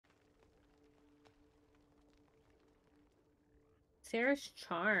Sarah's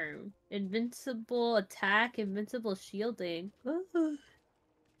charm. Invincible attack, invincible shielding. Ooh.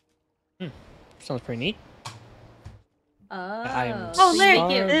 Sounds pretty neat. Oh, Oh, Larry,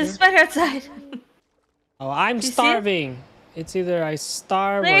 there's a spider outside. Oh, I'm starving. It's either I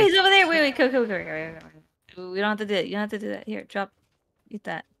starve Larry, or... he's over there. Wait, come. We don't have to do it. You don't have to do that. Here, drop. Eat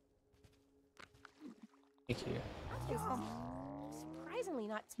that. Thank you. Surprisingly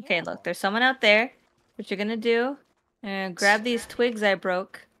not Okay, look, there's someone out there. What you're gonna do? And grab these twigs I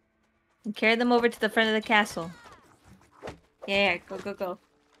broke and carry them over to the front of the castle. Yeah, go.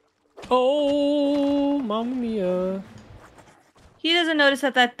 Oh, mamma mia. He doesn't notice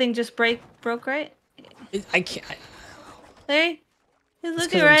that thing just broke, right? I can't. Larry, he's It's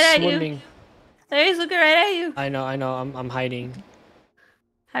looking 'cause I'm right at swimming. you. Larry's looking right at you. I know. I'm hiding.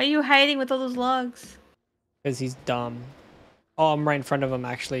 How are you hiding with all those logs? Because he's dumb. Oh, I'm right in front of him,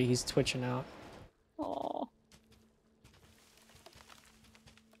 actually. He's twitching out. Oh.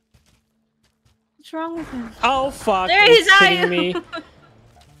 What's wrong with him? Oh, fuck. There It's he's at hitting me. you.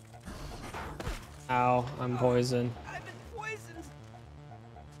 Ow, I'm poisoned.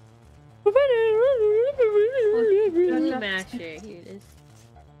 Master. Here it is.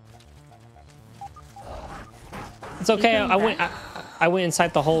 It's okay. I went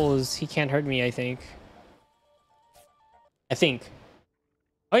inside the holes. He can't hurt me, I think.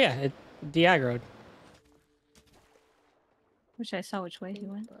 Oh yeah, it de-aggroed. Wish I saw which way he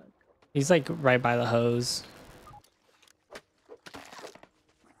went. He's like right by the hose.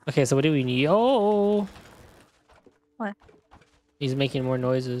 Okay, so what do we need? Oh, What? he's making more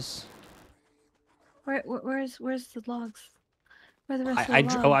noises. Where's the logs? Where are the rest of the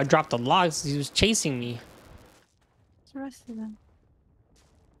logs? I dropped the logs. He was chasing me. Where's the rest of them?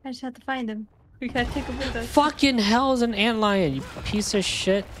 I just have to find him. We gotta take him with us. Fucking hell is an antlion, you piece of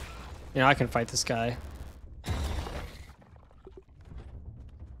shit. You know, I can fight this guy.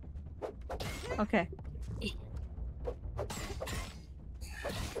 Okay.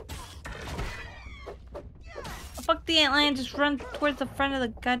 Oh, fuck the antlion, just run towards the front of the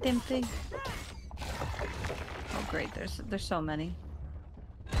goddamn thing. Oh great, there's so many.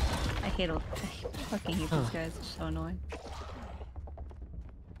 I fucking hate these guys, they're so annoying.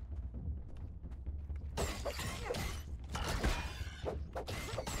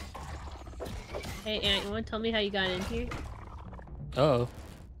 Hey, Aunt, you want to tell me how you got in here? Oh.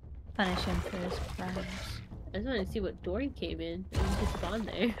 Punish him for his crimes. I just want to see what door he came in. And he just spawned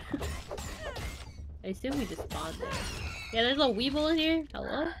there. I assume he just spawned there. Yeah, there's a Weeble in here.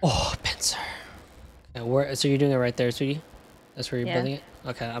 Hello? Oh, pincer. Okay, so you're doing it right there, sweetie? That's where you're building it?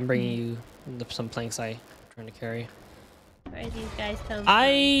 Okay, I'm bringing you some planks I'm trying to carry. Where these guys come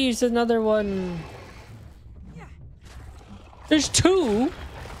There's another one. There's two.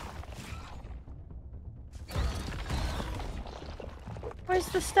 Where's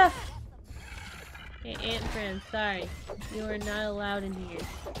the stuff? Hey, Aunt friend, sorry. You are not allowed in here.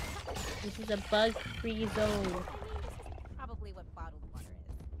 This is a bug-free zone. Probably what bottled water is.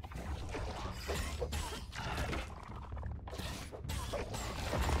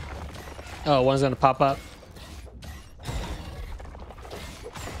 Oh, one's gonna pop up.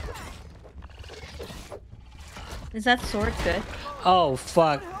 Is that sword good? Oh,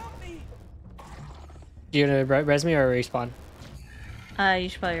 fuck. You gonna res me or respawn? You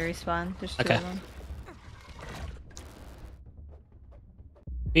should probably respawn. There's two of them.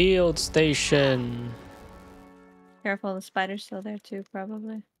 Field station. Careful, the spider's still there too,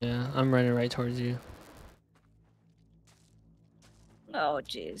 probably. Yeah, I'm running right towards you. Oh,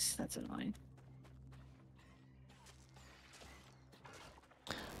 jeez, that's annoying.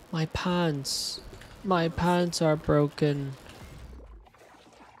 My pants are broken.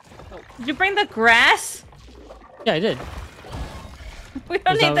 Did you bring the grass? Yeah, I did. We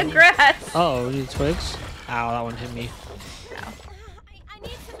don't need the grass. Oh, you need twigs? Ow, that one hit me. I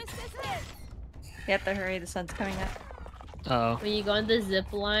need some assistance. You have to hurry, the sun's coming up. Oh. When you go on the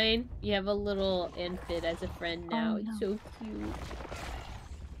zip line, you have a little amphib as a friend now. It's so cute.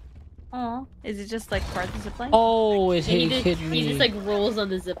 Oh, is it just like part of the zip line? Oh, it And hit me. He just like rolls on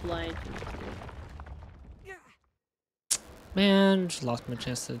the zip line. Man, just lost my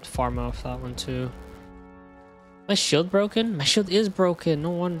chance to farm off that one too. My shield broken? My shield is broken, no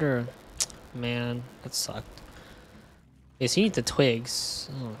wonder. Man, that sucked. Okay, so you need the twigs.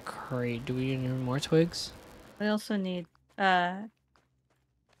 Oh, great. Do we need more twigs? We also need,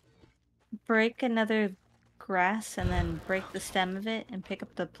 break another grass and then break the stem of it and pick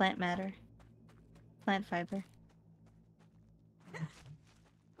up the plant matter. Plant fiber.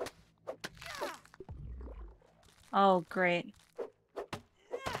 Oh, great.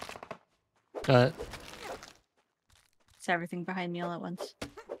 Cut. It's everything behind me all at once.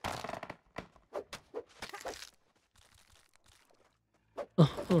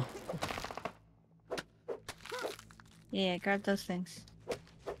 Yeah, grab those things.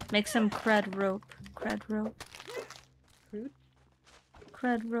 Make some crud rope. Crud rope. Crude?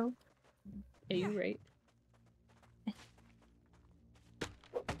 Crud rope. Yeah, you're right.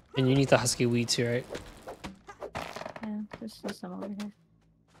 And you need the husky weed too, right? Yeah, there's some over here.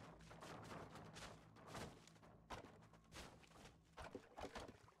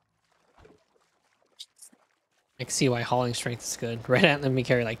 I can see why hauling strength is good. Red Ant let me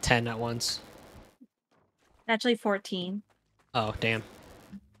carry like 10 at once. Actually 14. Oh, damn.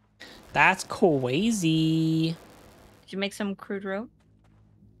 That's crazy. Did you make some crude rope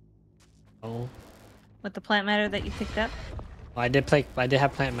Oh. with the plant matter that you picked up? Well, I did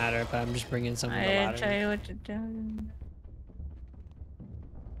have plant matter, but I'm just bringing some of the I ladder. tell you what to do.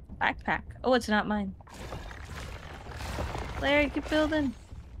 Backpack. Oh, it's not mine. Larry, keep building.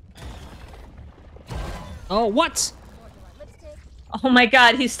 Oh, what? Oh my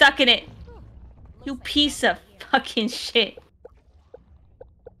god, he's stuck in it. You piece of fucking shit.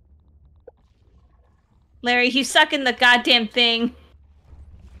 Larry, he's stuck in the goddamn thing.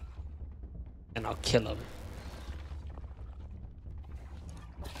 And I'll kill him.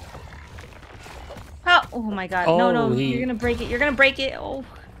 Oh my god. No, Oh, you're gonna break it. You're gonna break it. Oh.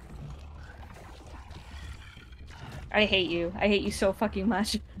 I hate you. I hate you so fucking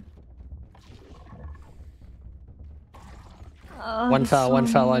much. Oh, One it's fell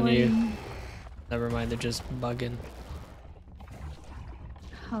on you. annoying. Never mind, they're just bugging.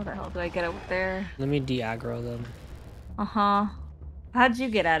 How the hell do I get up there? Let me de-aggro them. Uh-huh. How'd you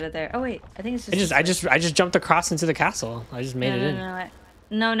get out of there? Oh wait, I think it's just I just jumped across into the castle. I just made it in.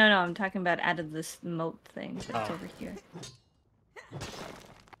 No, I'm talking about out of this moat thing that's over here.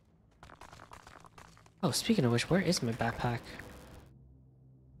 Oh, speaking of which, where is my backpack?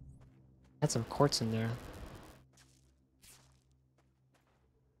 Had some quartz in there.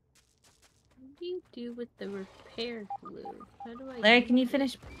 What do you do with the repair glue? How do I Larry, use can you it?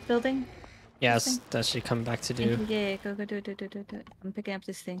 finish building? Yes, that should come back to do. Yeah, go do it. I'm picking up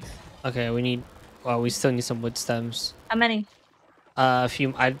these things. Okay, we still need some wood stems. How many? A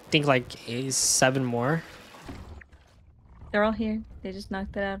few, I think like 7 more. They're all here. They just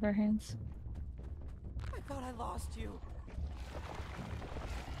knocked it out of our hands. I thought I lost you.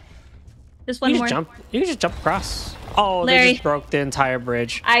 Just one more. You can just jump across. Oh, Larry. they just broke the entire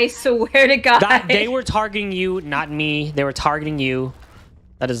bridge. I swear to God. They were targeting you, not me. They were targeting you.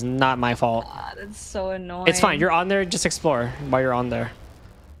 That is not my fault. Ah, that's so annoying. It's fine. You're on there. Just explore while you're on there.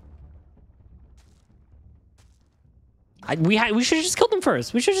 We should have just killed them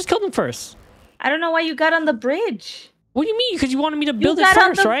first. I don't know why you got on the bridge. What do you mean? Because you wanted me to build it got on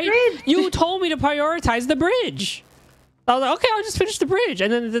first, the right? bridge. You told me to prioritize the bridge. I was like, okay, I'll just finish the bridge.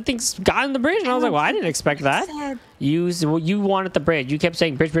 And then the things got on the bridge, and I was like, well, I didn't expect that. Sad. You wanted the bridge. You kept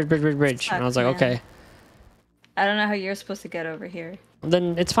saying bridge. And I was like, Sucks, man. okay. I don't know how you're supposed to get over here.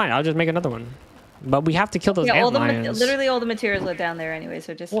 Then it's fine. I'll just make another one. But we have to kill those Yeah, ant lions. literally all the materials are down there anyway,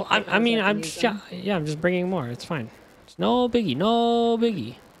 so just. Well, pick I those mean, up and I'm use just, them. yeah, I'm just bringing more. It's fine. It's no biggie.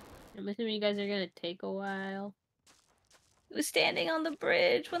 I'm assuming you guys are gonna take a while. He was standing on the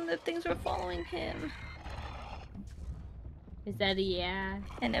bridge when the things were following him. Is that a yeah?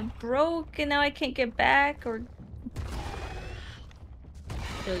 And it broke, and now I can't get back, or...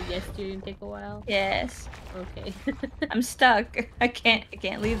 So yes, you're gonna take a while? Yes. Okay. I'm stuck. I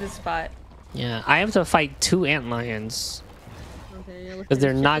can't leave this spot. Yeah, I have to fight 2 ant lions Okay, because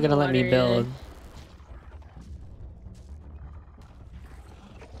they're not gonna let me build.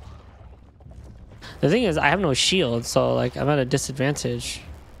 The thing is, I have no shield, so like I'm at a disadvantage.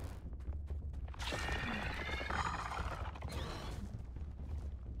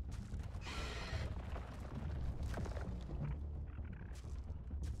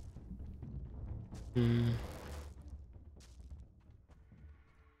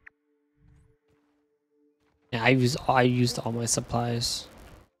 Yeah, I used all my supplies.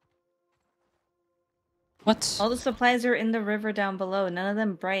 What? All the supplies are in the river down below. None of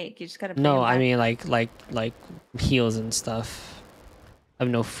them break. You just gotta bring No, them I back. mean like heals and stuff. I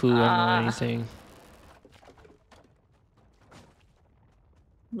have no food, I don't know anything.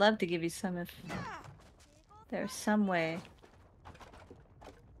 Love to give you some if there's some way.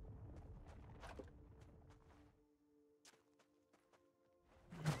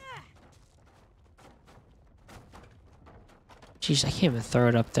 Jeez, I can't even throw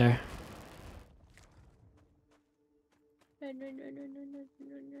it up there.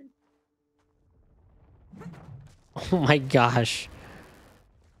 Oh my gosh.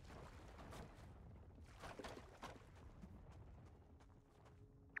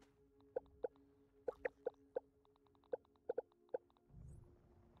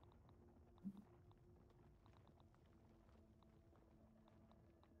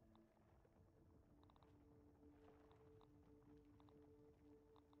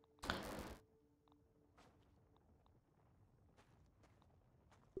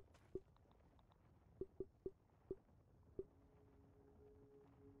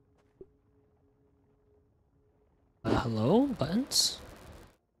 hello? Buttons?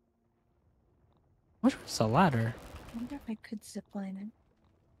 Which was the ladder? I wonder if I could zipline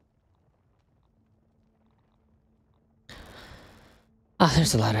it. Ah,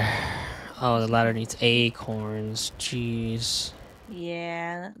 there's the ladder. Oh, the ladder needs acorns. Jeez.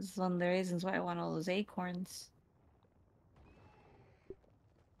 Yeah, that's one of the reasons why I want all those acorns.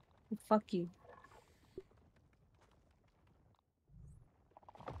 Well, fuck you.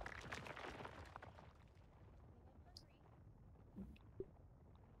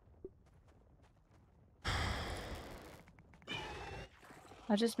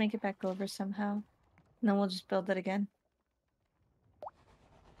 I'll just make it back over somehow. And then we'll just build it again.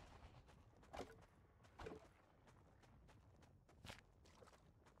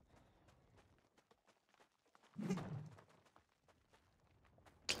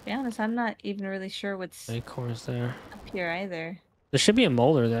 To be honest, I'm not even really sure what's Acorns there. up here either. There should be a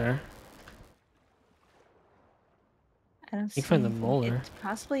molar there. I don't see You can find the anything. molar. It's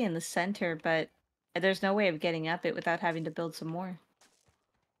possibly in the center, but there's no way of getting up it without having to build some more.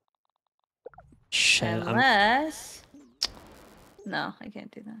 Shit, Unless... No, I can't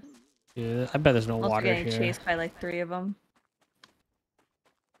do that. Dude, I bet there's no Also water getting here. chased by like 3 of them.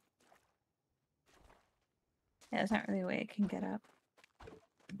 Yeah, there's not really a way it can get up.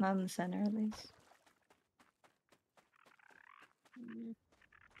 Not in the center, at least.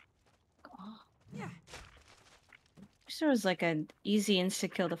 Oh. Yeah. Wish there was like an easy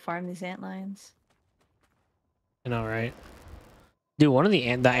insta-kill to farm these antlions. I know, right? Dude, one of the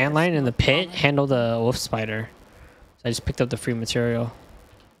antlion in the pit handled the wolf spider. So I just picked up the free material.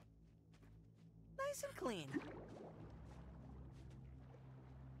 Nice and clean.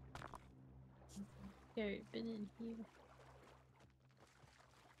 There, been in here.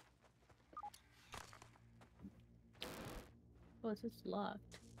 Oh, it's just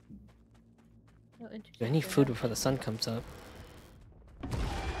locked. Oh, interesting. I need food before the sun comes up.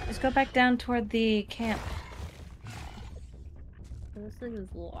 Let's go back down toward the camp. Oh, this thing is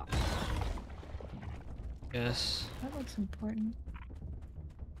locked. Yes. That looks important.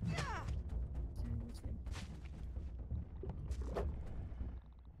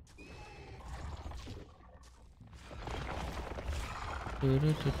 Do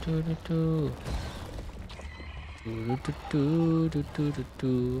do do do do do. Do do do do do do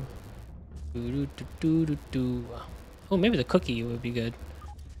do. Do do do do do. Oh, maybe the cookie would be good.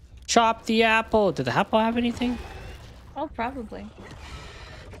 Chop the apple. Did the apple have anything? Oh, probably.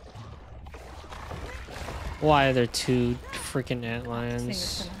 Why are there 2 freaking This thing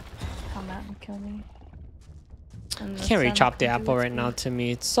is antlions? gonna come out and kill me. And I the can't really sun chop the could do apple its right now, work.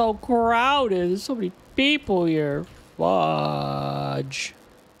 Timmy. It's so crowded. There's so many people here. Fudge.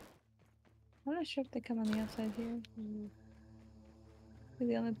 I'm not sure if they come on the outside here. Be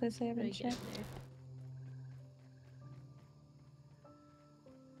the only place I How do I haven't get checked. there?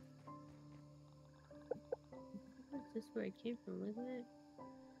 Is this where it came from, isn't it?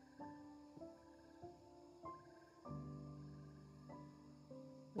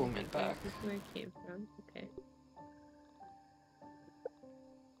 Boom, and back. This is where it came from. Okay.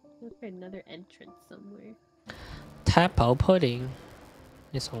 Look for another entrance somewhere. Tapao pudding.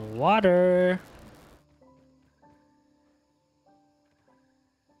 Need some water.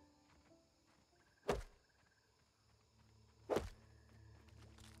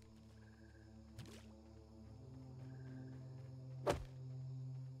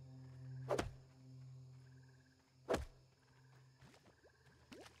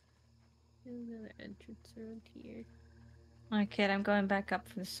 There's another entrance around here. Alright, kid, I'm going back up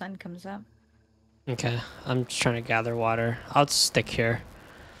before the sun comes up. Okay, I'm just trying to gather water. I'll just stick here.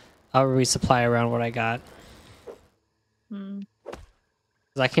 I'll resupply around what I got. Hmm. 'Cause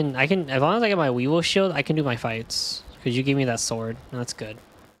I can, as long as I get my Weevil shield, I can do my fights. Because you gave me that sword, and that's good.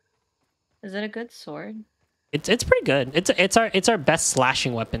 Is it a good sword? It's pretty good. It's our best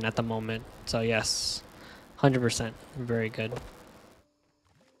slashing weapon at the moment. So yes, 100%, very good.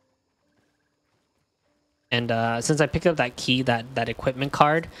 And since I picked up that key, that equipment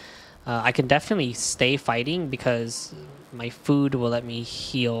card, I can definitely stay fighting because my food will let me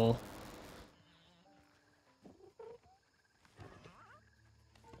heal.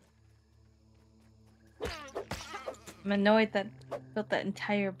 I'm annoyed that built that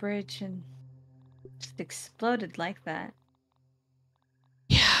entire bridge and just exploded like that.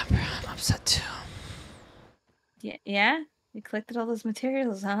 Yeah, bro, I'm upset too. Yeah? You collected all those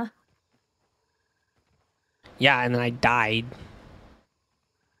materials, huh? Yeah, and then I died.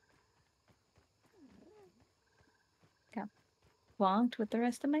 Got bonked with the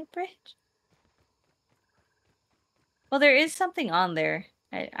rest of my bridge. Well, there is something on there.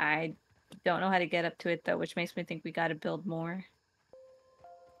 I don't know how to get up to it though, which makes me think we gotta build more.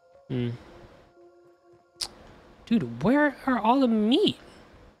 Hmm. Dude, where are all the meat?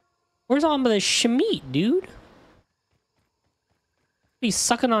 Where's all of the shmeat, dude? Are you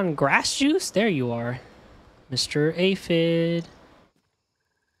sucking on grass juice? There you are, Mr. Aphid.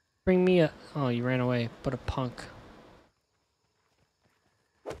 Bring me a... Oh, you ran away. But a punk.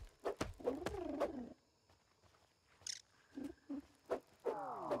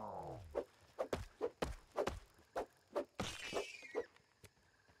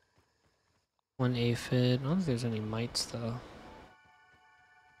 One aphid. I don't think there's any mites though.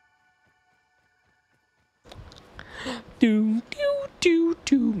 Do do do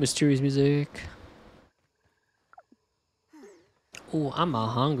do. Mysterious music. Oh, I'm a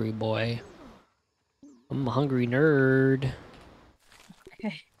hungry boy. I'm a hungry nerd.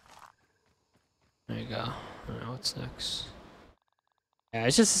 Okay. There you go. I don't know what's next. Yeah,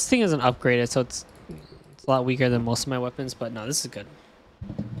 it's just this thing isn't upgraded, so it's a lot weaker than most of my weapons. But no, this is good.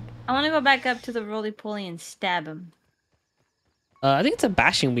 I want to go back up to the roly-poly and stab him. I think it's a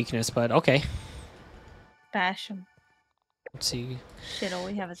bashing weakness, but okay. Bash him. Let's see. Shit, all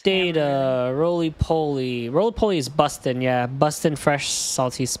we have is Data, roly-poly. Roly-poly is bustin', yeah. Bustin' fresh,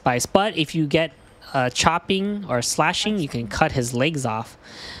 salty spice. But if you get chopping or slashing, you can cut his legs off.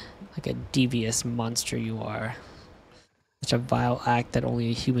 Like a devious monster you are. Such a vile act that only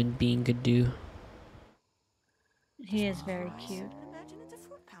a human being could do. He is very cute.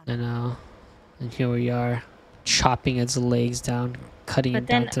 I know. And here we are, chopping its legs down, cutting it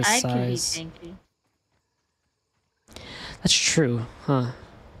down to size. But then I can be tanky. That's true, huh?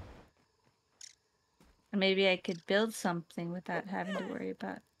 And maybe I could build something without having to worry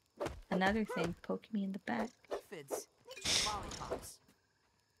about another thing poking me in the back. Aphids. Lollipops.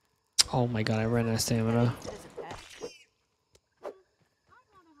 Oh my god, I ran out of stamina. It is a pet.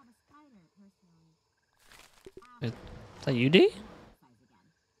 Is that you, D?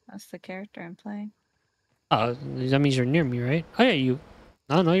 That's the character I'm playing. Oh, that means you're near me, right? Oh yeah, you...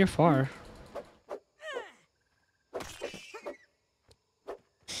 Oh no, you're far.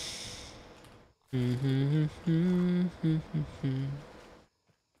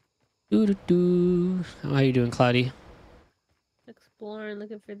 Doo-doo-doo. How you doing, Cloudy? Exploring,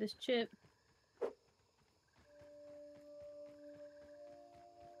 looking for this chip.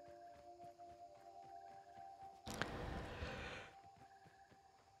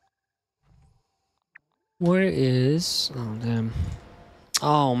 Where is... Oh, damn.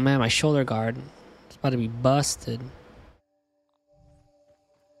 Oh, man, my shoulder guard. It's about to be busted.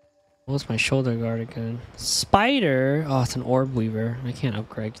 What's my shoulder guard again? Spider! Oh, it's an orb weaver. I can't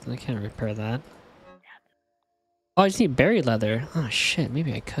upgrade. I can't repair that. Oh, I just need berry leather. Oh, shit.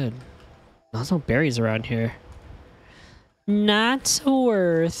 Maybe I could. No, there's no berries around here. Not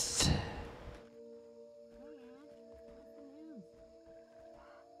worth...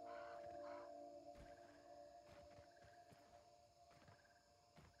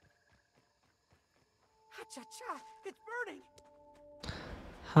 Ha-cha-cha! It's burning!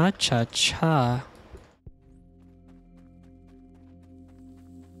 Ha-cha-cha.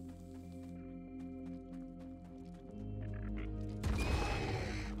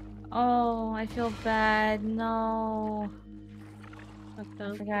 Oh, I feel bad. No. I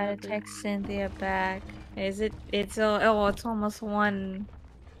Down forgot to badly. text Cynthia back. Is it? It's oh, it's almost one.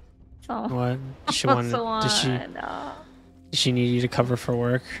 It's almost, What? almost Does one. Oh. she need you to cover for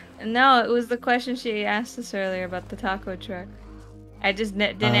work? No, it was the question she asked us earlier about the taco truck. I just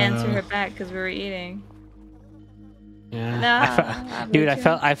didn't answer her back because we were eating. Yeah. No, Dude, I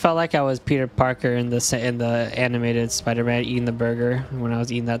felt like I was Peter Parker in the animated Spider-Man eating the burger when I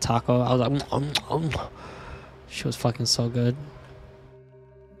was eating that taco. I was like, She was fucking so good.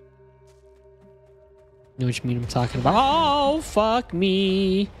 You know what you mean I'm talking about? Oh, fuck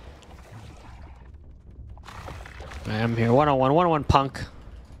me. I'm here. 101, punk.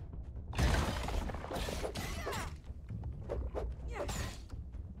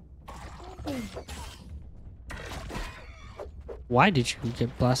 Why did you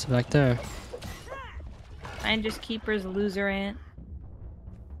get blasted back there? Finders keepers, loser ant.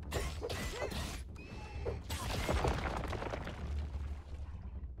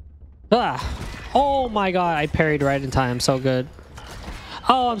 Ah! Oh my god, I parried right in time. So good.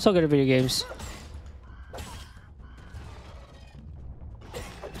 Oh, I'm so good at video games.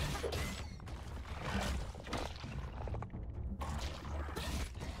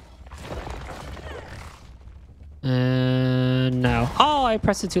 No. Oh, I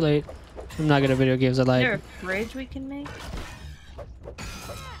pressed it too late. I'm not good at video games. I Is there lied. a bridge we can make?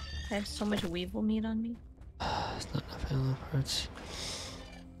 I have so much weevil meat on me. It's not enough animal parts.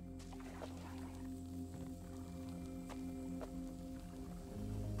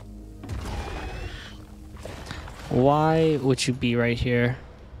 Why would you be right here?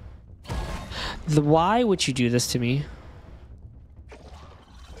 Why would you do this to me?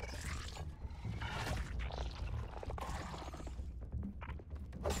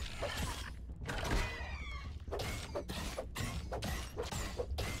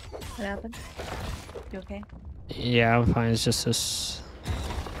 What happened? You okay? Yeah, I'm fine. It's just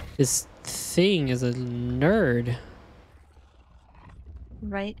this thing is a nerd.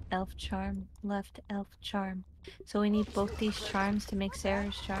 Right elf charm, left elf charm. So we need both these charms to make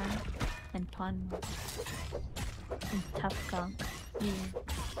Sarah's charm. And Pun. And Tough Gunk. Yeah.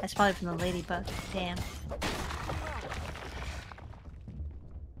 That's probably from the ladybug. Damn.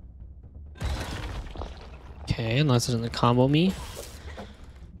 Okay, unless it's in the combo me.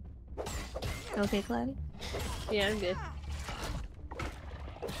 You okay, Cloudy? Yeah, I'm good.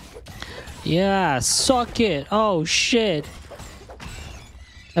 Yeah, suck it. Oh shit.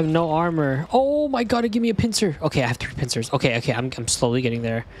 I have no armor. Oh my god, give me a pincer. Okay, I have 3 pincers. Okay, I'm slowly getting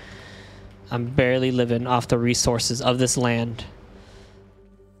there. I'm barely living off the resources of this land.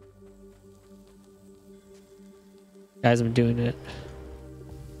 Guys, I'm doing it.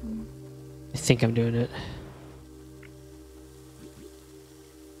 I think I'm doing it.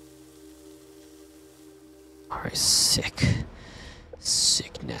 Alright, sick.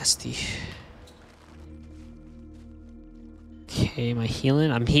 Sick, nasty. Okay, am I healing?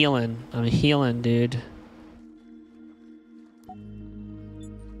 I'm healing. I'm healing, dude.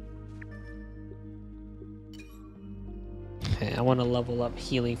 Okay, I want to level up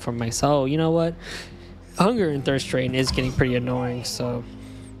healing for myself. Oh, you know what? Hunger and Thirst Drain is getting pretty annoying, so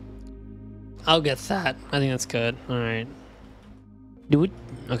I'll get that. I think that's good. Alright. Do it.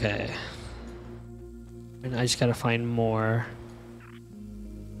 Okay. And I just gotta find more.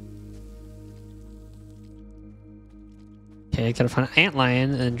 Okay, I gotta find an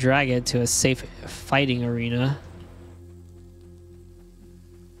antlion and drag it to a safe fighting arena.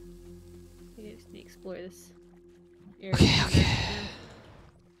 I just need to explore this area. Okay.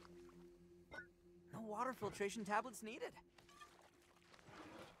 No water filtration tablets needed.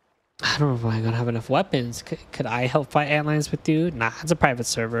 I don't know if I'm gonna have enough weapons. Could I help fight antlions with you? Nah, it's a private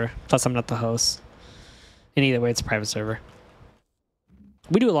server. Plus, I'm not the host. And either way, it's a private server.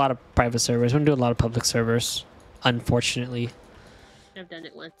 We do a lot of private servers. We don't do a lot of public servers, unfortunately. I've done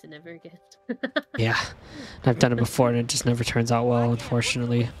it once and never again. Yeah, I've done it before and it just never turns out well,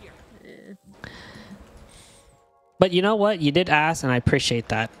 unfortunately. Yeah. But you know what? You did ask, and I appreciate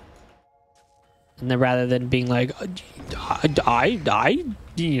that. And then rather than being like,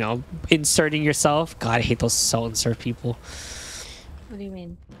 you know, inserting yourself. God, I hate those self-insert people. What do you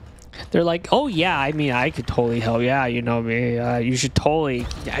mean? They're like, oh yeah, I mean, I could totally help. Yeah, you know me. You should totally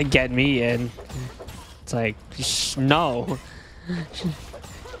get me in. It's like, no.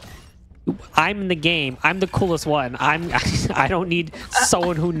 I'm in the game. I'm the coolest one. I don't need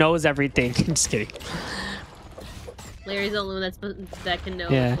someone who knows everything. Just kidding. Larry's the only one that can know.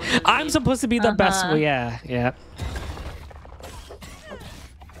 Yeah, what's going on in the I'm game. supposed to be the best. Uh-huh. Yeah.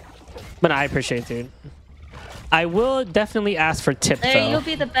 But I appreciate it, dude. I will definitely ask for tip Larry, though. you'll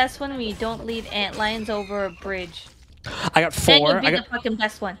be the best one when you don't lead antlions over a bridge. I got Then 4. you'll be the fucking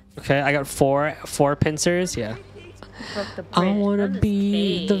best one. Okay, I got 4 pincers. Yeah. You broke the I bridge. wanna On this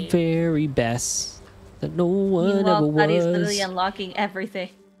be the page. very best that no one ever Meanwhile, Cuddy's was. literally unlocking everything.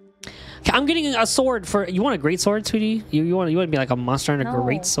 Okay, I'm getting a sword for you. Want a great sword, sweetie? You want to be like a monster and a No.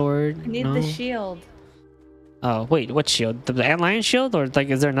 great sword? I need No? the shield. Oh wait, what shield? The antlion shield, or like,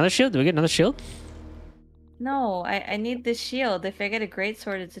 is there another shield? Do we get another shield? No, I need the shield. If I get a great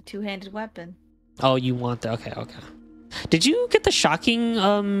sword, it's a two-handed weapon. Oh, you want that? Okay. Did you get the shocking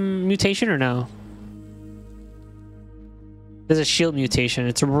mutation or no? There's a shield mutation.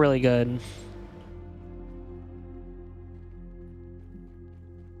 It's really good.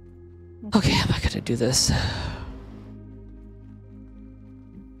 Okay, am I gonna do this?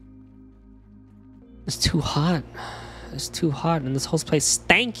 It's too hot. It's too hot, and this whole place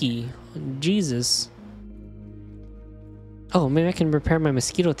stanky. Jesus. Oh, maybe I can repair my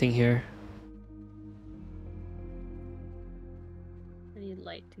mosquito thing here. I need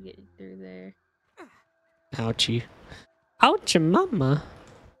light to get through there. Ouchie. Ouchie, mama.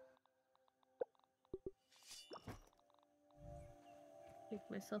 Make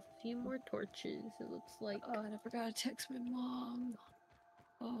myself a few more torches, it looks like. Oh, and I forgot to text my mom.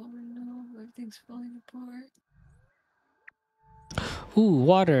 Oh no, everything's falling apart. Ooh,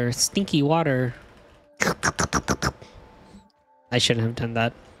 water. Stinky water. I shouldn't have done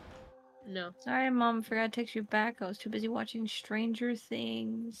that. No. Sorry, Mom, forgot to text you back. I was too busy watching Stranger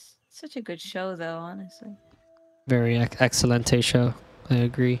Things. Such a good show, though, honestly. Very excellent show. I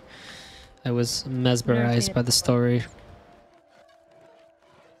agree. I was mesmerized by the story.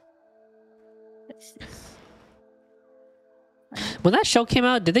 What's this? When that show came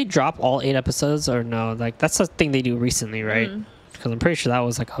out, did they drop all 8 episodes or no? Like that's the thing they do recently, right? Mm. Because I'm pretty sure that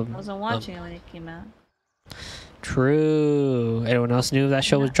was like a. I wasn't watching it when it came out. True. Anyone else knew that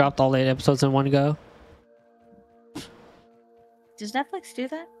show was dropped all 8 episodes in one go? Does Netflix do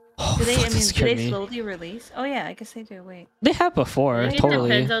that? Oh, Do they? fuck, I that mean, do scared they me. slowly release? Oh yeah, I guess they do. Wait. They have I before, think it totally.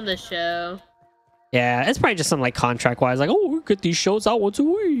 depends on the show. Yeah, it's probably just some like contract wise, like, oh, we get these shows out once a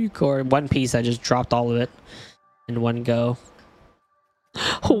week, or One Piece. I just dropped all of it in one go.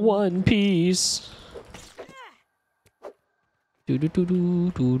 One Piece. Do do do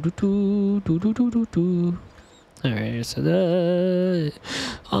do do do do do do do do do. All right, so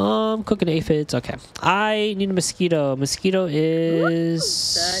cooking aphids. Okay, I need a mosquito. Mosquito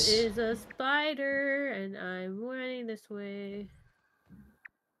is. That is a spider, and I'm running this way.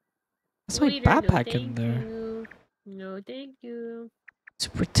 That's my Waiter, no, backpack in thank there. you. No, thank you.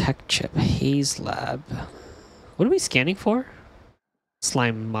 Super Tech Chip Haze Lab. What are we scanning for?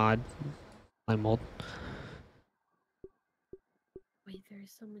 Slime mod. Slime mold. Wait,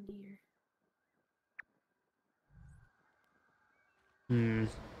 there's someone here. Hmm.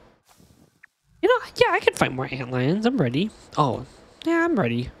 You know, yeah, I can fight more antlions. I'm ready. Oh, yeah, I'm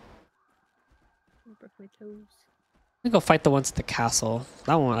ready. I broke my toes. I'm gonna go fight the ones at the castle.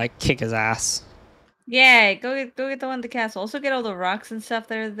 That one, like, kick his ass. Yeah, go get the one at the castle. Also get all the rocks and stuff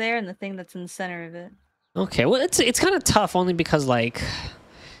that are there, and the thing that's in the center of it. Okay, well, it's kind of tough only because, like,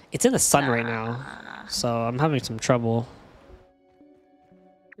 it's in the sun right now. So I'm having some trouble.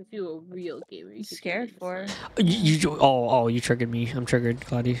 If you were a real gamer, you I'm could do scared this. for her. You triggered me. I'm triggered,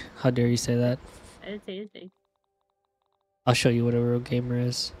 Claudia. How dare you say that? I didn't say anything. I'll show you what a real gamer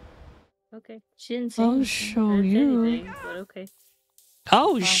is. Okay. She didn't say I'll anything. I show didn't say you. anything, but okay.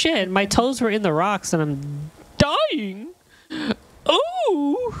 Oh Wow. shit, my toes were in the rocks and I'm dying.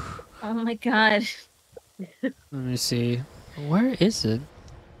 Oh. Oh my god. Let me see. Where is it?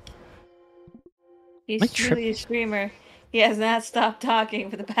 He's My truly a streamer. He has not stopped talking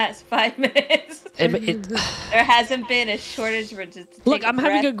for the past 5 minutes. There hasn't been a shortage for just to Look, take I'm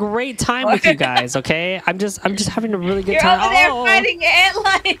having a breath. great time with you guys, okay? I'm just having a really good You're time. over there Oh, fighting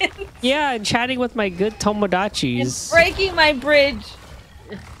antlions yeah, and chatting with my good and Tomodachis. breaking my bridge.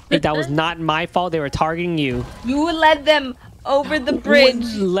 Hey, that was not my fault. They were targeting you. You led them over the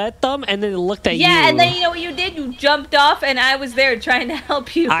bridge. Let them, and then looked at you. Yeah, and then you know what you did? You jumped off, and I was there trying to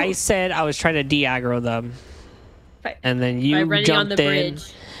help you. I said I was trying to de-aggro them. Right. And then By you running jumped on the in.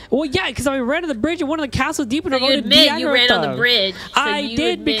 bridge. Well, yeah, because I ran to the bridge and one of the castles deep and So I you wanted to admit you de-aggro ran on the them. bridge. So I you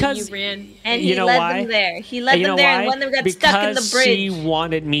did admit because- you ran. And You he know led why? them there. He led And you them know there, why? and one of them got Because stuck in the bridge. she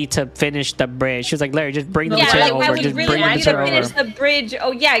wanted me to finish the bridge. She was like, Larry, just bring the Yeah, Yeah, material like why over. would Just really bring the want you to material finish over. the bridge?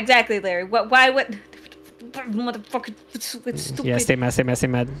 Oh yeah, exactly, Larry. Why would motherfucker? It's stupid. Yeah, stay mad, stay mad, stay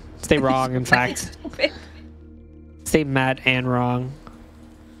mad. Stay wrong, in fact. Stupid. Stay mad and wrong.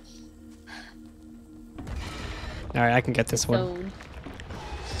 Alright, I can get this one.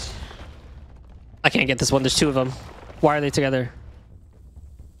 So I can't get this one. There's 2 of them. Why are they together?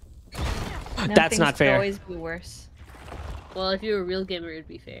 No, That's things not could fair. Always be worse. well, if you were a real gamer, it'd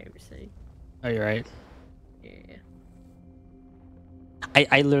be fair. I'm just saying. Oh, you're right. Yeah.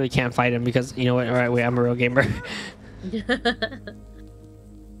 I literally can't fight him because, you know what? Alright, wait, I'm a real gamer.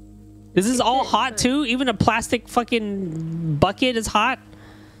 This is all hot too? Even a plastic fucking bucket is hot?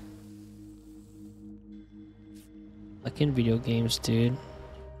 Fucking video games, dude.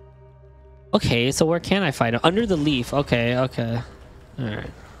 Okay, so where can I fight him? Under the leaf. Okay, okay. Alright.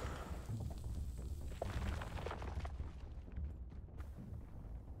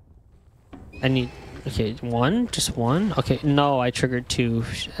 I need... Okay, 1? Just 1? Okay, no, I triggered 2.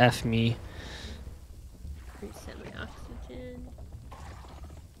 F me. Reset my oxygen.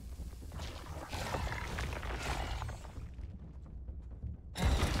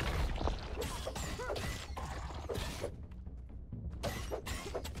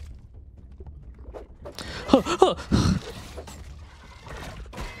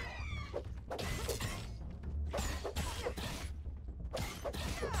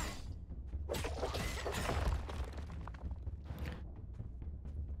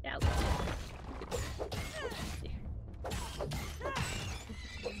 Yeah.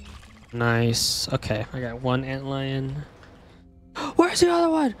 Nice. Okay, I got 1 antlion. Where's the other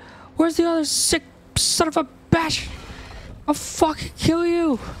one? Where's the other sick son of a bitch? I'll fucking kill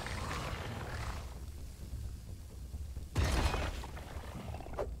you.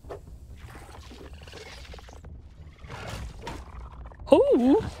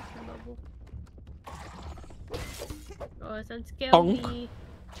 Oh. Oh, it's Bonk. unscaled me.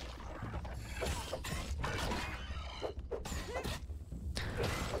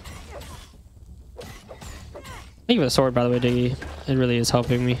 Thank you for the sword, by the way, Diggy. It really is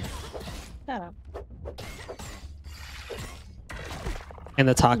helping me. Shut up. And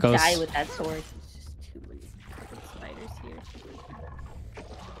the tacos. Die with that sword. It's just too many fucking spiders here.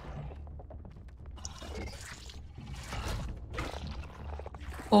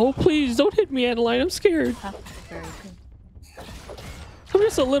 Oh, please don't hit me, Adeline. I'm scared. Tough is very good. I'm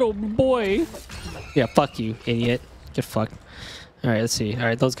just a little boy. Yeah, fuck you, idiot. Get fucked. Alright, let's see.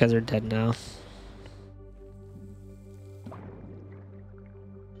 Alright, those guys are dead now.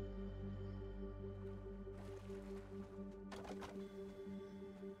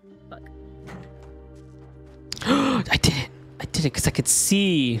 Fuck. I did it. I did it because I could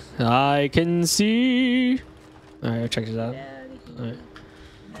see. I can see. Alright, check this out. Alright.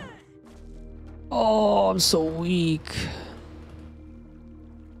 Oh, I'm so weak.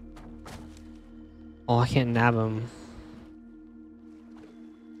 Oh, I can't nab him.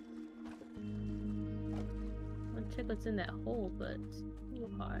 I'll check what's in that hole, but it's too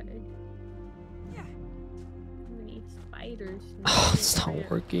hard. Too many spiders. Oh, it's not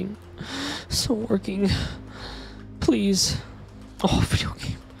working. It's not working. Please. Oh, video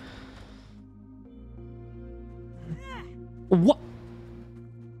game. What?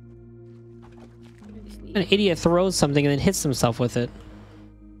 An idiot throws something and then hits himself with it.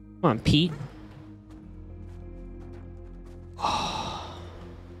 Come on, Pete.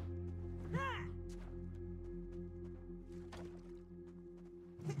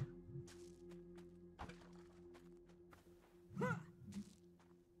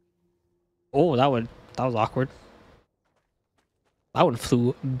 Oh, that was awkward. That one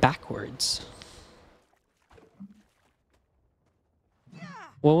flew backwards.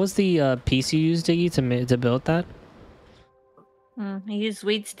 What was the piece you used, Diggy, to build that? I used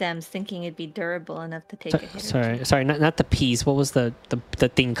weed stems thinking it'd be durable enough to take a hit. Sorry, not the piece. What was the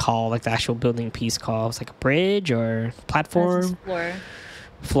thing called? Like the actual building piece called? It was like a bridge or platform? Floor.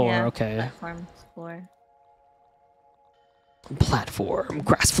 Floor, Yeah, okay. Platform, floor. Platform,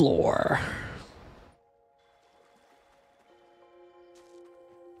 grass floor.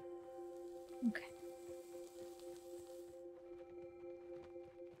 Okay.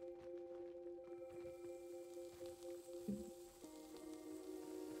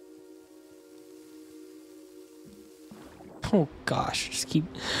 Oh gosh, just keep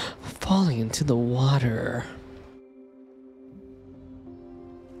falling into the water.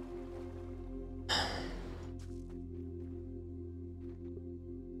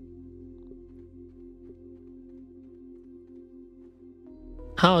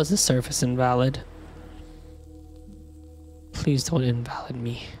 How is this surface invalid? Please don't invalid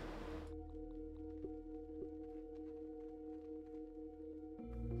me.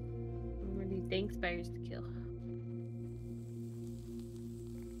 What are these dang spiders to kill?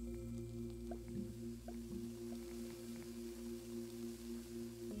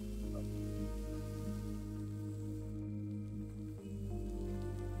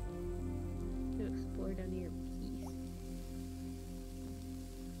 To explore down here, peace.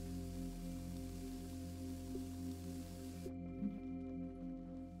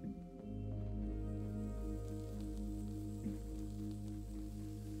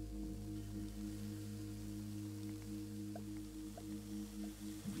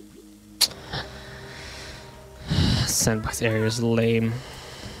 Sandbox area is lame.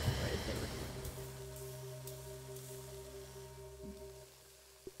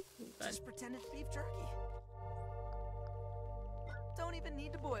 Just pretend it's beef jerky. Don't even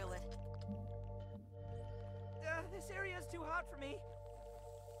need to boil it. This area is too hot for me.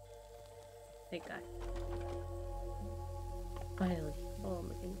 Thank God. Finally. Oh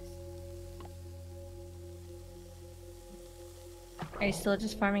my goodness. Are you still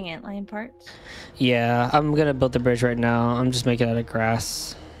just farming antlion parts? Yeah, I'm gonna build the bridge right now. I'm just making it out of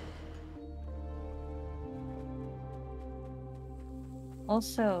grass.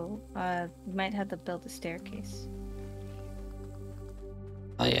 Also, you might have to build a staircase.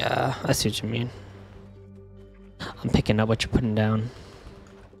 Oh yeah, I see what you mean. I'm picking up what you're putting down.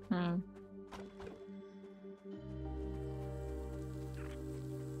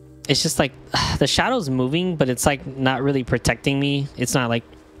 It's just like the shadow's moving, but it's like not really protecting me. It's not like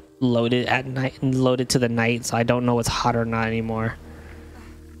loaded at night and loaded to the night, so I don't know what's hot or not anymore.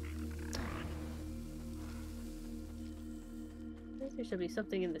 I think there should be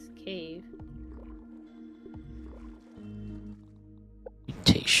something in this cave.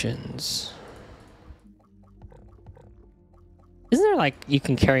 Mutations. Isn't there like you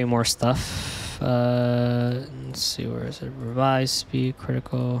can carry more stuff? Let's see, where is it? Revised speed,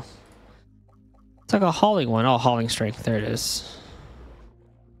 critical. It's like a hauling one. Oh, hauling strength. There it is.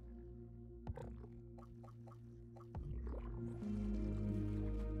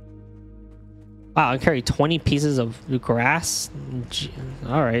 Wow, I carry 20 pieces of grass.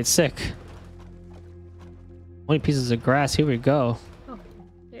 All right, sick. 20 pieces of grass. Here we go. Oh,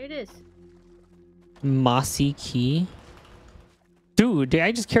 there it is. Mossy key. Dude,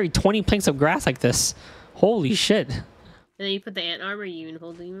 I just carried 20 planks of grass like this. Holy shit. And then you put the ant armor, you even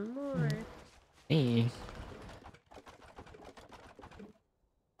hold even more. Dang.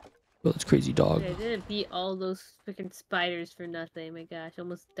 Well, it's crazy dog. I didn't beat all those freaking spiders for nothing. My gosh,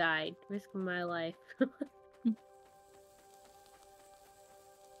 almost died. Risking my life.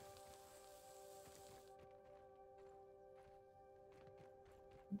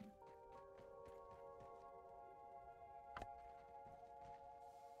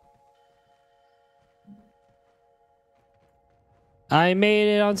 I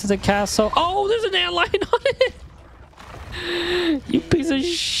made it onto the castle. Oh, there's an antlion on it. You piece of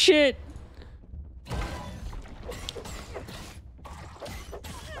shit.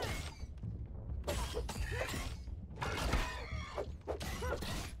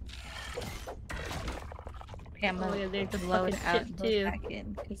 Okay, I'm Oh, gonna yeah, there's a load fucking out ship and too. load back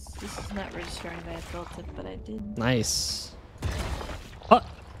in because this is not registering that I built it, but I did. Nice. Oh,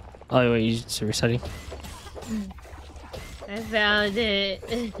 oh wait, you just resetting. I found it.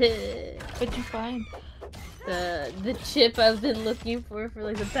 What'd you find? the chip I've been looking for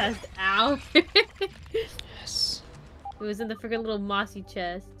like the past hour. Yes. It was in the freaking little mossy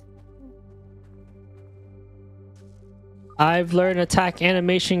chest. I've learned attack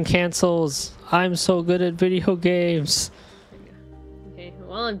animation cancels. I'm so good at video games. Okay,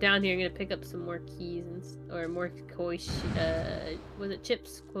 while I'm down here, I'm gonna pick up some more keys and or more koi. Was it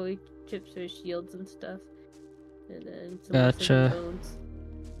chips? Koi chips or shields and stuff. And then some more Gotcha. cinnamon bones.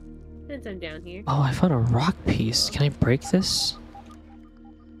 Since I'm down here. Oh, I found a rock piece. Can I break this?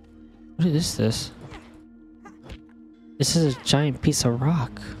 What is this? This is a giant piece of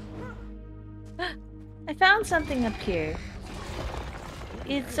rock. I found something up here.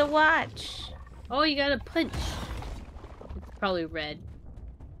 It's a watch. Oh, you got a punch. It's probably red.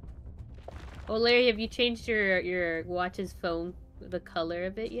 Oh, Larry, have you changed your watch's phone, the color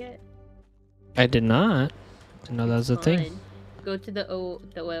of it yet? I did not. Didn't know that was a thing. Fine. Go to the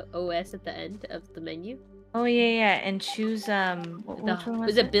OS at the end of the menu. Oh yeah, and choose which one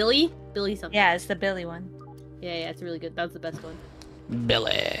Was it Billy? Billy something. Yeah, it's the Billy one. Yeah, it's really good. That was the best one.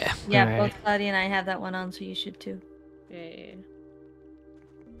 Billy. Yeah, Alright. both Claudia and I have that one on, so you should too. Yeah.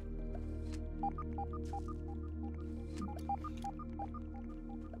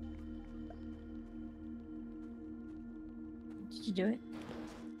 Did you do it?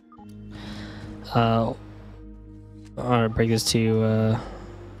 I want to break this to you.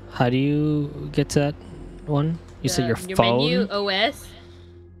 How do you get to that one? You said your phone? Menu OS.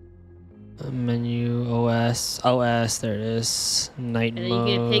 Menu, OS, there it is. Night And then mode.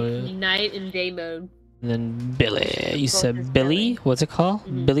 you can pick night and day mode. And then Billy. You Both said is Billy? Billy. What's it called?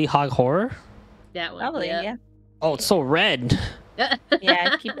 Mhm. Billy Hog Horror? That one. Probably, yeah. yeah. Oh, it's so red.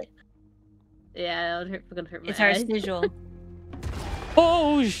 Yeah, keep it. Yeah, that would gonna hurt my It's our eyes. visual.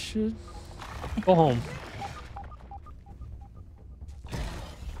 Oh, shit. Go home.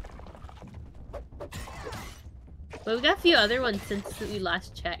 But we got a few other ones since we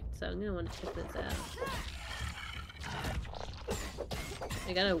last checked, so I'm gonna want to check this out.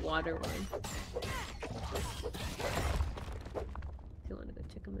 I got a water one. I want to go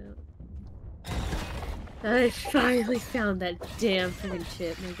check them out. I finally found that damn freaking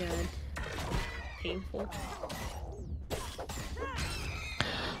chip. My God, painful.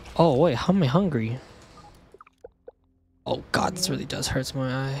 Oh, wait, how am I hungry? Oh, God, this really does hurt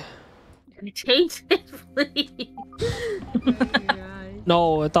my eye. Can you change it, please? Your eyes.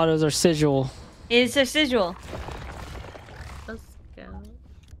 No, I thought it was our sigil. It's a sigil. Let's go.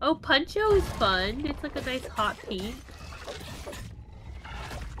 Oh, Puncho is fun. It's like a nice hot pink.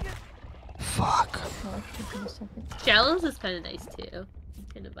 Fuck. Oh, give me a second. Shallows is kind of nice too.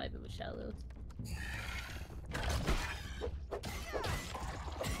 Kind of vibing with Shallows.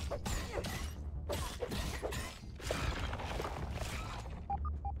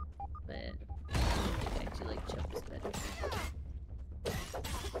 But I actually like Chumps better.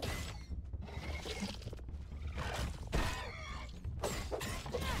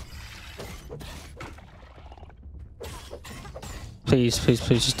 Please, please,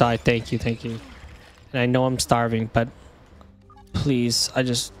 please just die. Thank you, thank you. And I know I'm starving, but please,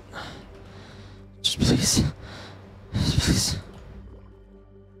 just please. Please.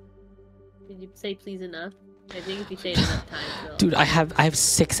 Did you say please enough? I think if you say it enough times, they'll- Dude, I have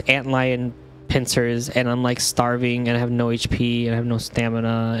 6 antlion pincers and I'm like starving and I have no HP and I have no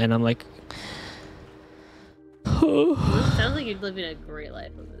stamina and I'm like Well, it sounds like you're living a great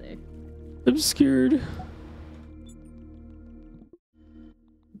life over there. I'm scared.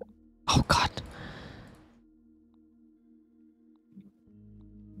 Oh god.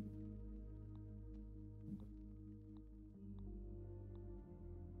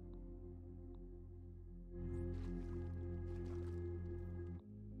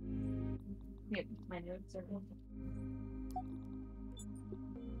 Yep, my notes are good.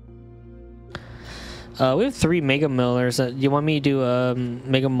 We have 3 mega millers. Do you want me to do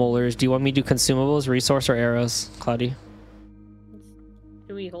mega molars? Do you want me to do consumables, resource, or arrows, Cloudy?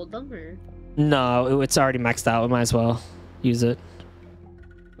 Do we hold them or No, it's already maxed out. We might as well use it.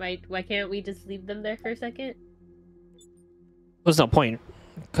 why can't we just leave them there for a second? There's no point,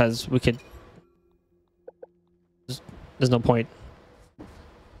 because we could. There's no point.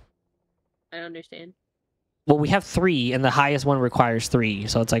 I don't understand. Well, we have 3, and the highest one requires 3,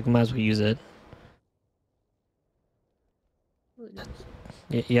 so it's like we might as well use it.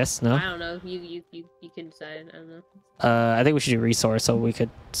 Yes, no. I don't know. You can decide. I don't know. I think we should do resource so we could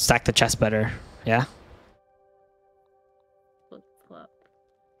stack the chest better. Yeah. Flip flop.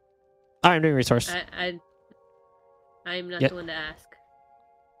 Alright, I'm doing resource. I'm not Yep. the one to ask.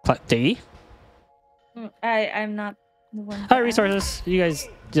 D? I'm not the one. Alright, resources. You guys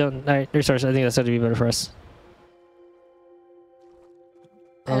don't. Alright, resources. I think that's going to be better for us.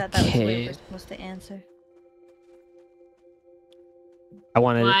 I thought that was what we Okay. were supposed to answer. I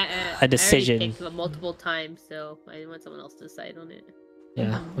wanted Well, a I already decision. picked them multiple times, so I want someone else to decide on it.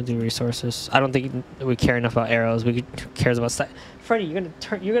 Yeah, we'll do resources. I don't think we care enough about arrows. We cares about stack. Freddy,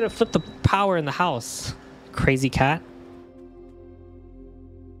 you're gonna flip the power in the house. Crazy cat.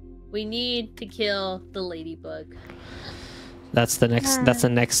 We need to kill the ladybug. That's the next. That's the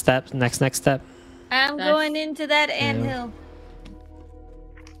next step. Next step. I'm That's- going into that anthill.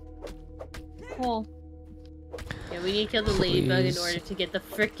 Cool. Yeah, we need to kill the ladybug in Please. order to get the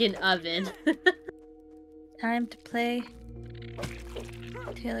frickin' oven. Time to play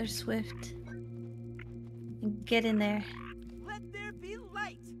Taylor Swift. Get in there. Let there be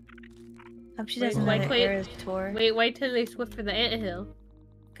light. Hope she Wait, does why another quit- Eras tour. Wait, why Taylor Swift for the anthill?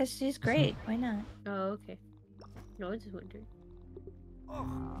 Because she's great. Why not? Oh, okay. No, I was just wondering.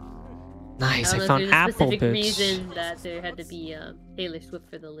 Nice. I I don't know found if there's a apple specific bits. reason that there had to be Taylor Swift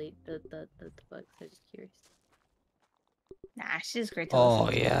for the bugs. I'm just curious. Nah, she's great to Oh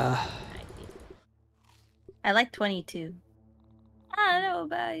listen to. yeah. I see. I like 22. I don't know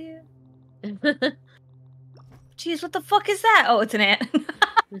about you. Jeez, what the fuck is that? Oh, it's an ant.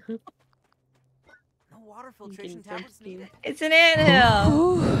 No water filtration Thinking tablets something. needed. It's an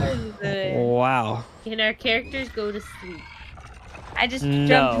anthill. Wow. Can our characters go to sleep? I just No.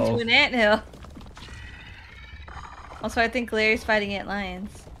 jumped into an anthill. Also, I think Larry's fighting ant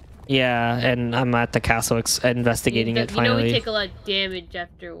lions. Yeah, and I'm at the castle investigating it You know we finally. take a lot of damage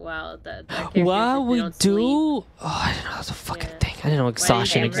after a while. That characters, Wow, if they we don't do. sleep. Oh, I didn't know that was a fucking Yeah. thing. I didn't know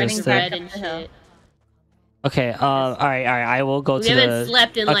exhaustion Why do you keep existed. running existed. red and Up the hill. shit? Okay. All right. I will go We to haven't the.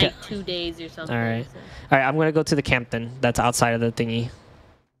 slept in okay. like 2 days or something. Alright. so- All right. I'm gonna go to the camp then. That's outside of the thingy.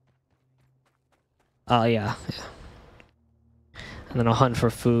 Yeah. And then I'll hunt for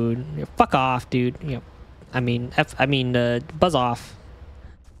food. Yeah, fuck off, dude. Yep. Buzz off.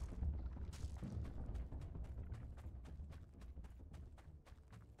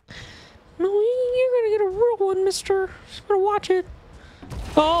 No, you're gonna get a real one, mister. Just gonna watch it.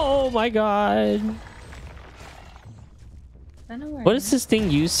 Oh my god. I know where What it is this thing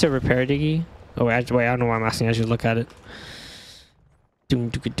used to repair, Diggy? Oh, wait, I don't know why I'm asking. I should look at it.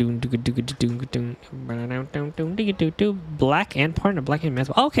 Black and partner, black and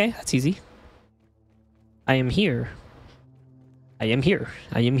math. Okay, that's easy. I am here. I am here.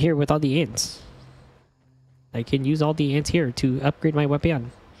 I am here with all the ants. I can use all the ants here to upgrade my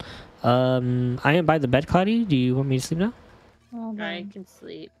weapon. I am by the bed, Cloudy. Do you want me to sleep now? Hold I on. can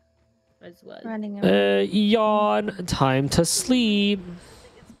sleep as well. Running around. Yawn. Time to sleep. I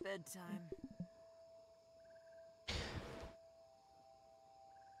think it's bedtime.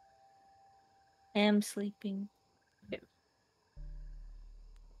 I am sleeping.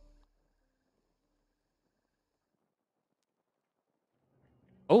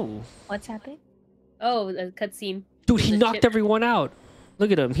 Oh. What's happening? Oh, the cutscene. Dude, he The knocked chip. everyone out.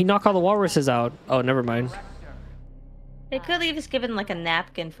 Look at him. He knocked all the walruses out. Oh, never mind. They could have just given like a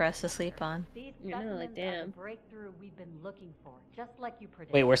napkin for us to sleep on. These Yeah, like, specimens are damn. the breakthrough we've been looking for, just like you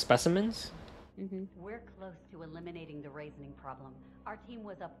predicted. Wait, we're specimens? Hmm. We're close to eliminating the raising problem. Our team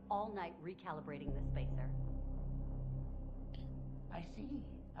was up all night recalibrating the spacer. I see.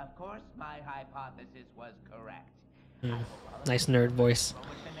 Of course, my hypothesis was correct. Hmm. Nice nerd voice. But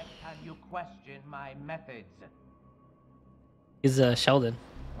the next time you question my methods, He's Sheldon.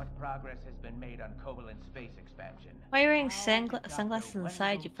 what progress has specimen made on Kovalent space expansion. Why are you wearing sunglasses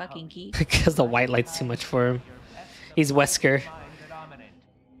inside, you fucking geek? Because the white light's too much for him. He's Wesker.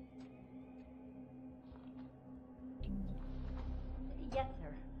 Yes,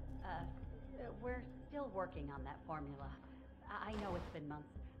 sir. We're still working on that formula. I know it's been months,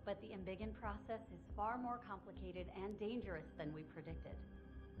 but the Embiggen process is far more complicated and dangerous than we predicted.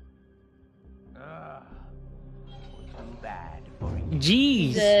 Too bad for you.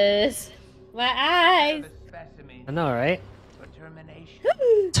 Jeez. Jesus. My eyes. I know, right? For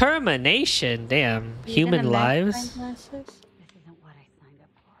termination. Termination. Damn. You Human gonna magnifying lives. glasses? This isn't what I signed up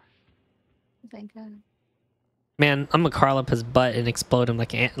for. Thank God. Man, I'm gonna crawl up his butt and explode him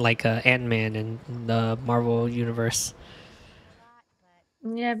like Ant-Man in the Marvel universe.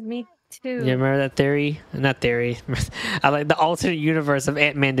 Yeah, me too. You remember that theory? Not theory. I like the alternate universe of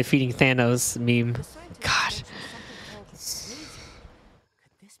Ant-Man defeating Thanos meme. God. Could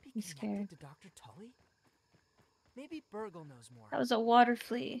this be I'm connected scared. to Dr. Tully? Maybe Burgle knows more. That was a water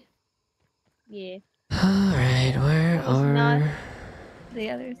flea. Yeah. Alright, where That was not are... the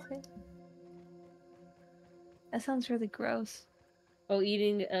other thing. That sounds really gross. Oh,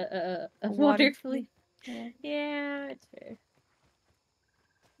 eating a A water flea. Yeah. Yeah, it's fair.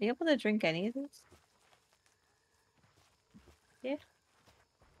 Are you able to drink any of this? Yeah.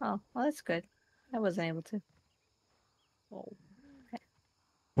 Oh, well, that's good. I wasn't able to. Oh.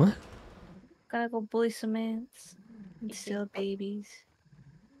 What? Gotta go bully some ants and steal babies.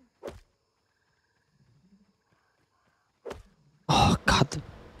 Oh god, the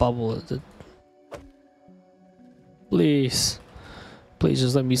bubble is the... Please. Please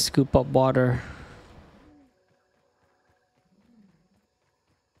just let me scoop up water.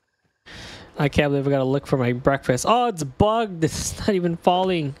 I can't believe I gotta look for my breakfast. Oh, it's bugged. It's not even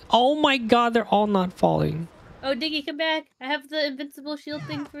falling. Oh my god, they're all not falling. Oh, Diggy, come back. I have the invincible shield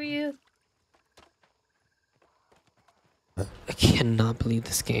thing for you. I cannot believe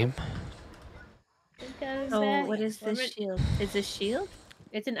this game. Oh, what is this shield? Is this shield?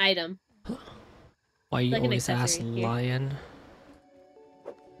 It's an item. Why you Like an always ask accessory here. lion?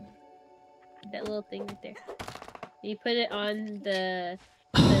 That little thing right there. You put it on the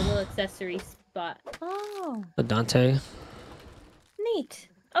little accessory spot. Oh, The Dante. neat.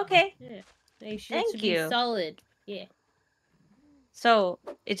 Okay. Yeah. Your shield Thank should you. be solid. Yeah. So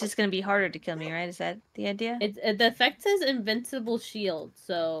it's just gonna be harder to kill me, right? Is that the idea? It's the effect says invincible shield,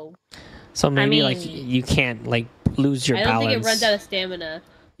 so So maybe like mean- you can't like lose your I don't balance. think it runs out of stamina.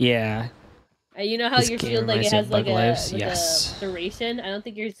 Yeah. You know how This your game shield like reminds it me has of like Bug Lives? a Yes. duration? I don't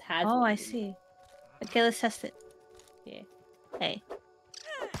think yours has. Oh, I one. see. Okay, let's test it. Yeah. Hey.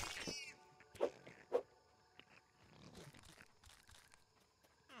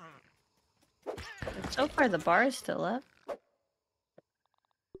 So far, the bar is still up.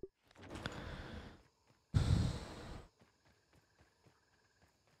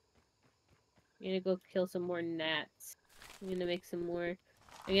 I'm gonna go kill some more gnats. I'm gonna make some more.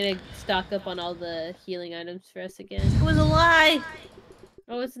 I'm gonna stock up on all the healing items for us again. It was a lie!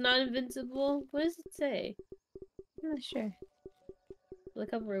 Oh, it's not invincible? What does it say? I'm not sure.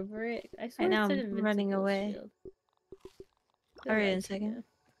 Look up over it. I swear know, it said I'm running invincible away. shield. Hurry in a Like, second.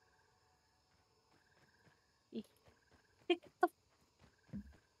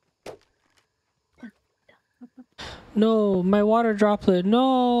 No, my water droplet.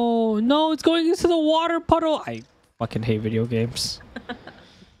 No, no, it's going into the water puddle. I fucking hate video games.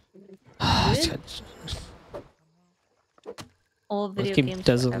 Really? All video game games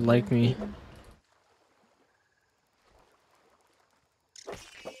doesn't forever. like me. Even.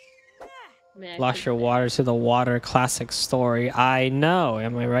 Man, I Flush could- your water to the water. Classic story. I know.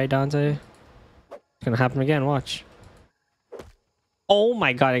 Am I right, Dante? It's gonna happen again. Watch. Oh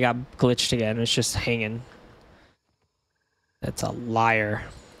my god, I got glitched again. It's just hanging. That's a liar.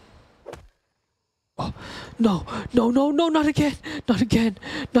 Oh, no, no, no, no, not again. Not again.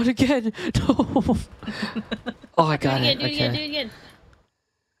 Not again. No. Oh, I got it. Do it again, do Okay. it again.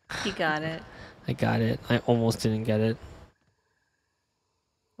 He got it. I got it. I almost didn't get it.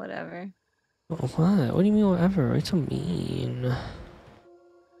 Whatever. What? What do you mean whatever? It's so mean.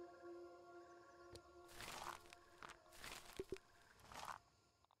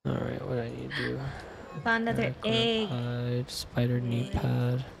 Alright, what do I need to do? Found another egg. Hide, spider knee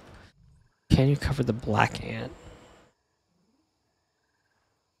pad. Can you cover the black ant?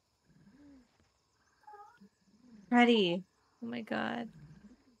 Ready. Oh my god.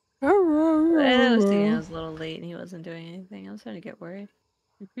 I was thinking I Freddy was a little late and he wasn't doing anything. I was starting to get worried.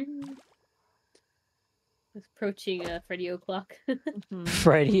 It's approaching Freddy O'Clock.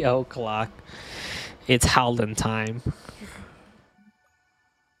 Mhm. O'Clock. It's Howlin' time.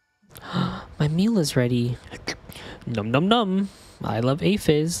 My meal is ready. Num num num. I love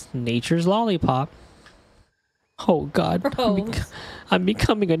aphids. Nature's lollipop. Oh God, Gross. I'm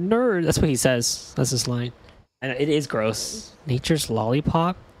becoming a nerd. That's what he says. That's his line. And it is gross. Nature's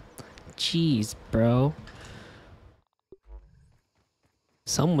lollipop. Jeez, bro.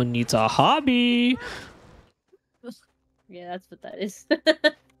 Someone needs a hobby. Yeah, that's what that is.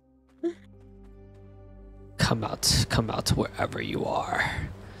 Come out wherever you are.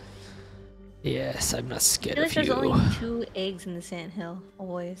 Yes, I'm not I scared feel of like there's you. only 2 eggs in the sandhill,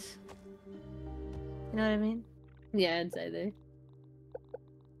 always. You know what I mean? Yeah, inside there.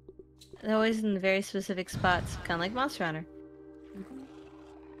 They're always in very specific spots, kind of like Monster Hunter.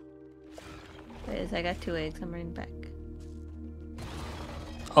 Anyways, I got 2 eggs. I'm running back.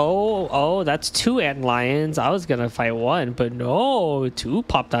 Oh, that's 2 antlions. I was gonna fight 1, but no, 2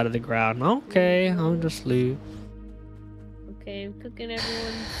 popped out of the ground. Okay, I'll just leave. Okay, I'm cooking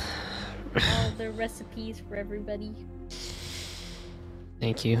everyone's all the recipes for everybody.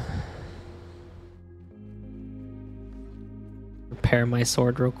 Thank you. Repair my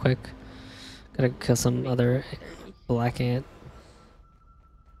sword real quick. Gotta kill some other black ant.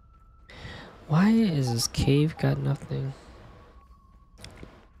 Why is this cave got nothing?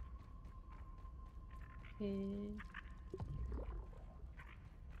 Okay.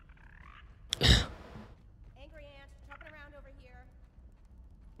 Angry ant, hopping around over here.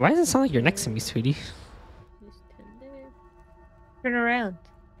 Why does it sound like you're next to me, sweetie? Just tender. Turn around.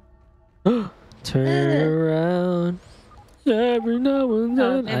 Turn around. Every now and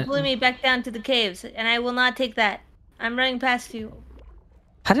Oh, then. they blew me back down to the caves, and I will not take that. I'm running past you.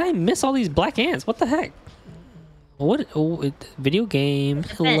 How did I miss all these black ants? What the heck? What? Oh, video game.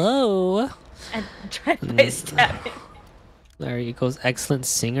 Hello. And drive-by stabbing. There he goes. Excellent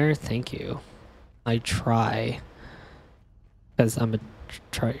singer. Thank you. I try. Because I'm a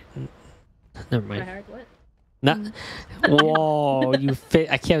try. Never mind. Hard, what? Not. Whoa! I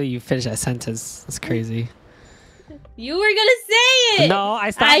can't believe you finished that sentence. That's crazy. You were gonna say it. No, I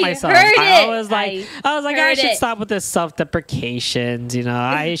stopped I myself. heard I it. was like, I heard should it. stop with this self-deprecations. You know,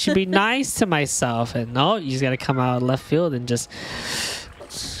 I should be nice to myself. And no, you just gotta come out left field and just.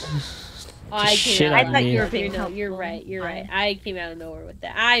 Oh, I shit came out. on I thought me. you were being No, you're helpful. right. You're right. I came out of nowhere with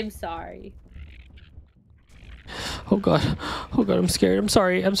that. I'm sorry. Oh god, I'm scared. I'm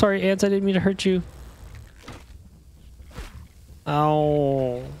sorry, ants. I didn't mean to hurt you.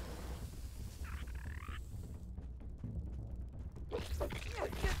 Ow.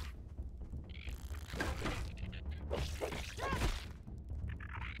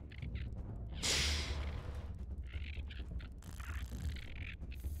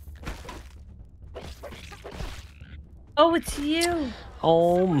 Oh, it's you.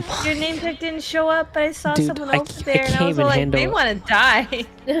 Oh my. Your name tag didn't show up, but I saw Dude, someone I else can't- there, I and I can't was even like, handle they it. want to die.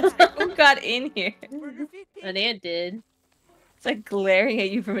 Who got in here? Burger feet, An ant did. It's like glaring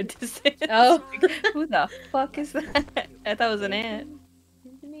at you from a distance. Oh. Like, who the fuck is that? I thought it was an ant.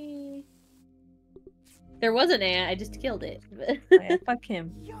 Me. There was an ant. I just killed it. Oh, yeah, fuck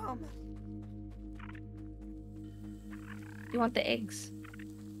him. Yum. You want the eggs?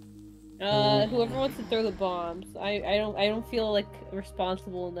 Whoever wants to throw the bombs. I don't feel like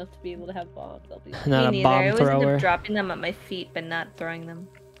responsible enough to be able to have bombs. I'll be Not Me a neither. I bomb always end thrower. up dropping them at my feet, but not throwing them.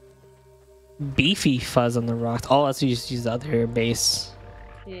 Beefy fuzz on the rocks. Oh, let's just use the other base.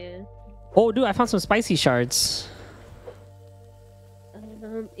 yeah. Oh, dude, I found some spicy shards.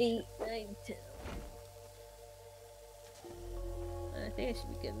 8, 9, 10. I think I should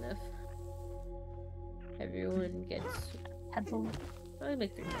be good enough. Everyone gets. Pebble. I'll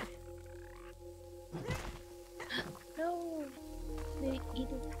make 3 more. No, they eat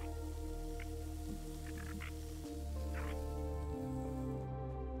it.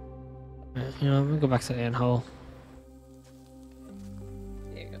 You know, I'm gonna go back to the anthole.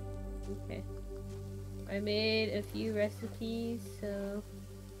 There you go. Okay. I made a few recipes, so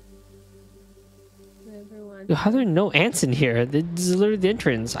whoever wants. Dude, how are there no ants in here? This is literally the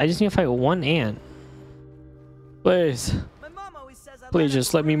entrance. I just need to fight 1 ant. Please, My mom always says I please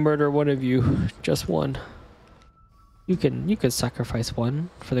just let me murder one of you. Just one. You could sacrifice one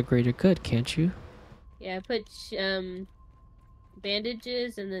for the greater good, can't you? Yeah, I put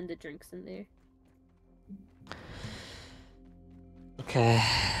bandages and then the drinks in there. Okay.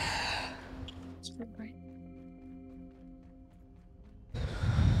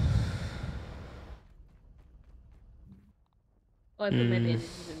 Oh, I put my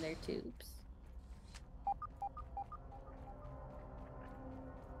bandages in there too. Oops.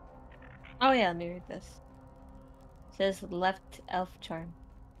 Oh yeah, let me read this. It says left elf charm.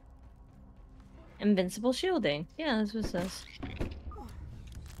 Invincible shielding. Yeah, that's what it says.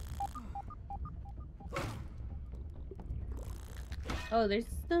 Oh, there's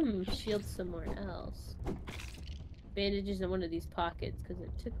some shields somewhere else. Bandages in one of these pockets because it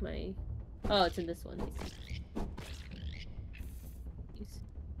took my. Oh, it's in this one. These.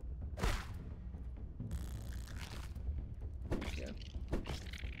 There we go.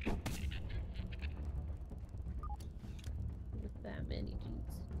 With that many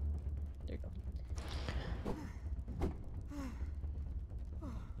jeans. There you go.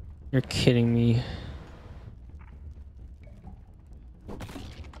 You're kidding me.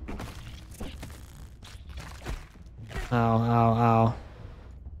 Ow, ow, ow.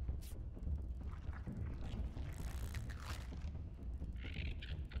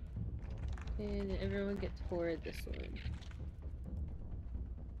 And everyone gets toward this one.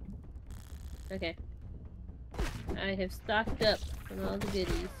 Okay. I have stocked up on all the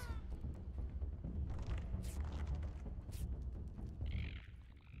goodies.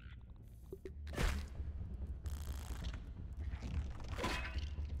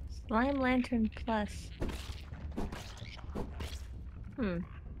 Slime Lantern Plus. Hmm.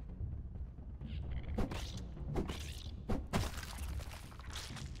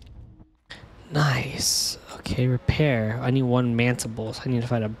 Nice. Okay, repair. I need one mantible. So I need to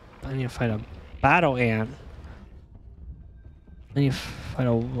fight a battle ant. I need to fight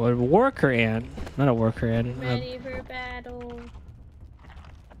a worker ant. Not a worker ant. Ready for battle.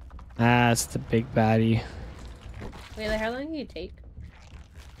 That's the big baddie. Wait, like, how long do you take?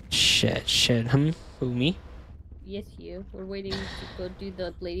 Shit. Who, me? Yes, you. We're waiting to go do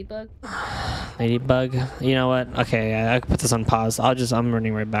the ladybug. Ladybug. You know what? Okay, yeah, I can put this on pause. I'm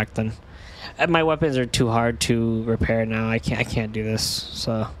running right back then. My weapons are too hard to repair now. I can't do this.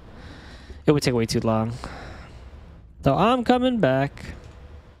 So it would take way too long. So I'm coming back.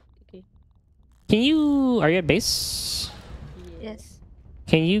 Okay. Are you at base? Yes.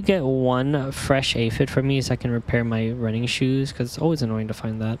 Can you get one fresh aphid for me so I can repair my running shoes? Because it's always annoying to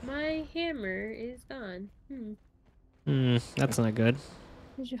find that. My hammer is gone. That's not good.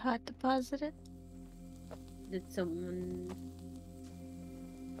 Did you hot deposit it? Did someone...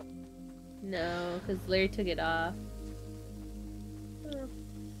 No, because Larry took it off. Oh,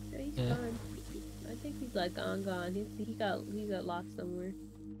 he's gone. I think he's like gone. He got lost somewhere.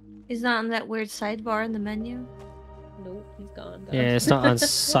 He's not on that weird sidebar in the menu? Nope, he's gone. Yeah, it's not on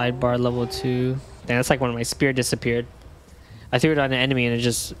sidebar level 2. Damn, that's like when my spear disappeared. I threw it on an enemy and it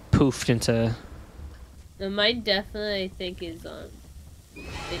just poofed into... Mine definitely, I think, is on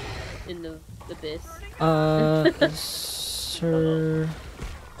in the abyss. Sir...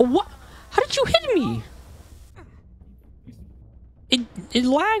 Oh, what? How did you hit me? It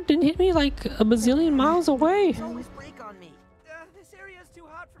lagged and hit me like a bazillion miles away. Always break on me. This area is too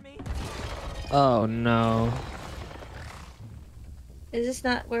hot for me. Oh no. Is this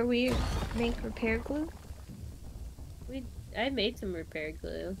not where we make repair glue? I made some repair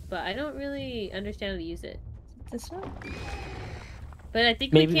glue, but I don't really understand how to use it. This one? But I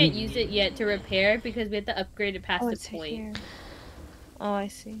think Maybe we can't use it yet to repair because we have to upgrade it past it's the point. here. Oh, I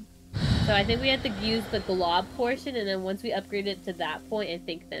see. So I think we have to use the glob portion, and then once we upgrade it to that point, I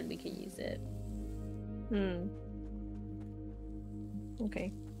think then we can use it.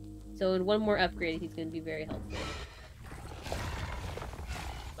 Okay. So in one more upgrade, he's going to be very helpful.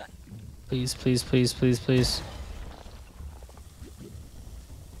 Please, please, please, please, please.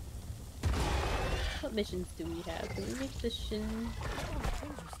 What missions do we have? Do we make mission?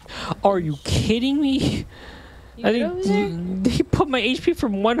 Are you kidding me? You I good over there? think he put my HP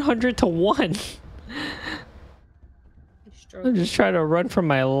from 100 to 1. I'm just trying to run for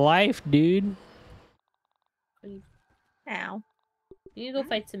my life, dude. Ow. You need to go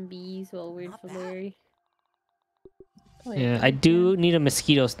fight some bees while we're in for Larry. Yeah, I do need a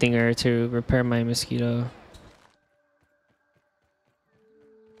mosquito stinger to repair my mosquito.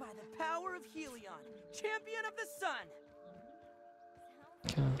 By the power of Helion, champion of the sun.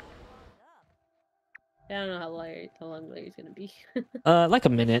 Okay. I don't know how long Larry's gonna be. Like a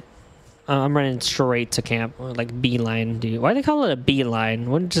minute. I'm running straight to camp, like beeline, dude. Why do they call it a beeline?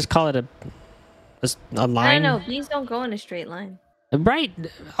 Wouldn't just call it a line? I don't know. Bees don't go in a straight line. Right,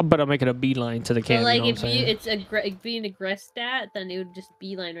 but I'm making a beeline to the camp. So like you know if what I'm saying? it's being a grass stat, then it would just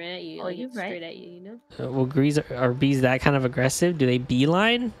beeline right at you. Oh, like, you're straight right. at you, you know? Well, are bees that kind of aggressive? Do they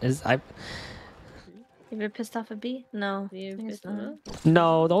beeline? You ever pissed off a bee? No. You I guess pissed them not. off?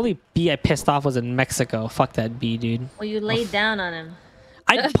 No, the only bee I pissed off was in Mexico. Fuck that bee, dude. Well, you laid down on him.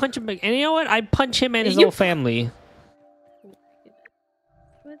 I'd punch him, and you know what? I'd punch him and his You- whole family.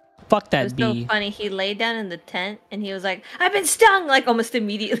 What? Fuck It that was bee. so funny. He laid down in the tent and he was like, "I've been stung!" Like almost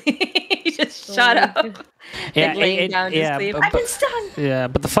immediately. He just Shut my up. God. Yeah, Like laying down to yeah, sleep. but- I've been stung. Yeah,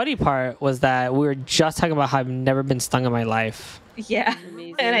 but the funny part was that we were just talking about how I've never been stung in my life. Yeah.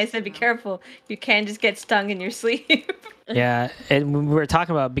 Amazing. And I said, be careful. You can just get stung in your sleep. Yeah, and we were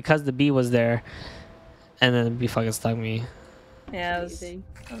talking about because the bee was there, and then the bee fucking stung me. Yeah, Amazing.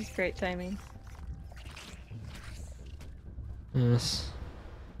 that was great timing. Yes.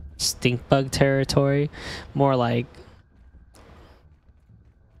 Stink bug territory, more like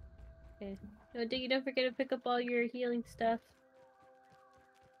Okay. No, Diggy, don't forget to pick up all your healing stuff.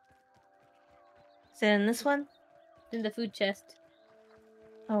 Is it in this one? It's in the food chest.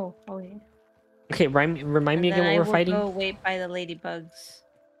 Oh, yeah. okay. Remind me And again then what I we're will fighting. go wait by the ladybugs.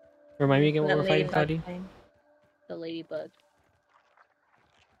 Remind me again what That we're fighting, ladybug buddy. thing. The ladybug.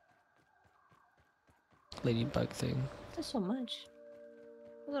 Ladybug thing. There's so much.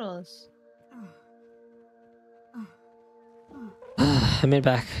 Look at all this. I made it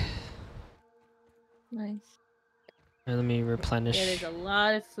back. Nice. And let me replenish. Yeah, there's a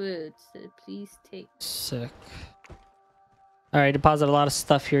lot of food, so please take. Sick. All right, deposit a lot of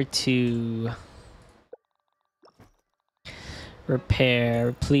stuff here to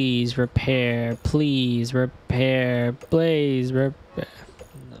repair. Please repair. Please repair. Please repair.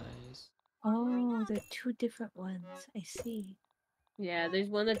 Nice. Oh, they're two different ones. I see. Yeah, there's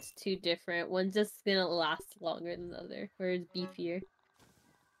one that's two different. One's just gonna last longer than the other, or it's beefier.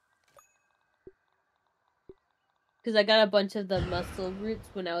 Because I got a bunch of the mussel roots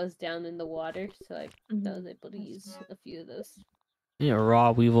when I was down in the water, so I was able to use a few of those. Yeah, raw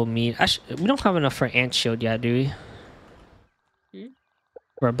weevil meat. We don't have enough for ant shield yet, do we? Hmm?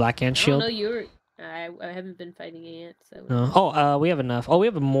 For a black ant I don't shield? know, I haven't been fighting ants, so... No. Oh, we have enough. Oh, we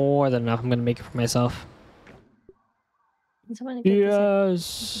have more than enough. I'm gonna make it for myself. Can someone get this up?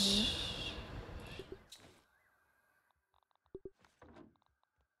 Yes.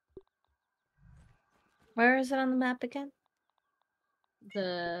 Where is it on the map again?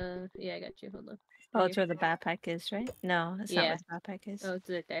 Yeah, I got you, hold on. Oh, it's where the backpack is, right? No, that's not Yeah. where the backpack is. Oh, it's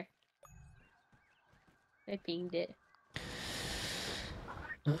right there. I pinged it.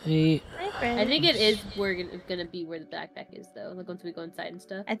 Hey, I think it is gonna be where the backpack is, though, like once we go inside and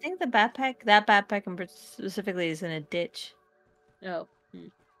stuff. I think that backpack specifically is in a ditch. Oh.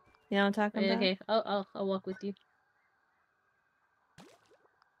 You know what I'm talking about? Okay, I'll walk with you.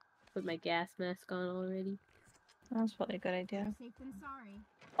 Put my gas mask on already. That's probably a good idea. Safe than sorry.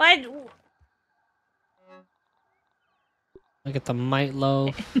 Why? I got the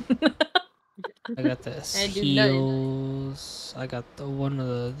Mightloaf. I got the I do heels. I got the one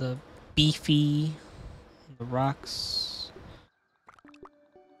of the beefy, the rocks.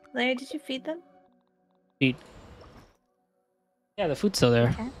 Larry, did you feed them? Feed. Yeah, the food's still there.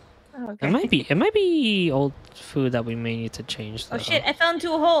 Okay. Oh, okay. It might be old food that we may need to change. Oh though. shit! I fell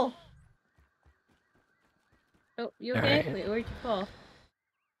into a hole. Oh, you All okay? right. Wait, where'd you fall?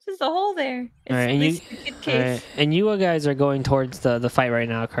 There's a hole there. It's Alright, at and least a good case. Alright, and you guys are going towards the fight right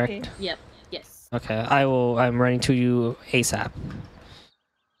now, correct? Okay. Yep. Yes. Okay, I'm running to you ASAP.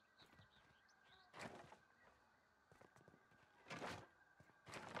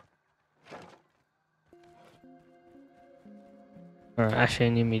 Alright, actually I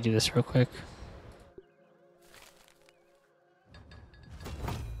need me to do this real quick.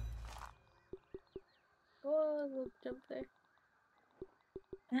 Oh, little jump there.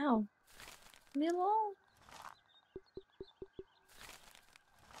 Ow. Leave me alone.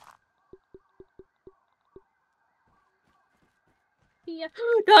 Yeah.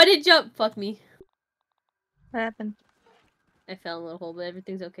 No, I didn't jump. Fuck me. What happened? I fell in a little hole, but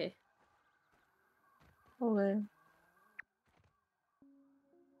everything's okay. Oh,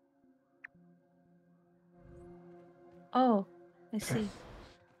 oh, I see.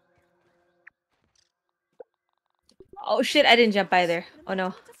 Oh shit! I didn't jump either. Oh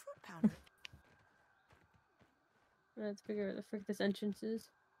no. Let's figure out where the frick this entrance is.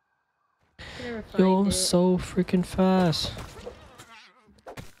 I never find You're it. so freaking fast.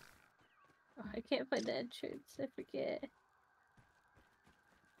 Oh, I can't find the entrance. I forget.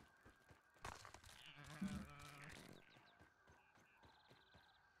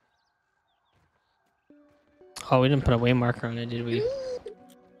 Oh, we didn't put a way marker on it, did we?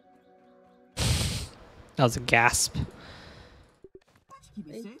 That was a gasp.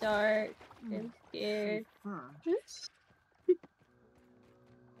 It's dark. I'm scared.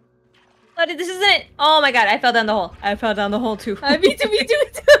 Oh, this isn't it. Oh my god! I fell down the hole. I fell down the hole too. Me too.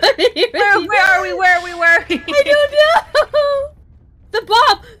 Where are we? Where are we? Where are we? I don't know. The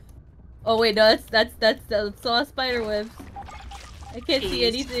bomb. Oh wait, no, that's all spider webs. I can't see Jeez.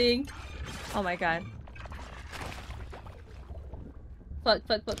 anything. Oh my god. Fuck.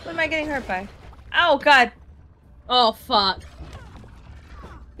 What am I getting hurt by? Oh god. Oh fuck.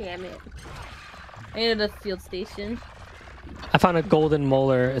 Damn it. I ended a field station. I found a golden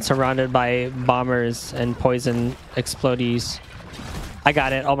molar. It's surrounded by bombers and poison explodies. I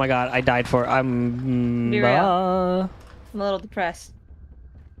got it. Oh my god, I died for it. Be real. I'm a little depressed.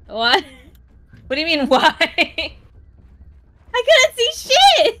 What? What do you mean, why? I couldn't see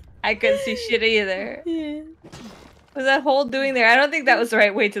shit! I couldn't see shit either. Yeah. What was that hole doing there? I don't think that was the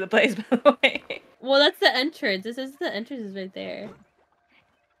right way to the place, by the way. Well, that's the entrance. This is the entrance is right there.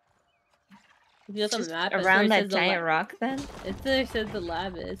 If you look on the map, that's where Around it that says the giant lab. rock, then? It's where it says the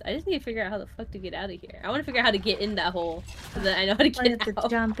lab is. I just need to figure out how the fuck to get out of here. I want to figure out how to get in that hole so that I know how to I have get to out.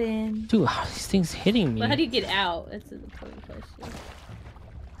 jump in. Dude, how are these things hitting me? But how do you get out? That's an important question.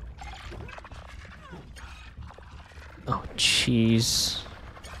 Oh, jeez.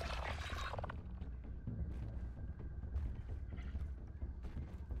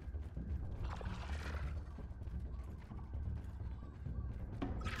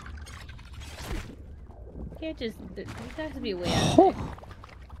 You can't just. There has to be a way out. Oh.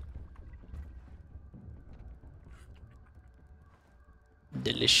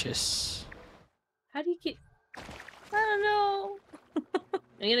 Delicious. How do you get? I don't know.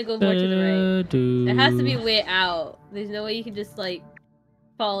 I'm gonna go more to the right. There has to be a way out. There's no way you can just like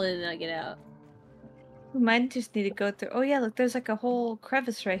fall in and not get out. We might just need to go through. Oh yeah, look, there's like a whole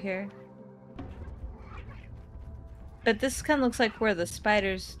crevice right here. But this kind of looks like where the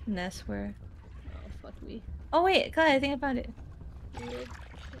spider's nests were. Oh fuck me. Oh wait, God, I think I found it.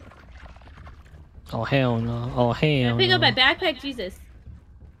 Oh hell no. Oh hell Pick no. up my backpack, Jesus.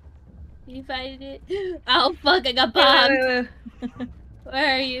 You find it? Oh fuck! I got Wait, bombed. wait.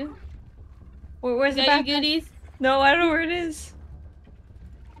 Where are you? Where's the You got backpack? your goodies? No, I don't know where it is.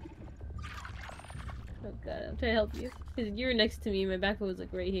 Oh god, I'm trying to help you. Cause you were next to me. My backpack was like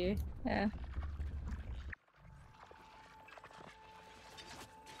right here. Yeah.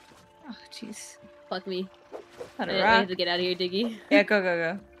 Oh jeez. Fuck me. On I a have rock. to get out of here, Diggy. Yeah, go, go,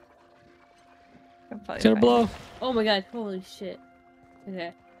 go. I'll probably It's gonna find blow. it. Oh my god! Holy shit.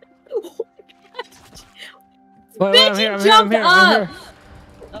 Okay. Wait, Bitch, I'm here, he I'm here, jumped I'm here, I'm up! here.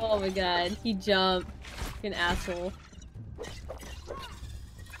 Oh my god, he jumped. An asshole.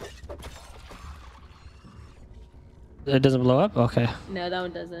 It doesn't blow up? Okay. No, that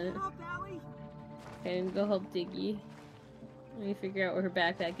one doesn't. Okay, I'm gonna go help Diggy. Let me figure out where her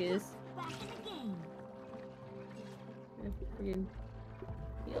backpack is. Friggin'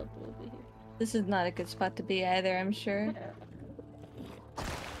 field over here. This is not a good spot to be either, I'm sure.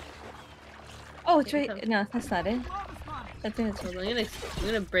 Oh, it's Take your right. time. No, that's not it. I think it's. Hold on, I'm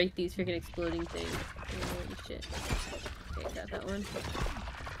gonna break these freaking exploding things. Holy shit. Okay, got that one.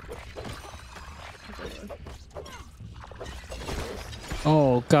 Got that one.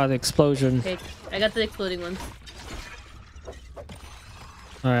 Oh god, explosion. Okay, I got the exploding ones.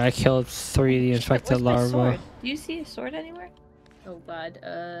 Alright, I killed 3 of the infected Where's my larvae. sword? Do you see a sword anywhere? Oh god,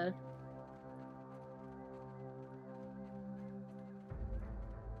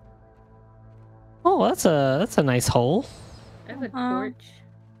 Oh, that's a nice hole. I have a Uh-huh. torch.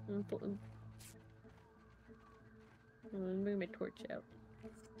 I'm gonna bring my torch out.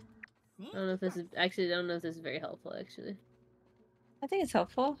 I don't know if this is actually. I don't know if this is very helpful. Actually, I think it's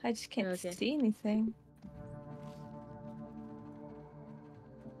helpful. I just can't Okay. see anything.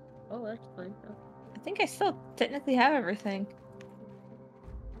 oh, that's fine. Oh. I think I still technically have everything.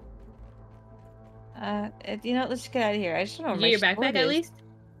 You know, let's get out of here. I just don't know Did where you my get your backpack sword at is. least?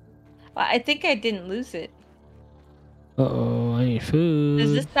 Well, I think I didn't lose it. Uh-oh, I need There's food.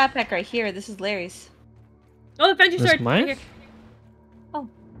 this backpack right here. This is Larry's. Oh, I found your This sword. mine? Right here. Oh.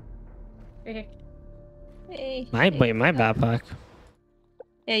 Right here. Hey. My hey. backpack.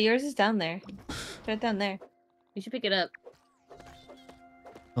 Yeah, yours is down there. It's right down there. You should pick it up.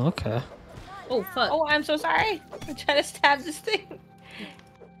 Okay. Oh fuck! Oh, I'm so sorry. I'm trying to stab this thing.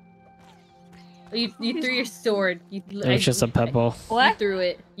 Oh, you threw your sword. It was just a pebble. You What? threw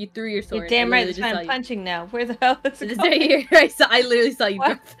it. You threw your You're sword. damn I right. literally That's why just I'm saw punching now. Where the hell is you. it It's right going? here. I literally saw you What?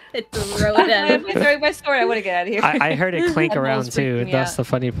 drop it, throw it at If I him. throw my sword, I want to get out of here. I heard it clink That around bull's too. freaking me That's out. the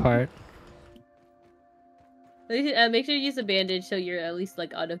funny part. Make sure you use a bandage so you're at least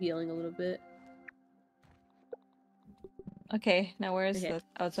like auto healing a little bit. Okay, now where is Okay. the?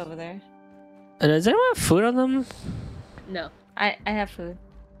 Oh, it's over there. Does anyone have food on them? No. I have food.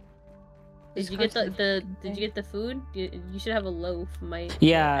 Did you get the Did you get the food? You should have a loaf. I feel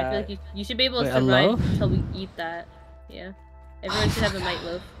Yeah. like you should be able to Wait, a survive loaf? until we eat that. Yeah. Everyone should have a mite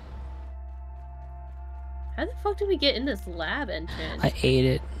loaf. How the fuck did we get in this lab entrance? I ate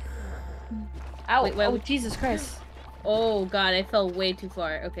it. Ow! Wait, why oh, would- Jesus Christ! Oh god, I fell way too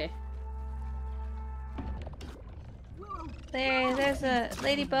far. Okay. There's a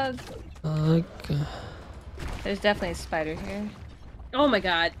ladybug. Okay. There's definitely a spider here. Oh my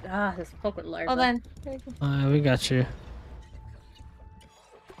god. Ah, this fucking larva. Hold on. There you go. We got you.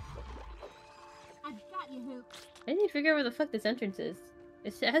 I need to figure out where the fuck this entrance is.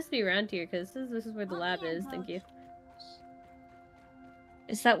 It has to be around here, because this is where the lab is. Thank you.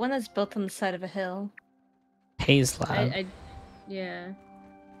 Is that one that's built on the side of a hill? Haze Lab. Yeah.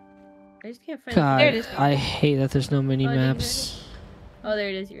 I just can't find God, There it is. I hate that there's no mini Oh, did you maps. Oh, there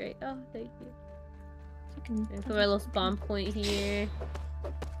it is. You're right. Oh, thank you. Okay, put my little spawn point here.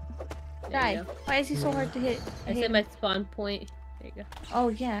 There you Die. go. Why is he so hard to hit? I set my spawn point. There you go. Oh,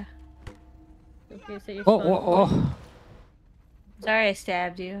 yeah. Okay, set your Oh, spawn oh, point. oh. Sorry I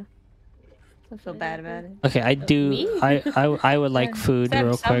stabbed you. I feel bad about it. Okay, I do. Me? I would like food Stab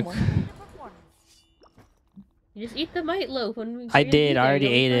real quick. someone. You just eat the mite loaf when we. I did. I already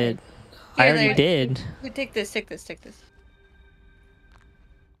ate it. I Here, already there. did. Here, take this, take this, take this.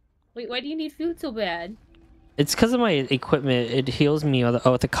 Wait, why do you need food so bad? It's because of my equipment. It heals me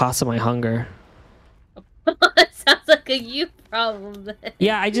at the cost of my hunger. Sounds like a you problem then.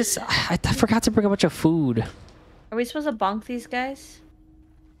 Yeah, I forgot to bring a bunch of food. Are we supposed to bonk these guys?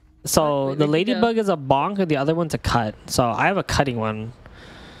 So Wait, the where'd you go? ladybug is a bonk and the other one's a cut. So I have a cutting one.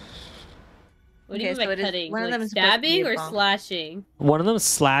 What do you Okay, mean so by it is- cutting? one of Like them is supposed to be stabbing a or bonk. slashing? One of them is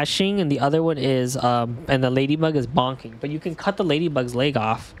slashing and the other one is and the ladybug is bonking. But you can cut the ladybug's leg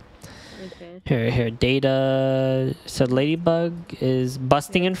off. Okay. Here, data. So ladybug is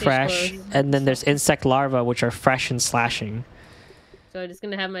busting and Fish fresh, clothes. and then there's insect larvae which are fresh and slashing. So I'm just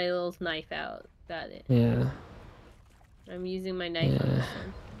gonna have my little knife out. Got it. Yeah. I'm using my knife on Yeah. this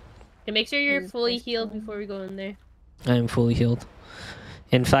one. Okay, make sure you're Use fully this healed one. before we go in there. I am fully healed.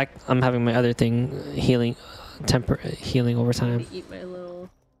 In fact, I'm having my other thing healing healing over I'm time. gonna eat my little.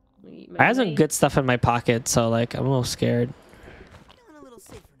 I'm gonna eat my I have some knife. good stuff in my pocket, so like I'm a little scared. Feeling a little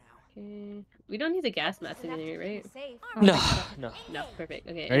safer now. Okay. We don't need the gas mask in here, right? No, no. No, perfect.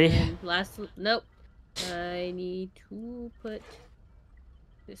 Okay. Ready? And then last, nope. I need to put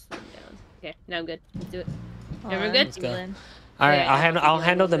this one down. Okay, now I'm good. Let's do it. Everyone good? Let's go. Healing. All right, Yeah, I'll yeah,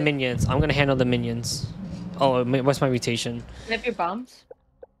 handle the yeah. minions. I'm gonna handle the minions. Oh, what's my mutation? Do you have your bombs?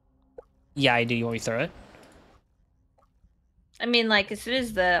 Yeah, I do. You want me to throw it? I mean, like, as soon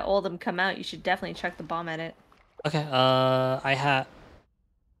as all of them come out, you should definitely chuck the bomb at it. Okay. I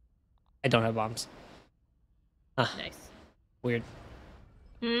don't have bombs. Nice. Weird.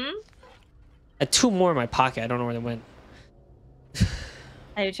 Hmm? I had 2 more in my pocket. I don't know where they went.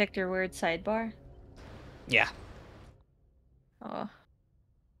 Have you checked your weird sidebar? Yeah. Oh.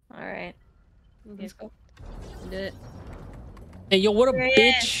 Alright. Okay, Let's go. do it. Hey, yo, what a There he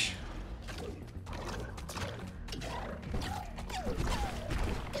bitch!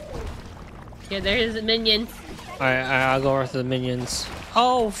 Yeah, there's the minions. Alright, I'll go after the minions.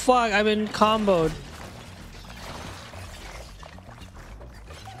 Oh, fuck! I've been comboed.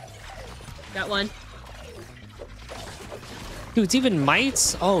 Got one. Dude, it's even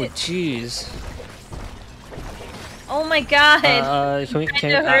mites? Oh, jeez. Oh my god! Can we, tried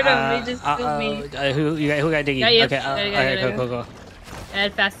to hurt him, they just killed me. who got Diggy? Got you. Okay, Got you, got you, alright, got you. go. I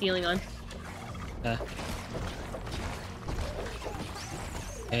had fast healing on.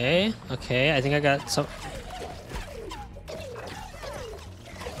 Okay, I think I got some.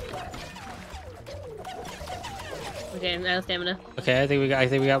 Okay, I'm out of stamina. Okay, I think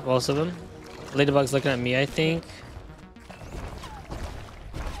we got most of them. Ladybug's looking at me, I think.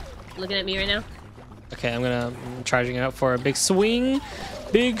 Looking at me right now. Okay, I'm charging it up for a big swing.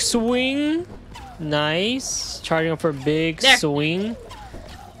 Big swing. Nice. Charging up for a big There. swing.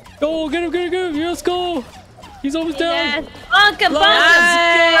 Go, get him. Let's go. He's almost down. Yes. Bonka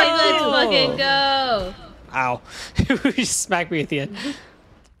Nice, go! let's fucking go. Ow. He just smacked me at the end.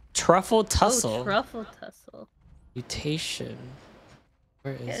 Truffle tussle. Oh, truffle tussle. Mutation.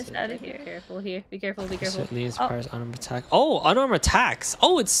 Where Get is us it? out of Be here. careful here. Be careful. Be This careful. leads Oh. requires unarmed attack. Oh, unarmed attacks.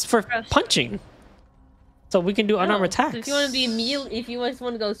 Oh, it's for Gross. punching. So we can do unarmed No, attacks. so if you want to be meal, if you just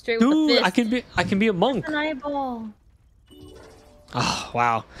want to go straight with the Dude, fist. I can be a monk. An eyeball. Oh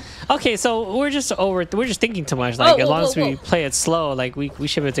wow. Okay, so we're just thinking too much. Like Oh, as whoa, long as whoa, we whoa. play it slow, like we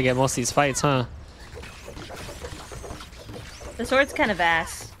should be able to get most of these fights, huh? The sword's kind of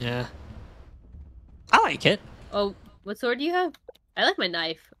ass. Yeah. I like it. Oh, what sword do you have? I like my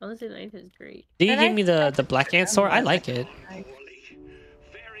knife. Honestly, the knife is great. Did you And give I- me the black ant sword? I like it.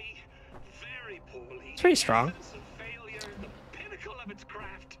 It's pretty strong.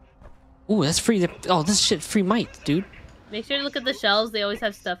 Ooh, that's free. Oh, this shit free might, dude. Make sure to look at the shelves. They always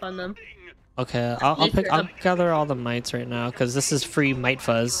have stuff on them. Okay, I'll gather all the mites right now because this is free mite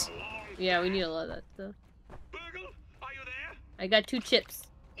fuzz. Yeah, we need a lot of that stuff. I got 2 chips.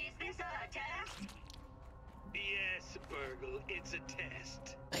 Yes, Burgle, it's a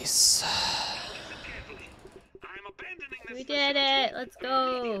test. Nice. Listen carefully. I'm abandoning this We did it. Let's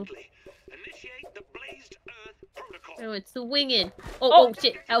go. immediately. Initiate the Blazed Earth Protocol. Oh, it's the winging. Oh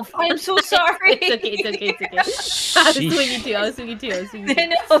shit. Oh, I'm so sorry. It's okay. I was swinging too. I was swinging too.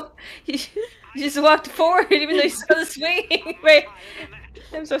 I know. You just walked forward even though you saw the swinging. Wait.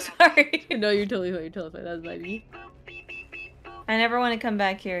 I'm so sorry. No, you're totally fine. You're totally fine. That was my me. I never want to come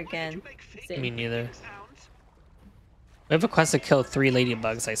back here again. Same. Me neither. We have a quest to kill 3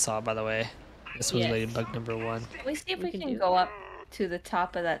 ladybugs. I saw, by the way. This was Yes. ladybug number 1. Can we see if We we can can do go up to the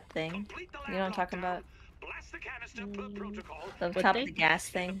top of that thing? You know what I'm talking about? Blast the canister per protocol. The What top thing? of the gas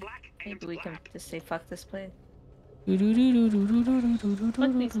thing. Maybe we can just say fuck this place. Fuck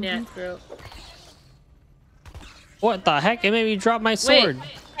these gnats, bro. What the heck? It made me drop my sword. Wait.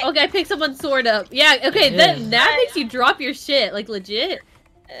 Okay, I picked someone's sword up. Yeah, okay, Yeah. that makes you drop your shit, like legit.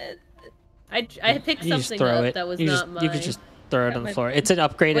 I picked You just something throw up it. that was you not just, mine. You could just throw it on the my- floor. It's an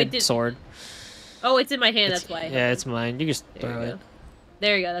upgraded Wait, did- sword. Oh, it's in my hand, It's- that's why. Yeah, it's mine. You just There throw you it. go.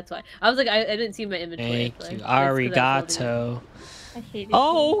 There you go, that's why. I was like, I didn't see my inventory. Thank you. That's 'cause I was holding it. Arigato. I hate it.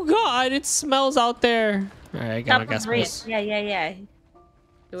 Oh god, it smells out there. Alright, I got my Top gas of rake. mask. Yeah.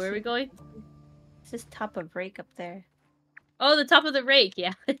 So where are we going? It's just top of rake up there. Oh, the top of the rake,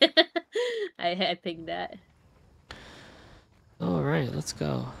 yeah. I picked that. Alright, let's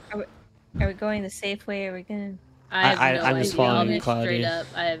go. Are we going the safe way? Are we gonna? I have no I'm just idea. I'll following be Claudia. straight up.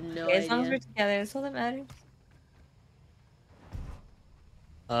 I have no Okay, as long as idea. we're together, that's all that matters.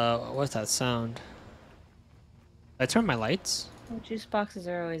 What's that sound? Did I turn my lights? Oh, juice boxes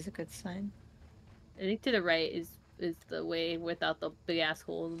are always a good sign. I think to the right is the way without the big ass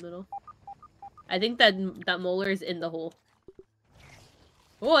hole in the middle. I think that molar is in the hole.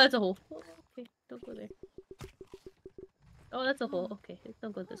 Oh, that's a hole. Oh, okay, don't go there. Oh, that's a hole. Okay,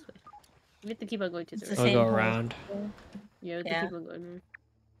 don't go this way. We have to keep on going to the It's right. the I'll same go hole. around. Yeah, we have to Yeah. keep on going.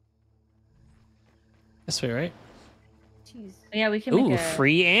 This way, right? Jeez. Yeah, we can Ooh, make a,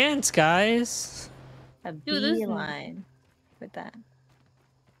 free ants, guys. a Dude, this- beeline with that.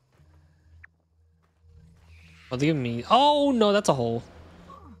 Well, they give me. Oh no, that's a hole.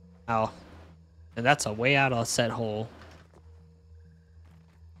 Ow. And that's a way out of set hole.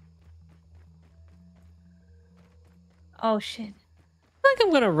 Oh shit. I think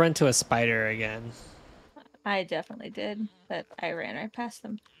I'm gonna run to a spider again. I definitely did, but I ran right past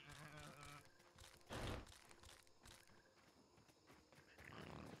them.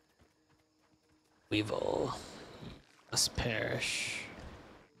 Weevil must perish.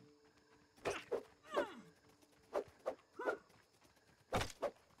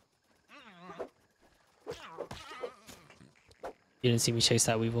 You didn't see me chase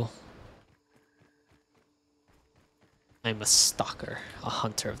that weevil. I'm a stalker, a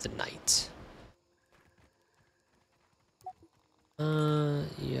hunter of the night.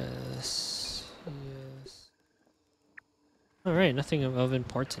 Yes. Alright, nothing of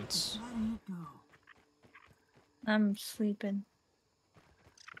importance. I'm sleeping.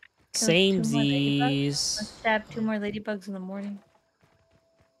 Kill 2 more ladybugs. Samesies. Let's stab 2 more ladybugs in the morning.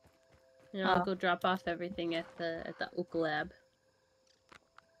 And I'll Oh. go drop off everything at the Oak Lab.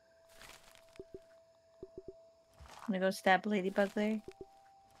 I'm gonna go stab ladybug there.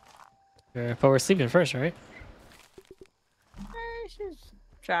 Sure, but we're sleeping first, right? She's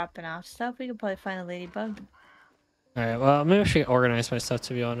dropping off stuff. We could probably find a ladybug. Alright, well, maybe I should organize my stuff,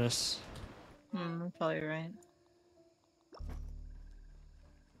 to be honest. You're probably right.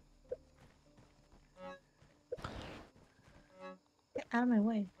 Get out of my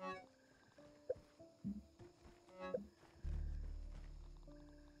way.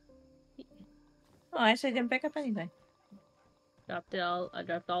 Oh, I actually didn't pick up anything. Dropped it all. I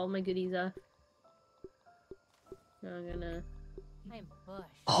dropped all my goodies off. Now I'm gonna. I'm Bush.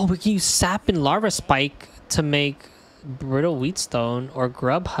 Oh, we can use sap and larva spike to make brittle wheatstone or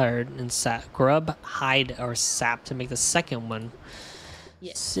grub hide or sap to make the second one.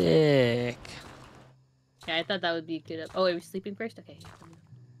 Yes. Sick. Yeah, I thought that would be good. Oh, wait, we're sleeping first? Okay.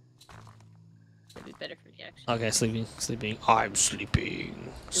 That'd be better for me, actually. Okay, sleeping. I'm sleeping. You want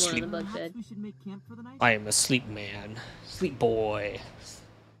on Sleep. the bug bed? We should make camp for the night. I am a sleep man. Sleep boy.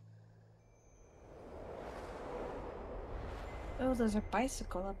 Oh, there's a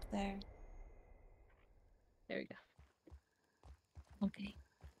bicycle up there. There we go. Okay.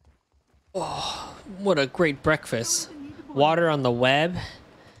 Oh, what a great breakfast. Water on the web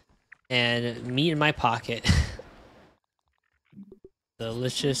and meat in my pocket.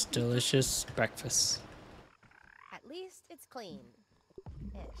 Delicious, delicious breakfast. At least it's clean.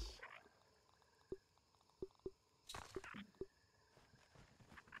 Ish.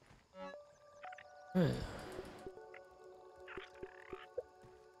 Alright.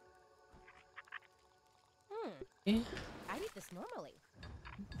 Hmm. I eat this normally.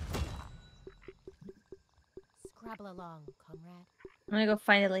 Scrabble along, comrade. I'm gonna go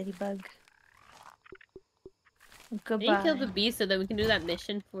find a ladybug. I need Goodbye. to kill the beast so that we can do that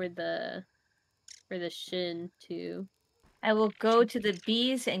mission for the Shin too. I will go to the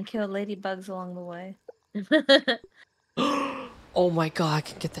bees and kill ladybugs along the way. Oh my god, I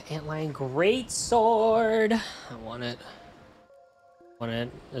can get the Antlion Great Sword. I want it. Want it?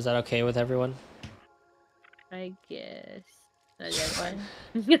 Is that okay with everyone? I guess. It's What? fine.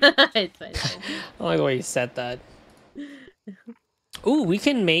 It's fine. I like the way you said that. Ooh, we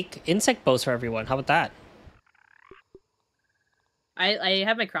can make insect bows for everyone. How about that? I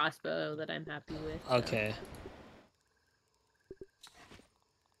have my crossbow that I'm happy with. So. Okay.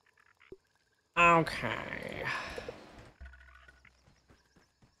 Okay.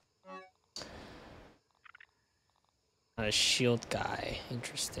 A shield guy.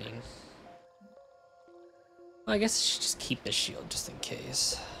 Interesting. Well, I guess I should just keep the shield just in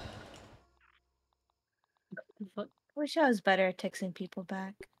case. I wish I was better at texting people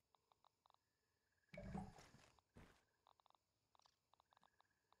back.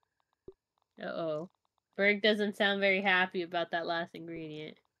 Uh-oh. Berg doesn't sound very happy about that last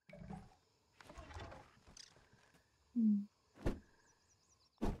ingredient.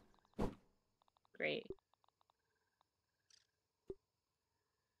 Great.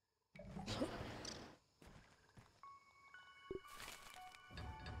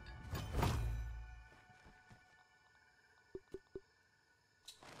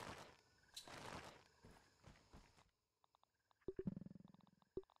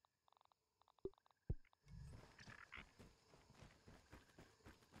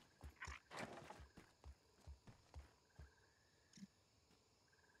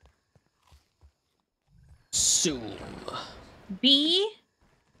 Zoom. Bee?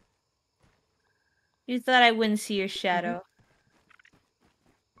 You thought I wouldn't see your shadow.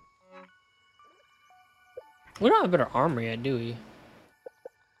 We don't have better armor yet, do we?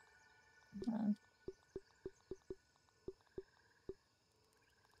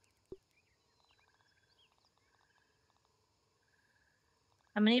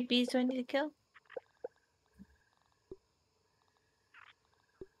 How many bees do I need to kill?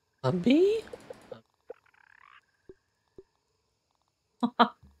 A bee?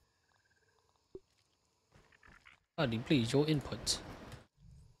 Buddy, please, your input.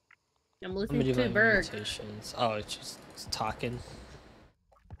 I'm listening to Berg. Oh, it's just talking.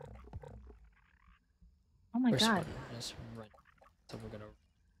 Oh my First god. one is right. So we're gonna.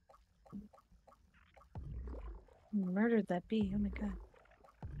 Murdered that bee. Oh my god.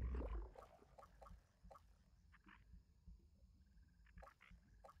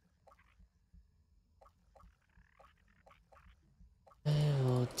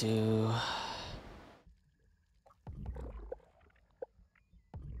 We'll do.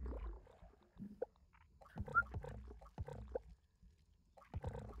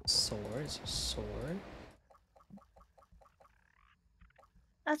 Sword, sword.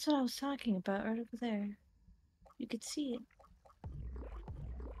 That's what I was talking about right over there. You could see it.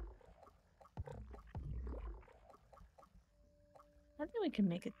 I think we can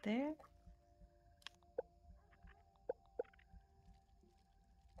make it there.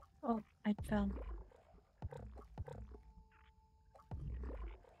 Oh, I fell.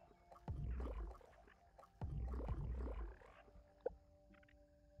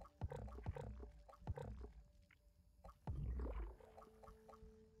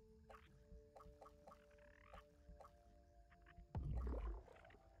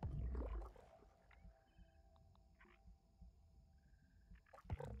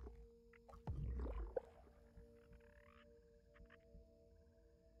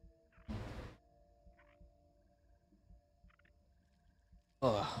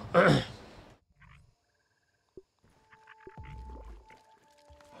 Oh.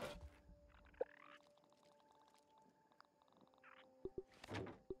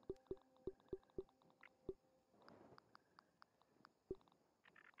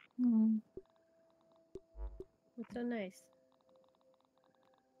 It's so nice.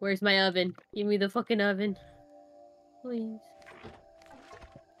 Where's my oven? Give me the fucking oven. Please.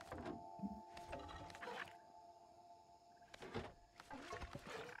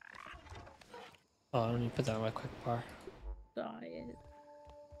 Oh, I don't need to put that on my quick bar. Diet.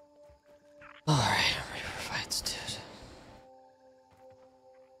 Alright, I'm ready for fights, dude.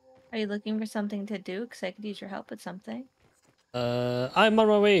 Are you looking for something to do? Because I could use your help with something. I'm on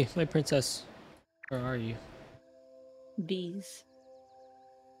my way, my princess. Where are you? Bees.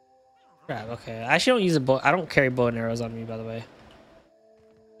 Crap, okay. I actually don't use a bow. I don't carry bow and arrows on me, by the way.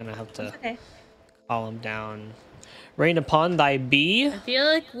 And I have to Okay. call them down. Rain upon thy bee. I feel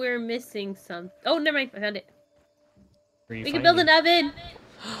like we're missing some. Oh, never mind. I found it. Where you We can build find an it? oven.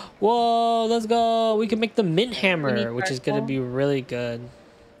 Whoa, let's go. We can make the mint hammer, which is gonna charcoal. be really good.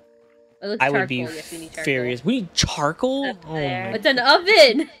 It looks I would be charcoal. Yes, we need charcoal. furious. We need charcoal? Up Oh there. my. It's an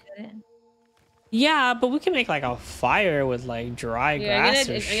oven. Yeah, but we can make like a fire with like dry Yeah, grass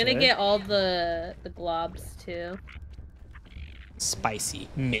or I'm shit. gonna get all the globs too. Spicy,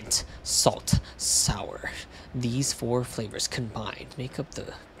 mint, salt, sour. These 4 flavors combined make up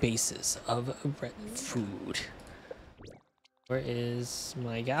the basis of red food. Where is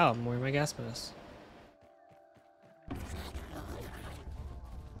my gal? Where are my gas masks?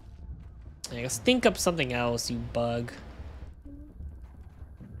 I guess think up something else, you bug.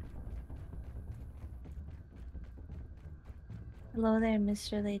 Hello there,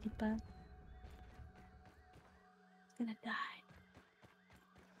 Mr. Ladybug. It's gonna die.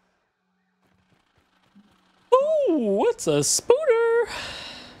 Ooh, it's a spooter!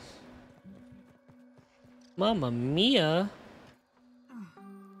 Mamma mia.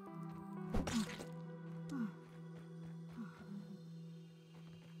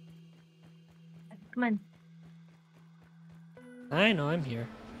 Come on. I know, I'm here.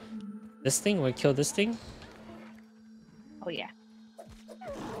 This thing would kill this thing? Oh yeah.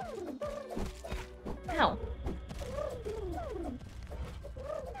 Ow.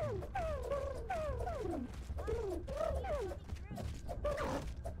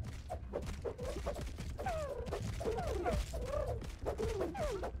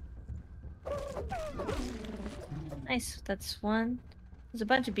 Nice, that's one. There's a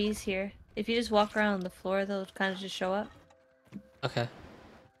bunch of bees here. If you just walk around on the floor, they'll kind of just show up. Okay.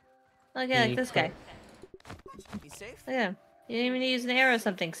 Look at like Be this guy. Be safe. Look at him. You didn't even use an arrow or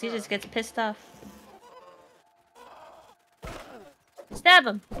something, because he just gets pissed off. Stab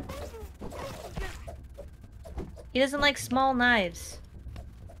him! He doesn't like small knives.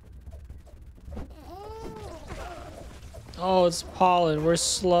 Oh, it's pollen. We're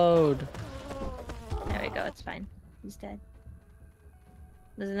slowed. There we go, it's fine. He's dead.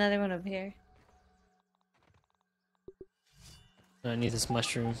 There's another one over here. I need this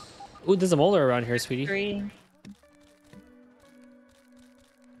mushroom. Ooh, there's a molar around here, sweetie. 3.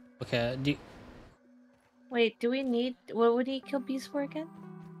 Okay, Wait, do we need... What would he kill bees for again?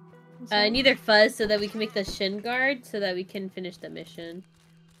 I need their fuzz so that we can make the shin guard so that we can finish the mission.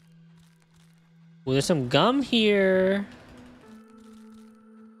 Ooh, there's some gum here.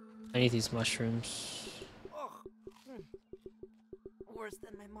 I need these mushrooms. Oh, worse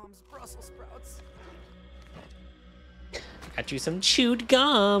than my mom's Brussels sprouts. Got you some chewed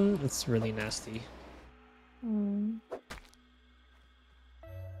gum. It's really nasty. Hmm.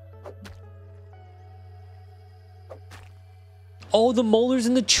 Oh, the molars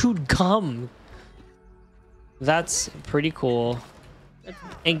in the chewed gum. That's pretty cool.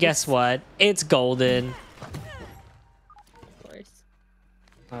 And guess what? It's golden. Of course.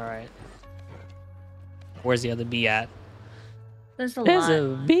 Alright. Where's the other bee at? There's a There's lot.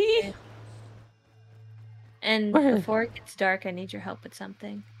 a bee? And Where? before it gets dark, I need your help with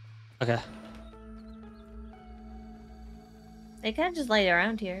something. Okay. They can't just lay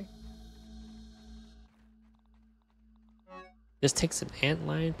around here. This takes an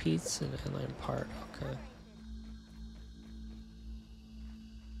antlion piece and an antlion part. Okay.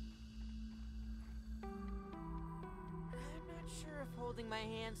 I'm not sure if holding my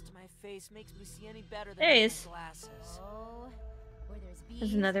hands to my face makes me see any better than There he my is. glasses. Oh, where there's bees,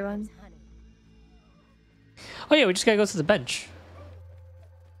 There's another one. there's honey. Oh yeah, we just gotta go to the bench.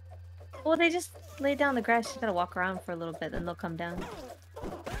 Well, they just lay down the grass. You gotta walk around for a little bit, then they'll come down.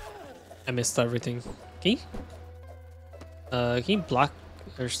 I missed everything. Can you block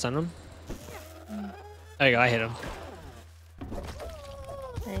or stun him? There you go, I hit him.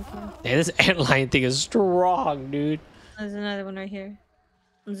 Thank you. Yeah, this antlion thing is strong, dude. There's another one right here.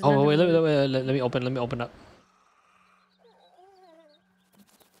 There's Oh another wait, one. let me open up.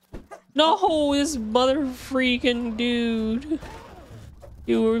 No, this mother freaking dude.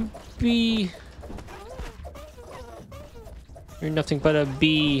 You were bee. You're nothing but a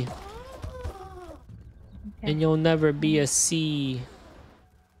bee. Okay. And you'll never be a C.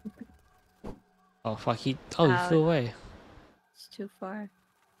 Oh fuck, he flew away. It's too far.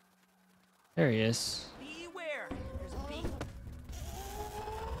 There he is. Beware! There's a bee.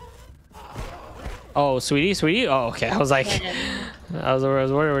 Oh, sweetie? Oh, okay. I was like, I was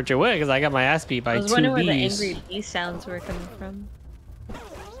wondering where you went because I got my ass beat by I was 2 wondering where the bees. angry bee sounds were coming from.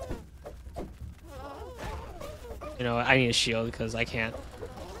 You know, I need a shield because I can't.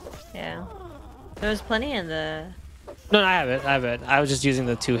 Yeah. There was plenty in the... No, I have it. I have it. I was just using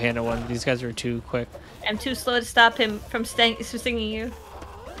the two-handed one. These guys were too quick. I'm too slow to stop him from stinging you.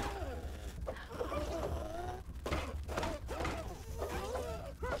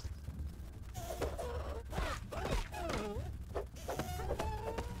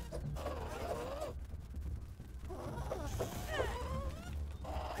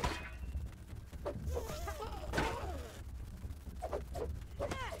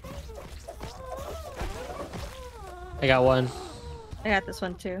 I got one. I got this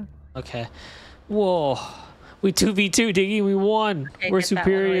one too. Okay. Whoa. We 2v2, Diggy. We won. Okay, We're get that one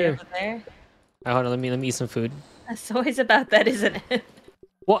way superior. over there. Alright, hold on. Let me eat some food. That's always about that, isn't it?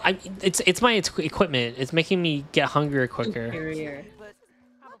 Well, it's my equipment. It's making me get hungrier quicker. Superior. But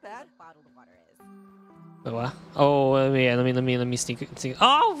how bad? Bottled water is. Wait, what? Oh, let me sneak.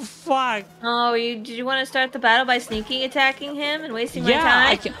 Oh, fuck. Oh, did you want to start the battle by sneaking attacking him and wasting my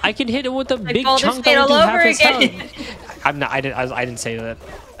Yeah, time? I can hit him with a Like big Baldur's chunk Gate that would do all half over his again. health. I'm not. I didn't say that.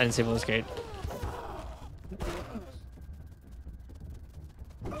 I didn't say Baldur's Gate.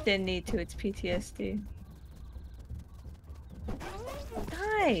 Didn't need to, it's PTSD.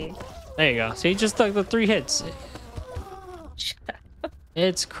 Die! There you go. See, just like the 3 hits. Shut up.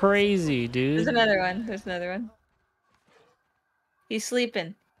 It's crazy, dude. There's another one. There's another one. He's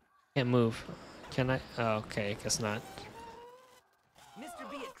sleeping. Can't move. Can I? Oh, okay. Guess not. Mr.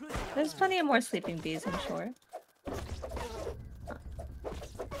 B at Cruise. There's plenty of more sleeping bees, I'm sure.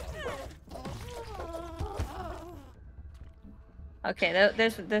 Okay,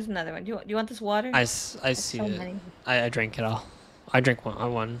 there's another one. Do you want this water? I see so it. many. I drank it all. I drank one. I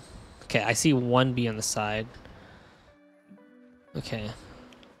won. Okay, I see one bee on the side. Okay.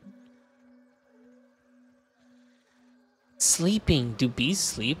 Sleeping. Do bees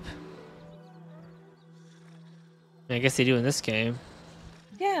sleep? I guess they do in this game.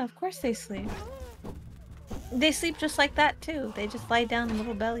 Yeah, of course they sleep. They sleep just like that too. They just lie down in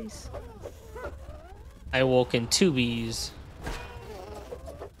little bellies. I awoke in 2 bees.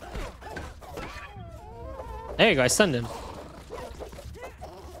 There you go. I stunned him.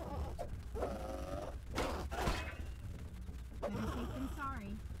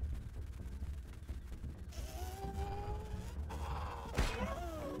 Sorry.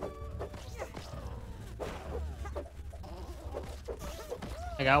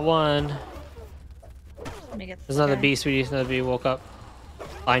 I got one. Let me get this There's another guy. bee, sweetie. Another bee woke up.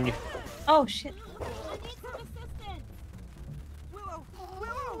 Behind you. Oh shit! Willow!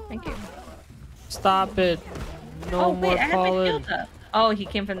 Willow! Thank you. Stop it. No Oh more wait, I had my pollen. shield up. Oh, he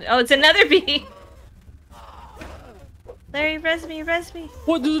came from. Oh, it's another bee. Larry, res me, res me.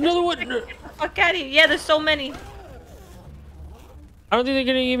 What? There's another one. Get the fuck out of here! Yeah, there's so many. I don't think they're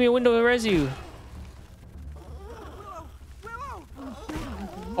gonna give me a window to res you. Willow! Willow!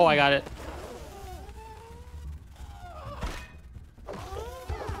 Oh, I got it.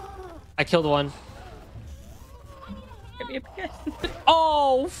 I killed one. Give me a piss.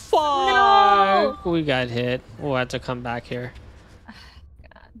 Oh, fuck! We got hit. We'll have to come back here. God.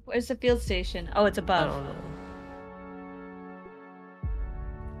 Where's the field station? Oh, it's I above. don't know.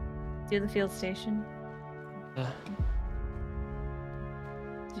 Do the field station. Yeah.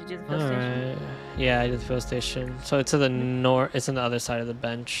 Did you do the field station? Alright. Yeah, I did the field station. So it's to the north. It's on the other side of the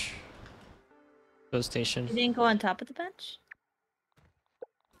bench. Field station. You didn't go on top of the bench?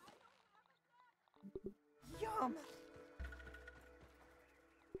 Yum!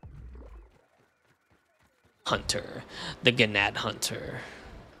 Hunter. The Gnat Hunter.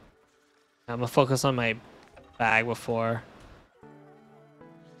 I'm gonna focus on my bag before.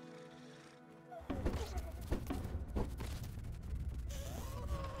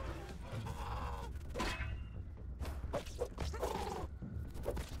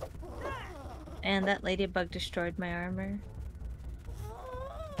 And that ladybug destroyed my armor.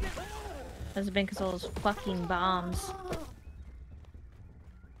 That's been because of those fucking bombs.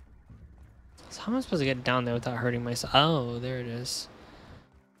 So how am I supposed to get down there without hurting myself? Oh, there it is.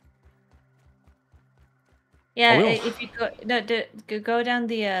 Yeah, I will. if you go go down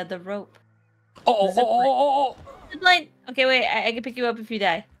the rope. Oh, Zip line. oh. Zip line. Okay, wait. I can pick you up if you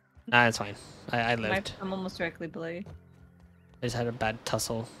die. Nah, it's fine. I lived. I'm almost directly below you. I just had a bad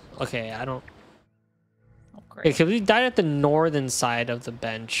tussle. Okay, I don't. Oh, Okay, great. cause we died at the northern side of the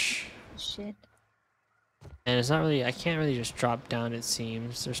bench, Shit. and it's not really. I can't really just drop down. It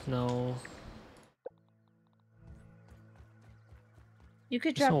seems there's no. You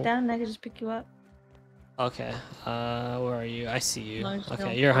could drop So- down and I could just pick you up. Okay. Where are you? I see you. No, just Okay,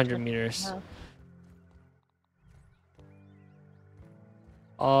 don't you're touch 100 my meters. health.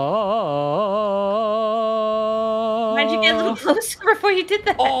 Oh. Why'd you get little closer before you did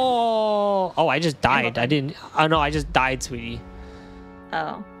that. Oh, I just died. I open. didn't. Oh no, I just died, sweetie.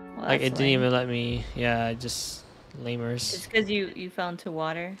 Oh. Well, Like that's it didn't lame. even let me. Yeah, just lamers. It's because you fell into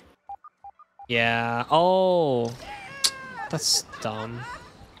water. Yeah. Oh, that's dumb.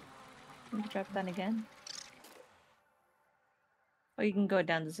 You can drop down again. Or you can go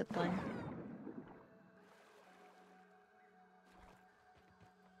down the zip line.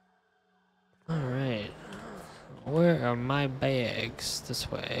 All right. Where are my bags?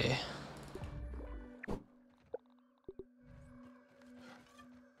 This way.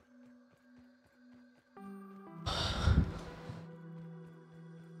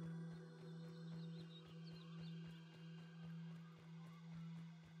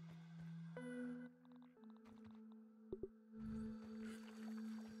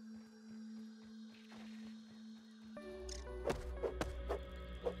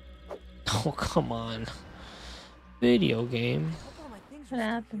 Oh, come on. Video game. What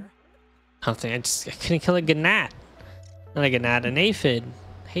happened? Nothing. I couldn't kill a gnat. Not a gnat, an aphid.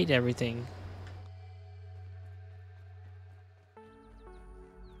 Hate everything.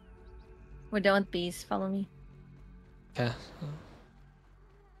 We're done with bees. Follow me. Okay.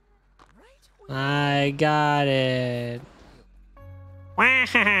 I got it.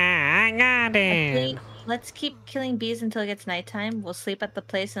 I got it. Let's keep killing bees until it gets nighttime. We'll sleep at the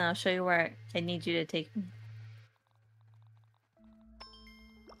place and I'll show you where I need you to take me.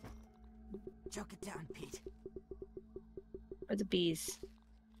 Choke it down, Pete. Or the bees.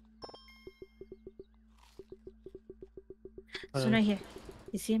 This one right here.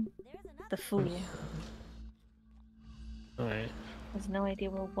 You see him? The fool. Alright. Has no idea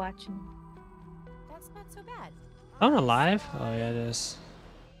we're watching. That's not so bad. I'm alive? Oh yeah, it is.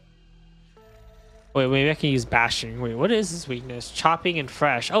 Wait, maybe I can use bashing. Wait, what is this weakness? Chopping and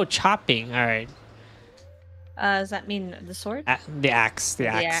fresh. Oh, chopping. Alright. Does that mean the sword? The axe. The The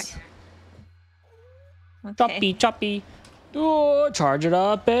axe. axe. Okay. Choppy, choppy. Oh, charge it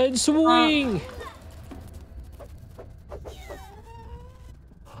up and swing.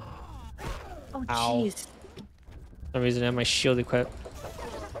 Oh, Ow. jeez. For some reason I have my shield equipped.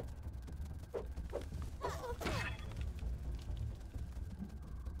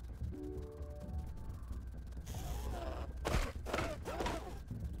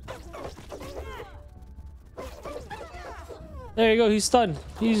 There you go, he's stunned.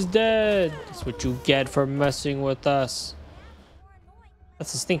 He's dead. That's what you get for messing with us.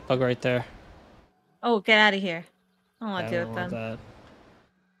 That's a stink bug right there. Oh, get out of here. I don't want I to do don't it want then. that.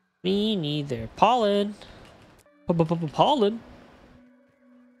 Me neither. Pollen. Pollen.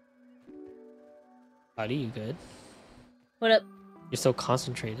 Buddy, you good? What up? You're so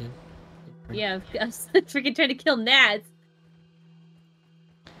concentrated. Yeah, I was freaking trying to kill gnats.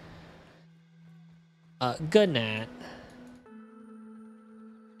 Good Nat.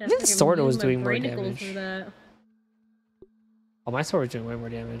 I think freaking sword was used my doing more brainicles damage. for that. Oh, my sword was doing way more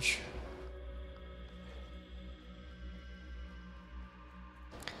damage.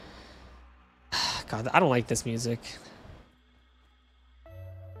 God, I don't like this music.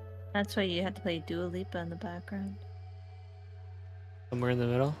 That's why you had to play Dua Lipa in the background. Somewhere in the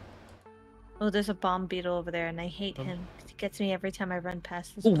middle. Oh, there's a bomb beetle over there, and I hate him. 'Cause he gets me every time I run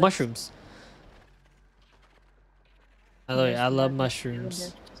past this Ooh, place. mushrooms. I love, There's I love nothing mushrooms.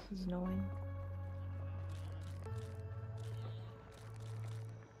 Just as annoying.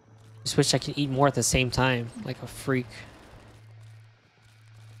 Just wish I could eat more at the same time, like a freak.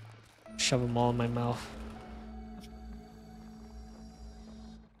 Shove them all in my mouth.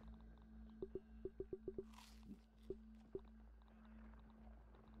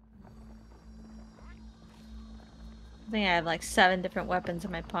 I think I have like 7 different weapons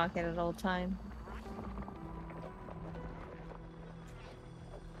in my pocket at all time.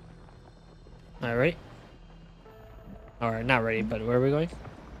 All right. Or not ready, but where are we going?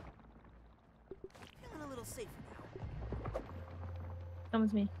 Feeling a little safer now. Come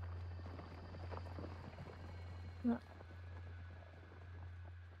with me.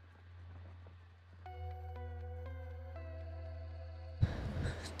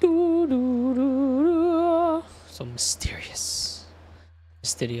 So mysterious.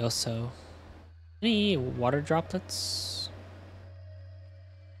 Mysterioso. Any water droplets?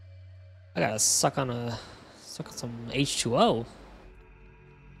 I gotta suck on some H2O.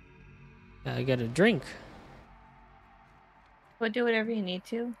 I gotta drink. Go do whatever you need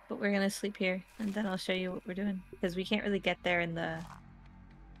to, but we're gonna sleep here, and then I'll show you what we're doing because we can't really get there in the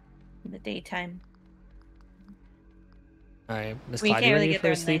daytime. All right, Miss We Claudia, can't really ready get for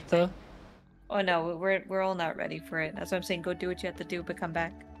there a in sleep though? Oh no, we're all not ready for it. That's what I'm saying. Go do what you have to do, but come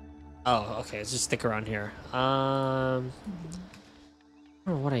back. Oh, okay. Let's just stick around here. I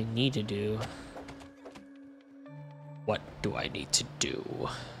don't know what I need to do. What do I need to do?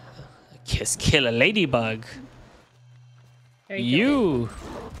 Kill a ladybug. You.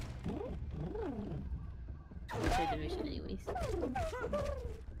 Did the mission anyways.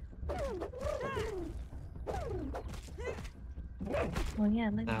 Well, yeah,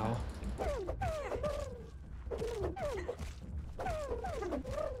 let me. Ow.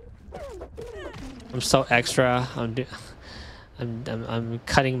 I'm so extra. I'm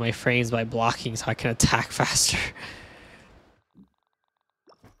cutting my frames by blocking so I can attack faster.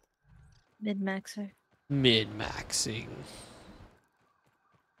 Mid-maxer. Mid-maxing.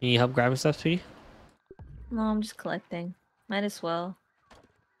 You need help grabbing stuff, sweetie? No, I'm just collecting. Might as well.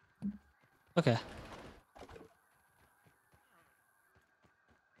 Okay.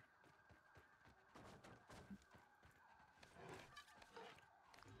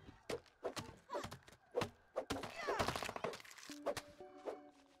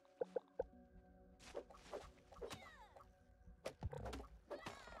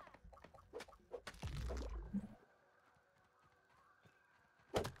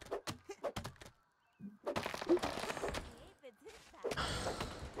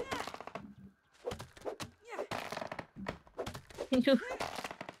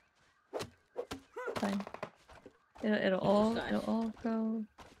 Fine. It'll gosh. all go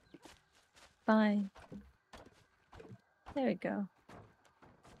fine. There we go.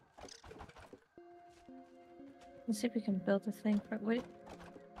 Let's see if we can build a thing for wait.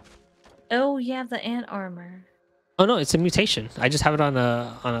 Oh, you have the ant armor. Oh no, it's a mutation. I just have it on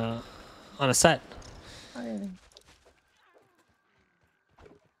a set. Oh, really?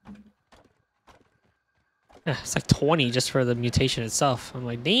 Yeah, it's like 20 just for the mutation itself. I'm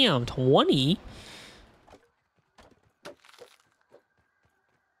like, damn, 20?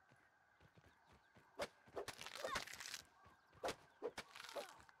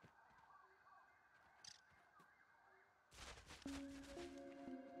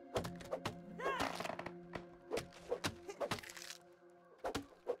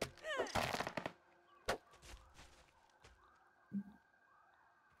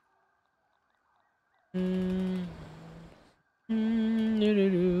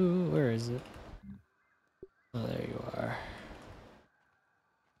 Where is it? Oh, there you are.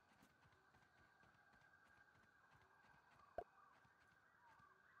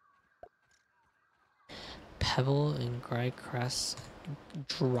 Pebble and dry grass.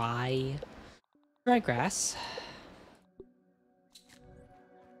 Dry grass.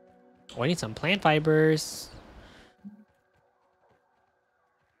 Oh, I need some plant fibers.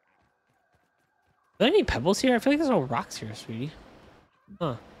 Are there any pebbles here? I feel like there's no rocks here, sweetie.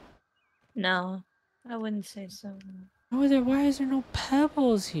 Huh. No, I wouldn't say so. Why is there no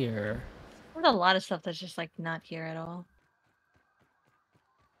pebbles here? There's a lot of stuff that's just like not here at all.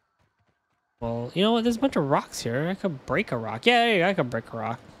 Well, you know what? There's a bunch of rocks here. I could break a rock. Yeah, I could break a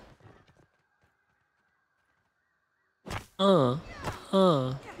rock. Alright,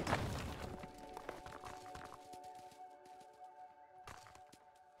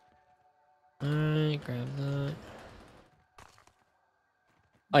 grab that.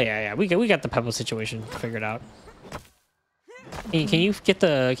 Oh yeah, we got the pebble situation figured out. Can you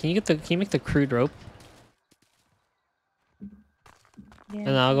make the crude rope? Yeah.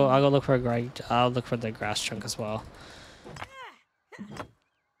 And I'll go look for I'll look for the grass chunk as well.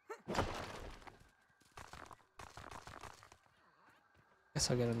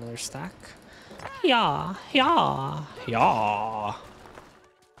 Guess I'll get another stack. Yeah.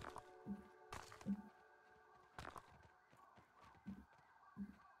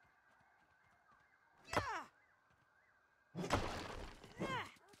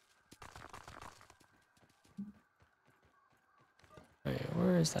 Wait,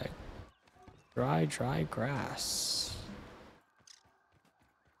 where is that? Dry grass.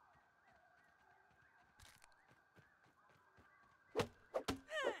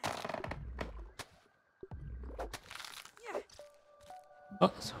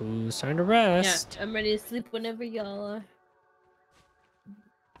 Oh, so who's starting to rest? Yeah, I'm ready to sleep whenever y'all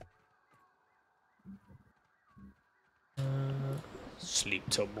are. Sleep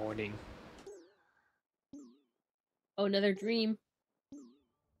till morning. Oh, another dream.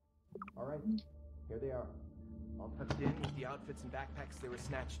 All right, here they are. All tucked in with the outfits and backpacks they were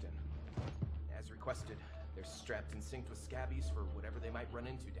snatched in. As requested, they're strapped and synced with scabbies for whatever they might run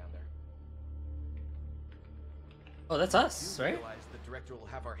into down there. Oh, that's us, I right? realize the director will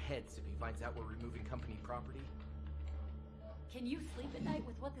have our heads if he finds out we're removing company property. Can you sleep at night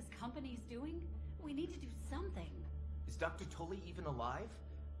with what this company's doing? We need to do something. Is Dr. Tully even alive?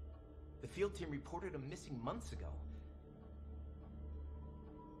 The field team reported him missing months ago.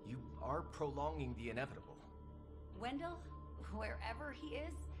 You are prolonging the inevitable. Wendell, wherever he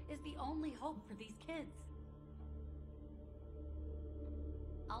is the only hope for these kids.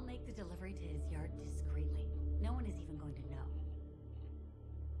 I'll make the delivery to his yard discreetly. No one is even going to know.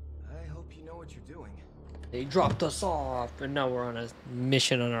 I hope you know what you're doing. They dropped us off, and now we're on a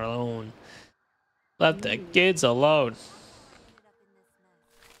mission on our own. Let the kids alone.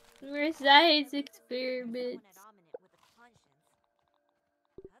 We're science experiments.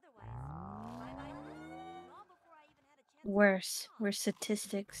 Worse. We're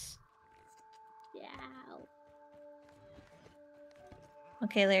statistics. Yeah.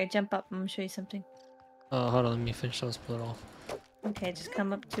 Okay, Larry, jump up. I'm gonna show you something. Oh, hold on, let me finish those split off. Okay, just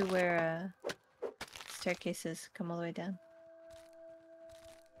come up to where staircase is. Come all the way down.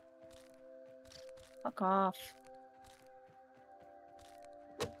 Fuck off.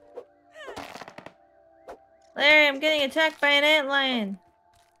 Larry, I'm getting attacked by an antlion.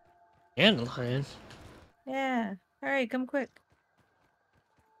 Antlion? Yeah. Hurry, come quick.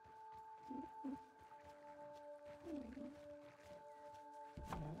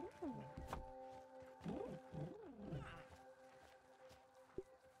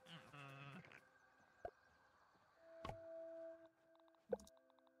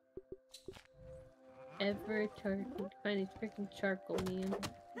 Ever charcoal. Find these freaking charcoal, man.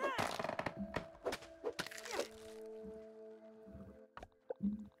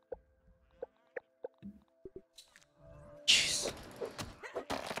 Jeez.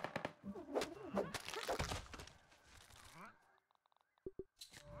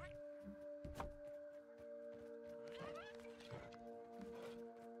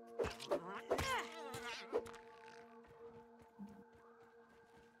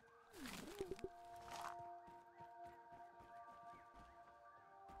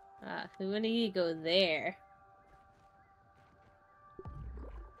 Ah, so when do you go there?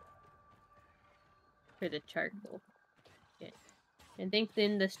 For the charcoal. Okay. I think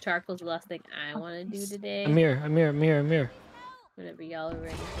then this charcoal's the last thing I want to do today. Amir. Whenever y'all are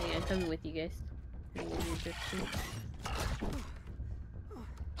ready. So yeah, I'm coming with you guys.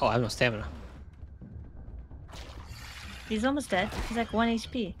 Oh, I have no stamina. He's almost dead. He's like 1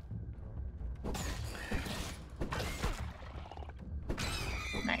 HP.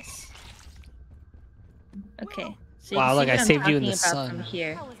 Nice. Okay. So Wow, you look, see I what I'm saved you in talking the about sun. From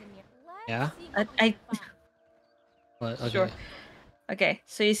here. Yeah? What? Okay. Sure. Okay,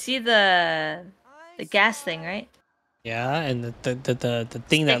 so you see the gas thing, right? Yeah, and the thing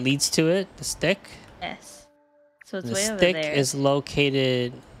that Stick. leads to it, the stick. Yes. So it's The way over stick there. is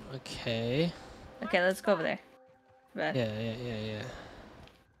located. Okay. Okay, let's go over there. But Yeah.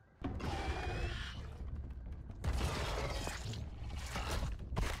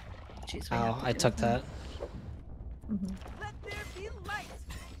 jeez, we Ow, have to I do took it. that. Mhm. Let there be light.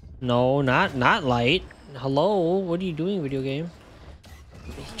 No, not light. Hello, what are you doing, video game?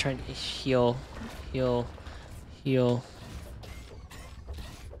 He's trying to heal.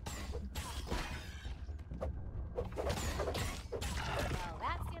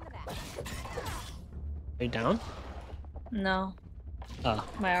 Are you down? No, Oh.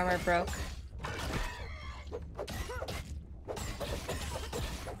 my armor broke.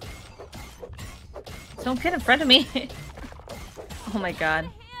 Don't get in front of me. Oh my god.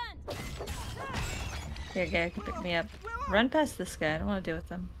 Here, guy can pick me up. Run past this guy. I don't want to deal with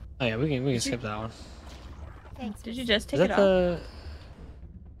them. Oh yeah, we can skip that one. Did you just take Is it that off? the?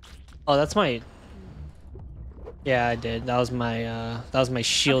 Oh, that's my. Yeah, I did. That was my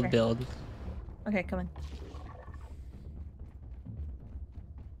shield Okay. build. Okay, come on.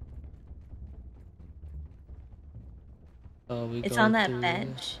 So we It's go on that through-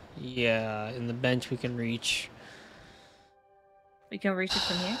 bench. Yeah, in the bench we can reach. We can reach it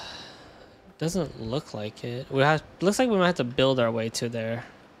from here. Doesn't look like it. Looks like we might have to build our way to there,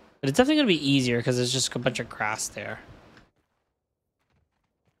 but it's definitely gonna be easier because there's just a bunch of grass there.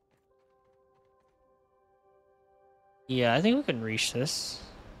 Yeah, I think we can reach this.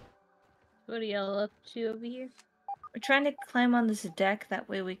 What are y'all up to over here? We're trying to climb on this deck. That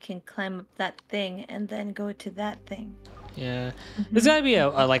way we can climb up that thing and then go to that thing. Yeah, there's gotta be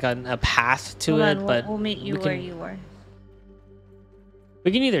a path to Hold it, on, but we'll meet you we where can- you were.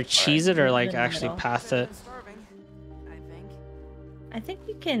 we can either cheese it or meet like in the actually middle. path it. Starving, I think. I think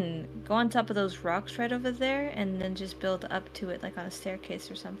we can go on top of those rocks right over there and then just build up to it like on a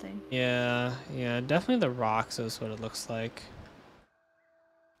staircase or something. Yeah, definitely the rocks is what it looks like.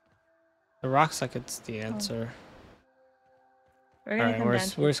 The rocks like it's the answer. We're gonna Alright, come down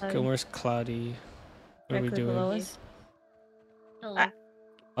to where's Cloudy? What are we directly below doing? us. Hello. Ah.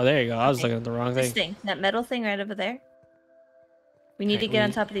 Oh, there you go. I was Okay. looking at the wrong This thing. thing, that metal thing right over there. We need Okay, to get on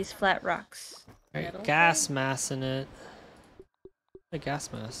we- top of these flat rocks. Metal Right, gas mass in it. A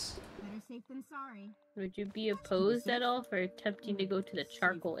gas mass. Better safe than sorry. Would you be opposed at all for attempting to go to the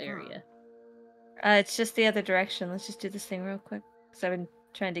charcoal area? It's just the other direction. Let's just do this thing real quick. Because I've been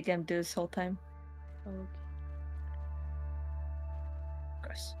trying to get him to do this whole time. Okay.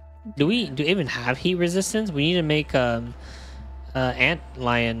 Gross. Do we even have heat resistance? We need to make ant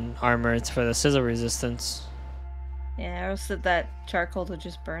lion armor. It's for the sizzle resistance. Yeah, or else that charcoal will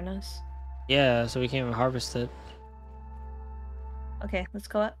just burn us. Yeah, so we can't even harvest it. Okay, let's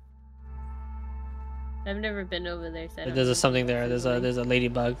go up. I've never been over there. So I don't There's know something what there. this There's is a there's a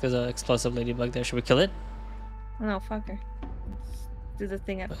ladybug. There's an explosive ladybug there. Should we kill it? No, fuck her. Let's do the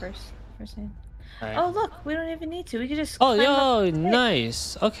thing at first. First hand. Alright. Oh, look, we don't even need to. We could just. Oh, climb up yo, the pit.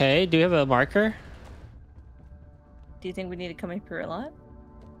 nice. Okay, do you have a marker? Do you think we need to come up here a lot?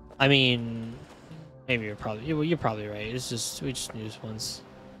 I mean, maybe you're probably right. It's just we just use once.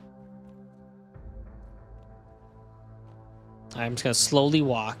 I'm just gonna slowly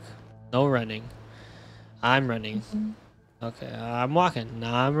walk, no running. I'm running. Mhm. Okay, I'm walking.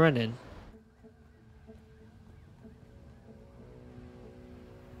 Now I'm running.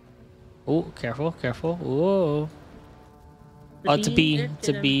 Oh, careful, careful. Whoa. Oh, it's a bee. It's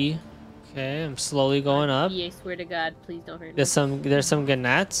a bee. Okay, I'm slowly going up. I swear to God, please don't hurt me. There's some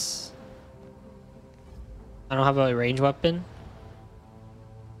gnats. I don't have a range weapon.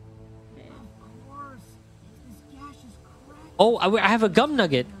 Oh, I have a gum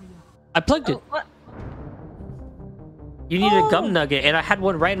nugget. I plugged it. Oh, what? You need a Oh. gum nugget, and I had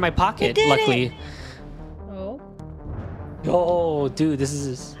one right in my pocket. did Luckily. it. Oh. Oh, dude, this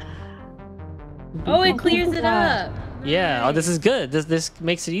is. Oh, it clears it up. Yeah. Oh, this is good. This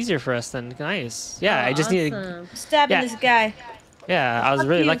makes it easier for us then. Nice. Yeah, Oh, I just needed. awesome. Stabbing Yeah. this guy. Yeah, I was Fuck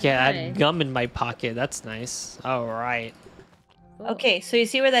really you, lucky. I guy. had gum in my pocket. That's nice. All right. Cool. Okay, so you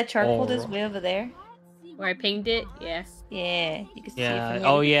see where that charcoal is Oh. way over there? Where I pinged it? Yeah. Yeah, you can see it Yeah. from there.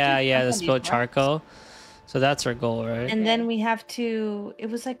 Oh We can yeah, just yeah. jump The on spilled these rocks. charcoal. So that's our goal, right? And then we have to. It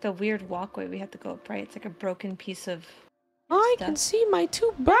was like a weird walkway we have to go up, right? It's like a broken piece of. I stuff. can see my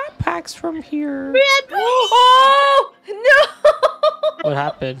 2 backpacks from here. Oh no! What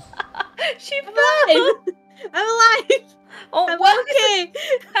happened? She I'm fell. alive. I'm alive. Oh, I'm what? okay.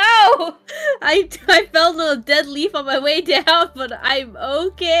 How? I fell to a dead leaf on my way down, but I'm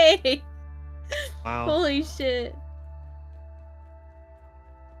okay. Wow. Holy shit.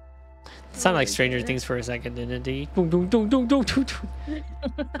 It sounded like Oh, Stranger God. Things for a second, didn't it? Dun, dun, dun, dun, dun, dun, dun.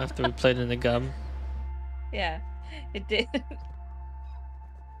 After we played in the gum. Yeah, it did.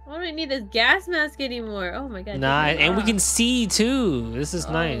 I don't need this gas mask anymore. Oh my god. Nah, this is and we awesome. can see too. This is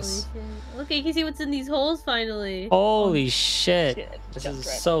Holy nice. shit. Okay, you can see what's in these holes finally. Holy shit. Shit, This jumped is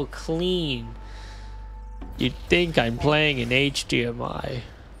right so clean. You'd think I'm playing in HDMI.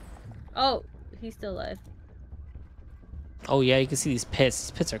 Oh, he's still alive. Oh yeah, you can see these pits.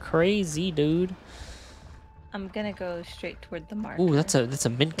 These pits are crazy, dude. I'm gonna go straight toward the mark. Ooh, that's a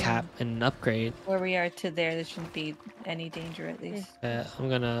mint cap and an upgrade. Where we are to there shouldn't be any danger at least. Yeah, I'm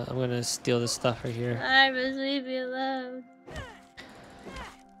gonna steal this stuff right here. I was leave me alone.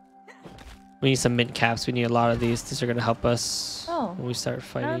 We need some mint caps. We need a lot of these. These are gonna help us Oh, when we start I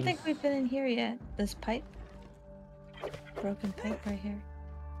fighting. don't think we've been in here yet. This pipe. Broken pipe right here.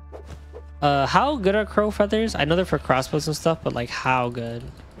 How good are crow feathers? I know they're for crossbows and stuff, but like how good?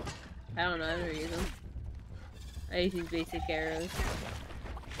 I don't know, I never use them. I use these basic arrows.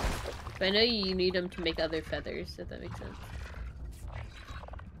 But I know you need them to make other feathers, if that makes sense.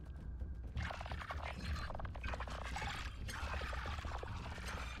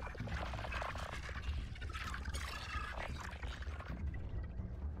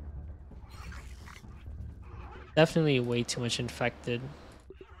 Definitely way too much infected.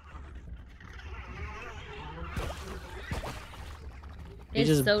 You It's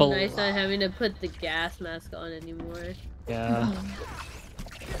just so bul- nice not having to put the gas mask on anymore. Yeah.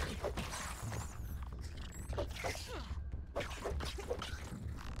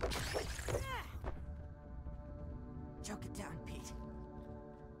 Choke it down, Pete.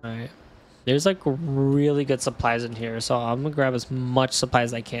 Alright. There's like really good supplies in here, so I'm gonna grab as much supplies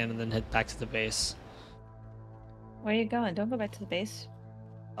as I can and then head back to the base. Where are you going? Don't go back to the base.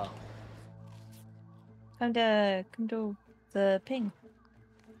 Oh. Come to the ping.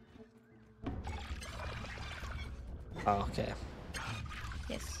 Oh, okay.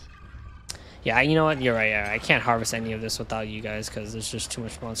 Yes. Yeah, you know what? You're right. Yeah, I can't harvest any of this without you guys because there's just too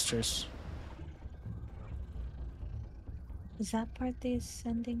much monsters. Is that part the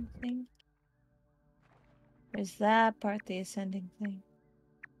ascending thing? Or is that part the ascending thing?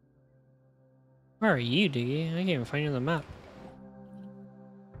 Where are you, Diggy? I can't even find you on the map.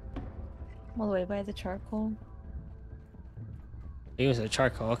 All the way by the charcoal. You was a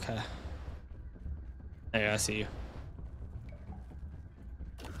charcoal, okay. There, I see you.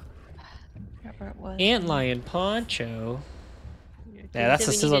 Forgot where it was. Antlion poncho. You Yeah, that's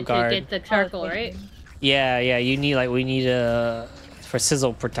said the we sizzle needed guard. to get the charcoal, right? Yeah, you need we need for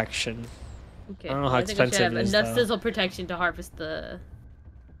sizzle protection. Okay. I don't know well, how I think I should expensive have it is, enough though. sizzle protection to harvest the.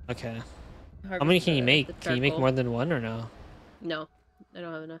 Okay. How many can you make? Can you make charcoal. more than one or no? No, I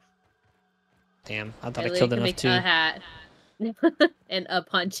don't have enough. Damn, I thought I literally killed can enough make too. a hat and a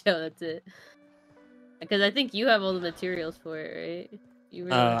poncho. That's it. Because I think you have all the materials for it, right? You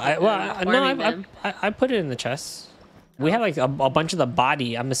were I put it in the chest. We have like a bunch of the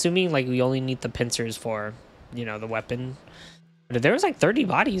body. I'm assuming like we only need the pincers for, you know, the weapon. But there was like 30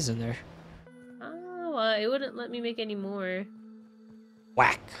 bodies in there. Oh, well, it wouldn't let me make any more.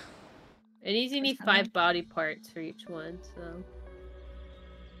 Whack. It usually need 5 body parts for each one, so.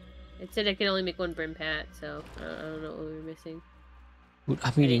 It said I could only make 1 brim hat, so I don't know what we were missing. Dude,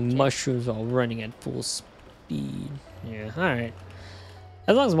 I'm eating mushrooms while running at full speed. Yeah, alright.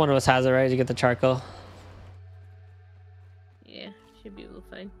 As long as one of us has it, right, to get the charcoal. Yeah, should be able to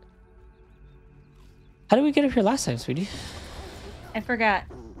find. How did we get up here last time, sweetie? I forgot.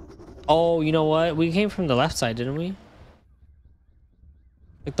 Oh, you know what? We came from the left side, didn't we?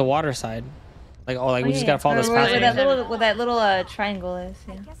 Like the water side. Like, we just gotta follow this path. Where that little triangle is,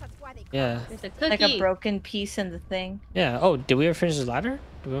 yeah. Yeah. There's a cookie. Like a broken piece in the thing. Yeah. Oh, did we ever finish this ladder?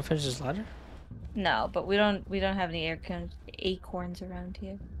 Did we ever finish this ladder? No, but we don't have any acorns around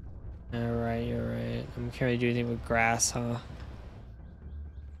here. You're right. I'm can't really do anything with grass, huh?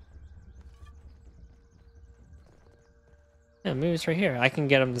 Yeah, maybe it's right here. I can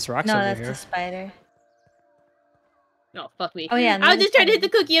get him this rocks over No, that's here. the spider. Oh, fuck me. Oh, yeah. I was just trying to hit the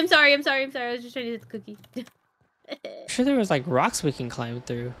cookie. I'm sorry. I was just trying to hit the cookie. I'm sure there was like rocks we can climb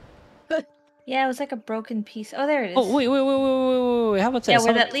through. Yeah, it was like a broken piece. Oh, there it is. Oh, wait. How about this? Yeah,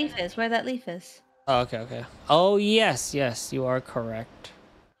 where that leaf is. Oh, okay. Oh, yes, you are correct.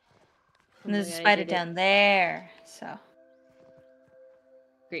 And there's a spider down there, so.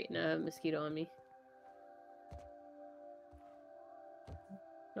 Great, now I have a mosquito on me.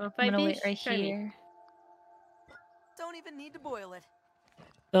 I'm gonna wait right here. Don't even need to boil it.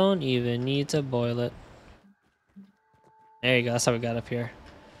 Don't even need to boil it. There you go. That's how we got up here.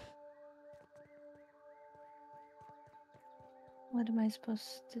 What am I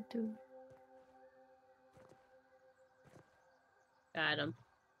supposed to do? Got him.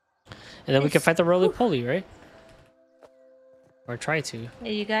 And then we can fight the roly-poly, right? Or try to.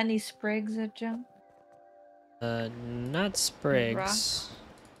 Hey, you got any sprigs of junk? Not sprigs.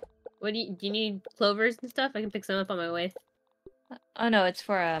 What do you need clovers and stuff? I can pick some up on my way. Oh no, it's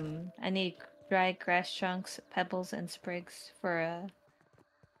for I need dried grass chunks, pebbles, and sprigs for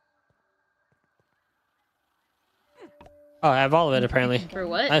Oh, I have all of it apparently. For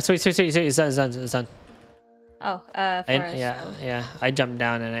what? Sweet. It's done. Oh, Yeah. I jumped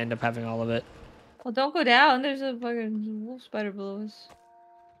down and I end up having all of it. Well, don't go down. There's a fucking wolf spider below us.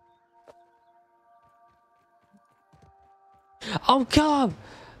 Oh, kill him!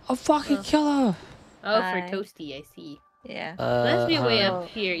 I'll fucking kill him! Oh, for Toasty, I see. Yeah. That has to be way up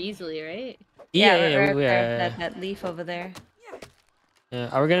here easily, right? Yeah. That leaf over there. Yeah.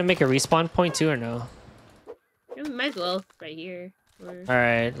 Are we gonna make a respawn point too or no? We might as well right here. Or... All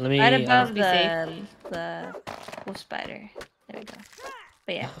right, let me. Right above the wolf spider. There we go.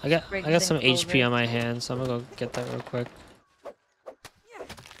 But yeah. I got some HP on my hand, so I'm gonna go get that real quick.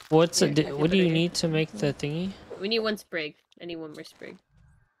 What do you need to make the thingy? We need 1 sprig. I need 1 more sprig.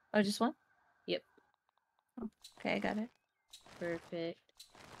 Oh, just 1? Yep. Oh, okay, I got it. Perfect.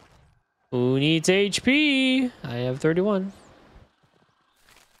 Who needs HP? I have 31.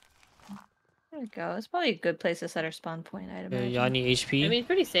 There we go. It's probably a good place to set our spawn point, I'd imagine. Y'all need HP? I mean, it's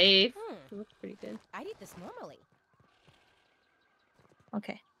pretty safe. It looks pretty good. I'd eat this normally.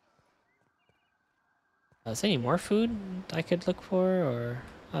 Okay. Is there any more food I could look for, or?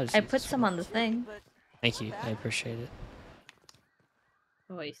 I put some on the thing. Thank you. I appreciate it.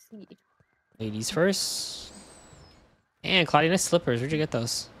 Oh, I see. Ladies first. And Claudia, nice slippers. Where'd you get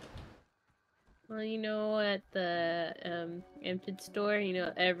those? Well, you know, at the Aphid store, you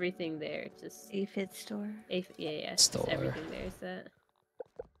know, everything there. Just Aphid store. Yeah. Store. Just everything there is that.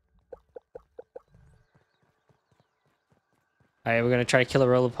 Alright, we're gonna try to kill a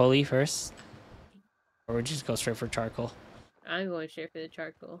roly-poly first. Or we just go straight for charcoal. I'm going straight for the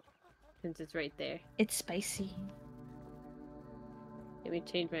charcoal. Since it's right there. It's spicy. Let me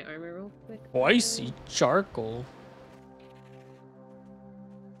change my armor real quick. Spicy charcoal.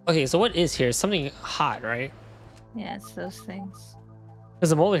 Okay, so what is here? Something hot, right? Yeah, it's those things.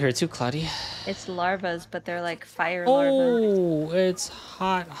 There's a molar here too, Cloudy. It's larvas, but they're like fire larvas. Oh, it's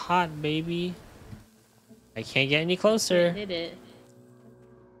hot, hot, baby. I can't get any closer. Hit it.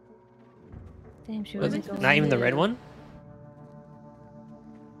 Damn, she Was wasn't it going not even the red in. one?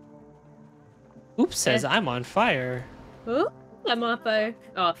 Oops says I'm on fire. Oh, I'm on fire.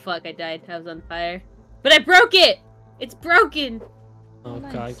 Oh fuck, I died. I was on fire. But I broke it! It's broken! Oh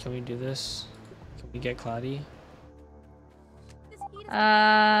nice. god, can we do this? Can we get Cloudy?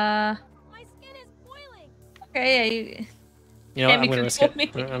 My skin is boiling. Okay, yeah, You know Can't what? I'm be gonna risk it.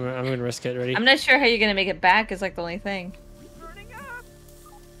 controlling. I'm gonna risk it. Ready? I'm not sure how you're gonna make it back. Is like the only thing.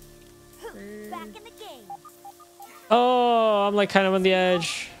 Back in the game. Oh, I'm like kind of on the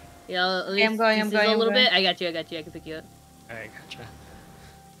edge. Yeah, at Okay, least I'm going, this I'm is going, a I'm little going. bit. I got you, I can pick you up. Alright, gotcha.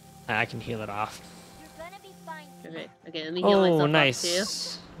 I can heal it off. You're gonna be fine. Okay, okay, let me heal myself Oh, up too.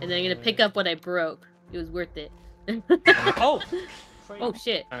 nice. And then I'm gonna pick up what I broke. It was worth it. Oh! Oh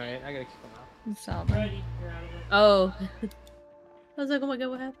shit. Alright, I gotta kick him out. It's all done. Oh. I was like, oh my god,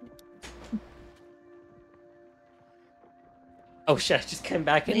 what happened? Oh shit, I just came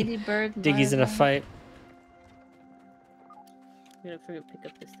back and Ladybird. Diggy's in a larva. fight. I'm gonna freaking pick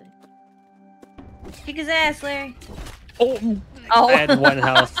up this thing. Kick his ass, Larry. Oh! Oh. I had 1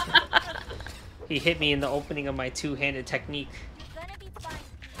 health. He hit me in the opening of my two-handed technique. You're gonna be fine.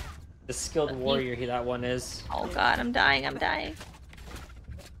 The skilled warrior that one is. Oh god, I'm dying. I'm dying.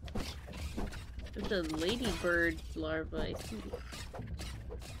 It's a ladybird larva, I see.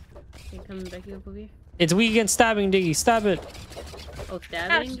 Can you come back up over here? It's weak against stabbing, Diggy. Stab it. Oh,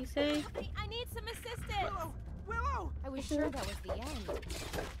 stabbing, you say? I need some assistance. Willow! I was sure that was the end.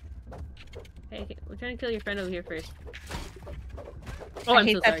 Hey, okay, we're trying to kill your friend over here first. Oh, I I'm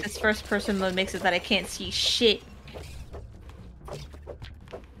hate so that sorry. this first person mode makes it that I can't see shit.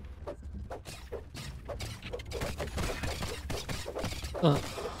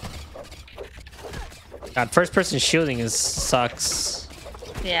 God, first person shielding is sucks.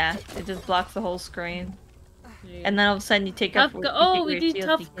 Yeah, it just blocks the whole screen. Yeah. And then all of a sudden you take Tough off. gu- oh, we do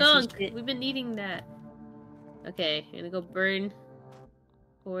tough gunk. We've been needing that. Okay, I'm gonna go burn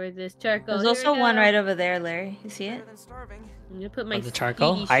for this charcoal. There's Here we also one go. right over there, Larry. You see it? Better than starving. I'm gonna put my Oh, the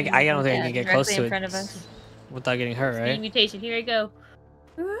charcoal? speedy I shoes don't on. think I Yeah, can get close directly to in it front of us. without getting hurt, Speedy right? mutation. Here I go.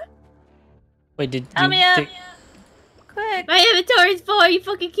 Wait, did Help you me up! dig- Quick! My inventory's full. Are you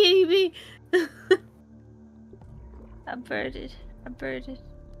fucking kidding me? I'm birded. I'm birded.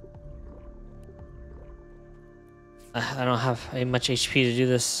 I don't have much HP to do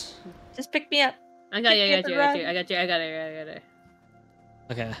this. Just pick me up. I got you. I Pick got me you. up I the got you. I got you. I got it. I got it.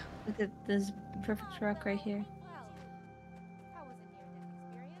 Okay. Look at this perfect rock right here. Well, that was a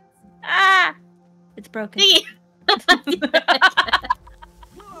near-death experience. Ah! It's broken.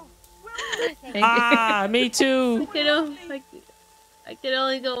 Willow! Thank you. Ah, me too. I can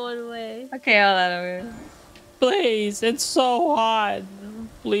only go one way. Okay, all that over. Please, it's so hot.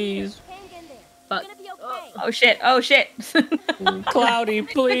 Please, Hang in there. Fuck. You're gonna be okay. Oh shit! Oh shit! Cloudy,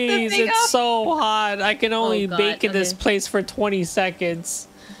 please, thing it's up. so hot. I can only God, bake in this okay. place for 20 seconds.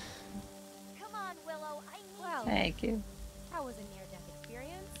 Come on, Willow. I need. Well, Thank you. that was a near-death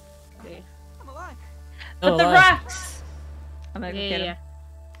experience. Okay. I'm alive. But Oh, the alive. rocks! I'm gonna go Yeah, get yeah. him.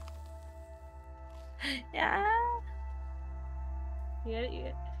 Yeah. You got it. You got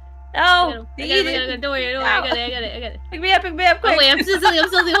it. No! I got it. They I got eat it. it. Don't worry. Don't worry. I got it. I got it. I got it. Pick me up, quick! Oh wait, I'm still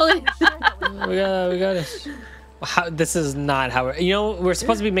holding. Sure that was We got it. How, this is not how we're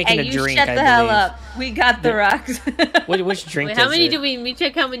supposed to be making Hey, a you drink. shut I the hell believe. up. We got the Yeah. rocks. Which drink Wait, how is many it? do we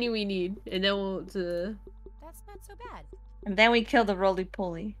check how many we need, and then we'll That's not so bad. And then we kill the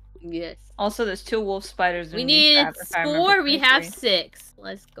roly-poly. yes. Also, there's 2 wolf spiders. We in need Crab, if I remember 4. We have correctly. 6.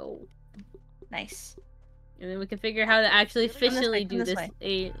 Let's go. Nice. And then we can figure how to actually Come this way, efficiently come do this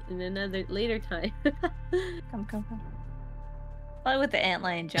this in another later time. Come. Probably with the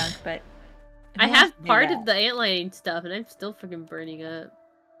antlion junk, but... I who wants have to do part that? of the antlion stuff, and I'm still freaking burning up.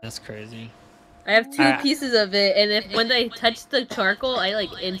 That's crazy. I have 2 Ah. pieces of it, and if when I touch the charcoal, I like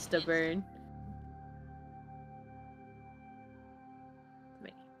insta burn.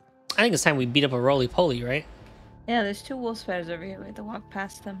 I think it's time we beat up a roly-poly, right? Yeah, there's 2 wolf spiders over here. We have to walk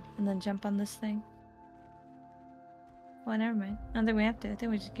past them and then jump on this thing. Oh, never mind. I don't think we have to. I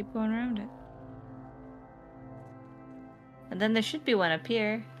think we just keep going around it. And then there should be one up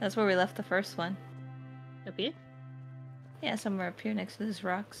here. That's where we left the first one. Up here? Yeah, somewhere up here next to these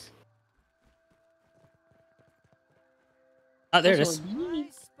rocks. Oh, there it is. I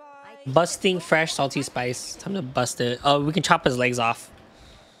spy. Busting fresh salty spice. Time to bust it. Oh, we can chop his legs off.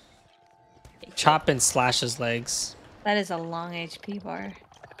 Chop and slash his legs. That is a long HP bar.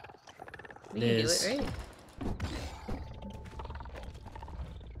 We It can is. do it, right?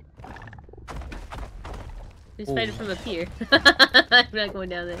 Just fight it Ooh. from up here. I'm not going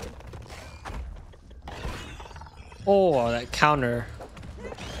down there. Oh, that counter.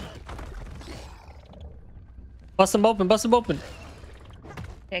 Bust him open, bust him open.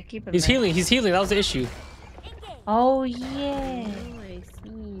 Yeah, keep him He's there. healing, he's healing. That was the issue. Oh yeah. Oh, I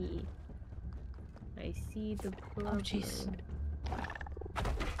see. I see the problem. Oh jeez.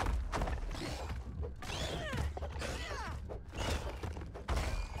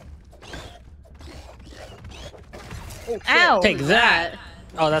 Ow! Take that.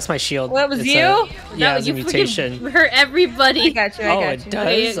 Oh, that's my shield. What, was It's you? yeah, No, it's a you mutation. freaking hurt everybody. I got you. I Oh, got it you. does?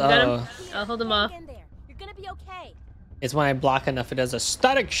 Okay, got him. Oh. I'll hold him off. In there. You're gonna be okay. It's when I block enough, it does a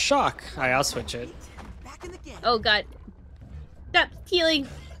static shock. Alright, I'll switch it. Back in the game. Oh god. Stop healing.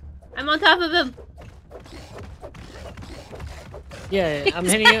 I'm on top of him. Yeah, I'm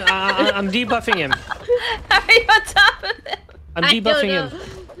hitting him. I'm debuffing him. Are you on top of him? I'm I don't debuffing know. him.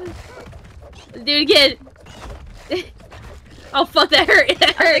 Let's do it again. Oh fuck, that hurt.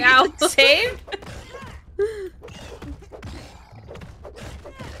 That hurt. Ow. Save?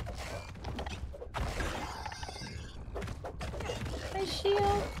 My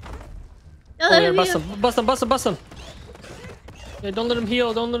shield. Oh, yeah, bust him, bust him, bust him, bust him. Yeah, don't let him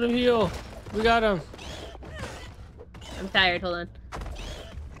heal, don't let him heal. We got him. I'm tired. Hold on.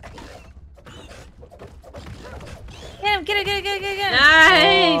 Get him, get him, get him, get him, get him.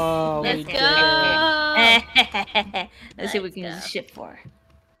 Nice. Oh, Let's we go. did it. Let's see what we can Nice use stuff. ship for.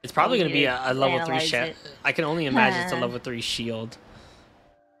 It's probably gonna be a level 3 Analyze ship. it. I can only imagine it's a level 3 shield.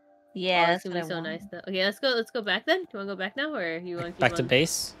 Yeah, Oh, that's it's what gonna I be so want. nice though. Okay, let's go. Let's go back then. Do you want to go back now, or you want to keep Back to on?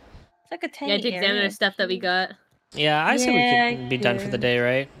 base. It's like a tiny Yeah, to examine area. our stuff that we got. Yeah, I say Yeah, we could be done for the yeah. day,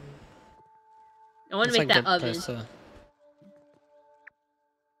 right? I want to It's make like that good oven. place to-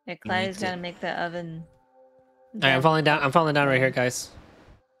 Yeah, Clyde's to- gotta make the oven. Alright, I'm falling down. I'm falling down right here, guys.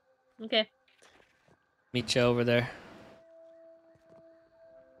 Okay. Meet you over there.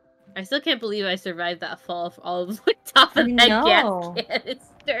 I still can't believe I survived that fall of all of the top of I that know. gas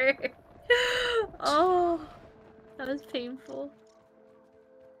canister. Oh, that was painful.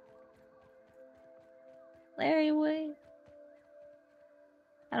 Larry, wait.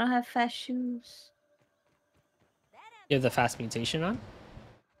 I don't have fast shoes. You have the fast mutation on?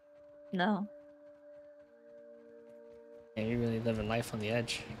 No. Yeah, you're really living life on the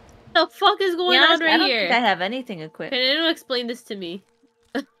edge. The fuck is To be going honest, on I right don't here? think I have anything equipped. Can anyone explain this to me?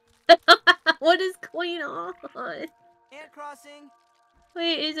 What is going on? And crossing.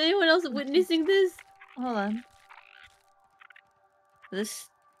 Wait, is anyone else witnessing this? Hold on. This.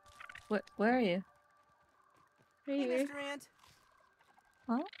 Where are you? Right Hey, here. Mr. Ant.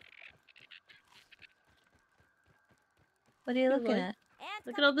 Huh? What are you looking What? at?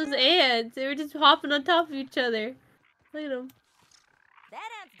 Look at all those ants. They were just hopping on top of each other. Look at them.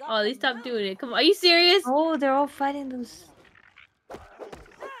 Oh, they stopped doing it. Come on, are you serious? Oh, they're all fighting those.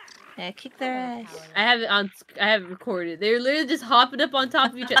 Yeah, kick their ass. I have it on. I have it recorded. They're literally just hopping up on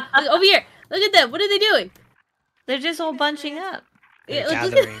top of each other. Look, over here. Look at them. What are they doing? They're just all bunching up. They're Yeah,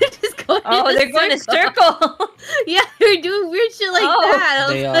 look at gathering. they're just going. Oh, in a they're going in a circle. circle. Yeah, they're doing weird shit like Oh. that. I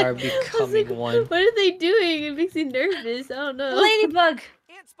was They like- are I was becoming like, one. What are they doing? It makes me nervous. I don't know. Ladybug,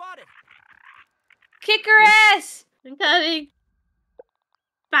 Ant spotted. kick her ass. I'm coming.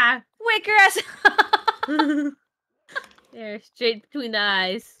 Bah. Wake her ass. There, straight between the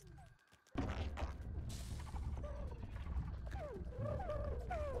eyes.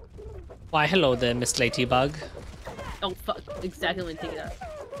 Why, hello there, Miss Ladybug. Oh fuck! Exactly when I take it out.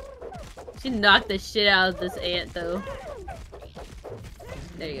 She knocked the shit out of this ant though.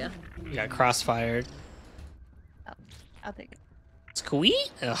 There you go. You got crossfired. I'll take it.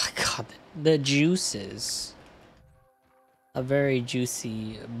 Squeak? Oh god, the juices. A very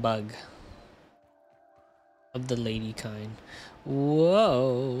juicy bug. Of the lady kind.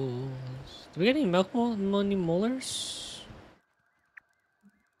 Whoa. Do we get any any molars?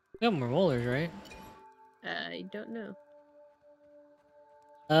 We got more molars, right? I don't know.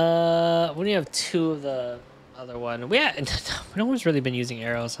 We only have 2 of the other one. We no one's really been using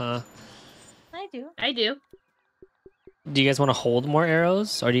arrows, huh? I do. I do. Do you guys want to hold more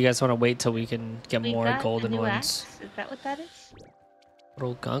arrows, or do you guys want to wait till we can get We more got a golden new ones? axe. Is that what that is?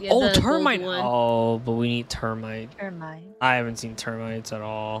 Little gunk. Yeah, Oh, the gold termite! one. Oh, but we need termite. Termite. I haven't seen termites at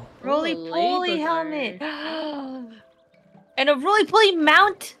all. Roly Ooh, poly ladybug helmet. And a roly poly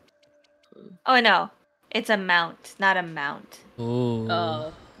mount. Oh no, it's a mount, not a mount. Ooh.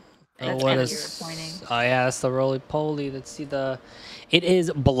 Oh. That's what kinda is? disappointing. Oh yeah, it's the roly poly. Let's see the. It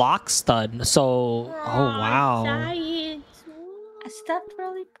is block stud. So. Oh wow. Science. A stuffed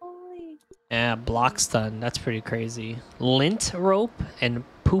roly poly. Yeah, block stun. That's pretty crazy. Lint rope and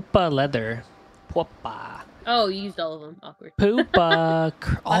Poopa leather. Poopa. Oh, you used all of them. Awkward. Poopa.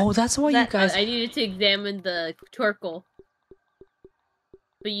 Oh, that's why you guys. I needed to examine the Torkoal.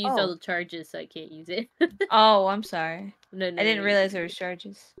 But you used all Oh. the charges, so I can't use it. Oh, I'm sorry. No, I didn't no, realize there was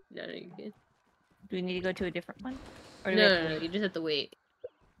charges. No, no, you're good. Do we need to go to a different one? Or No, do we have no, to no, wait? you just have to wait.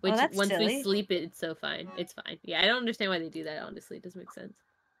 Which, that's once we silly. sleep, it's so fine. It's fine. Yeah, I don't understand why they do that, honestly. It doesn't make sense.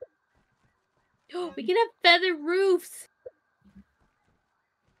 We can have feather roofs!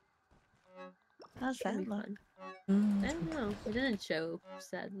 How's that That'd be look? fun. I don't know. It doesn't show,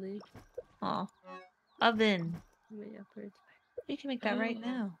 sadly. Oh. Oven. Wait, upwards. You can make that right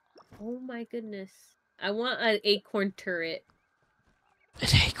now. Oh my goodness. I want an acorn turret. An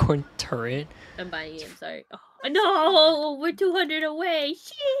acorn turret? I'm buying it, I'm sorry. Oh, no! We're 200 away!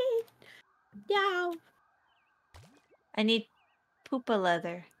 Shit! Yeah! I need Poopa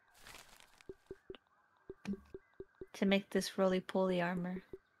leather to make this roly-poly armor.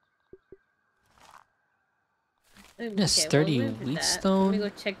 Yeah, sturdy move with wheat that. stone. Let me go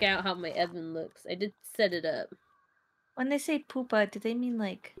check out how my oven looks. I did set it up. When they say Poopa, do they mean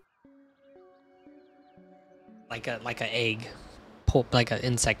like... Like a egg. Pulp, like an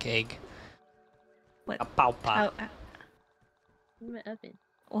insect egg. What? A paupa. In my oven.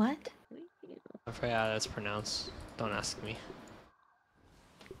 What? I forgot how that's pronounced. Don't ask me.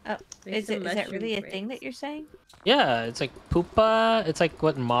 Oh, Make is some that mushroom really a breads. thing that you're saying? Yeah, it's like pupa. It's like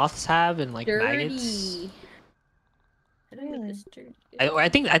what moths have and like maggots. Dirty. I don't like this dirty. I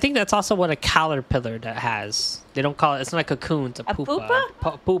think that's also what a caterpillar that has. They don't call it. It's not a cocoon. It's a pupa.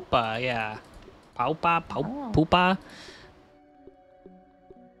 pupa? Pupa, yeah. Paupa, Oh. pupa.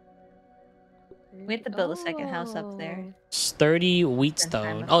 We have to build a second house up there. Sturdy wheat Spend time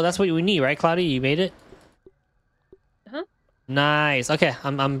stone. up Oh, that's what we need, right, Claudia? You made it. Huh? Nice. Okay,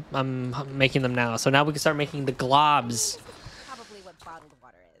 I'm making them now. So now we can start making the globs. Probably what bottled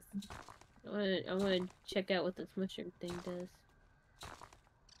water is. I want to check out what this mushroom thing does.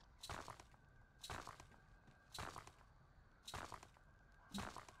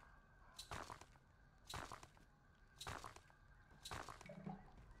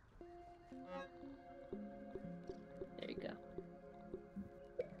 There you go.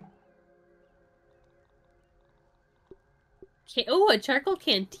 Oh, a charcoal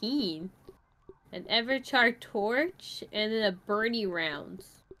canteen. An Everchar torch, and then a Bernie rounds.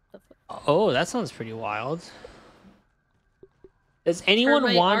 Oh, that sounds pretty wild. Does anyone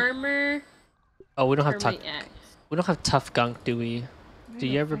Termite want? armor? Oh, we don't have tough. Termite axe. We don't have tough gunk, do we? Do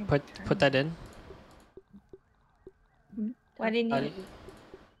you ever put that in? Why didn't you?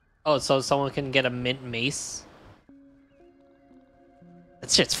 Oh, so someone can get a mint mace. That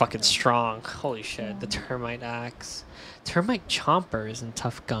shit's fucking strong. Holy shit! The termite axe, termite chompers, and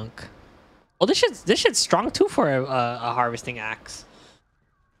tough gunk. Oh, this shit's strong too for a harvesting axe.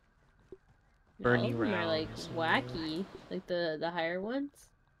 Bernie All of them are like rounds. wacky, like the higher ones.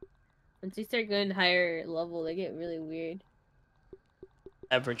 Once you start going higher level, they get really weird.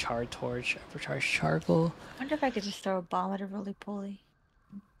 Everchar torch, Everchar charcoal. I wonder if I could just throw a bomb at a roly-poly.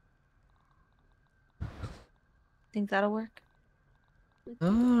 Think that'll work? I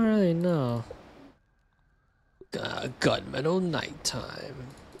don't really know. Gunmetal nighttime.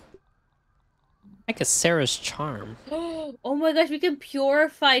 Like a Sarah's charm. Oh my gosh, we can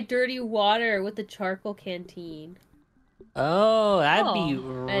purify dirty water with the charcoal canteen. Oh, that'd be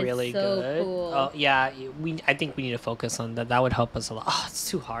that's really so good. cool. Oh yeah, I think we need to focus on that. That would help us a lot. Oh, it's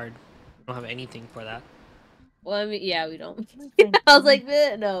too hard. I don't have anything for that. Well, I mean, yeah, we don't. I was like,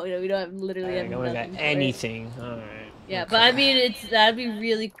 no, we don't have literally have I don't got nothing for it. anything. All right. Yeah, but I mean, that'd be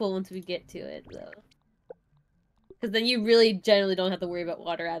really cool once we get to it, though. Because then you really generally don't have to worry about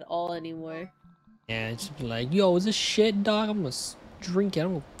water at all anymore. Yeah, it's just be like, yo, is this shit, dog? I'm gonna drink it. I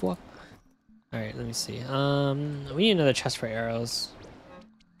don't give a fuck. All right, let me see. We need another chest for arrows.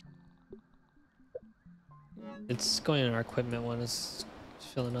 It's going in our equipment one. It's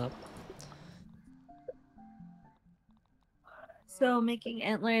filling up. So making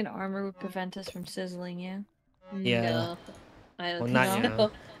antler and armor would prevent us from sizzling, yeah? Yeah. No, I don't Well, think not so.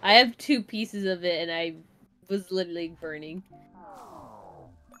 yet. I have 2 pieces of it, and I was literally burning.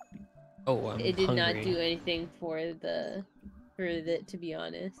 Oh, I'm It did not hungry. do anything for it, to be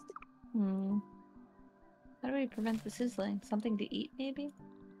honest. How do we prevent the sizzling? Something to eat, maybe?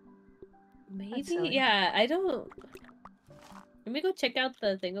 Maybe, silly. yeah, I don't... Let me go check out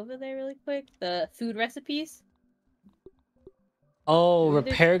the thing over there really quick. The food recipes. Oh, Maybe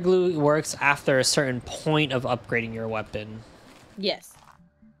there's- repair glue works after a certain point of upgrading your weapon. Yes.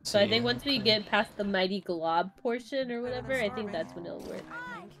 So I See, think once we okay. get past the mighty glob portion or whatever, I think that's when it'll work.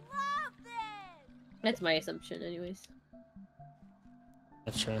 That's my assumption, anyways.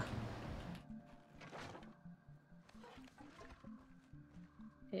 Gotcha.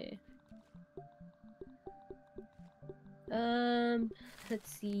 Okay.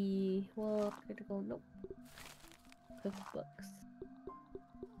 Let's see. Well, critical. Nope. Cookbooks.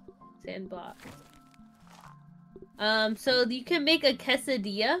 Sandbox. So you can make a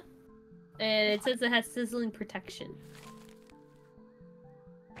quesadilla, and it says it has sizzling protection.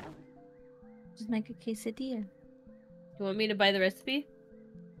 Just make a quesadilla. You want me to buy the recipe?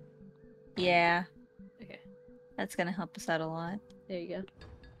 Yeah. Okay. That's gonna help us out a lot. There you go.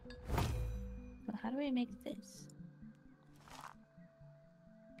 So how do we make this?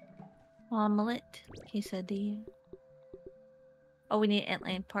 Omelette. Quesadilla. Oh, we need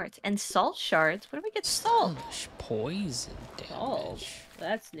antlion parts. And salt shards? Where do we get salt? Poison damage. Oh,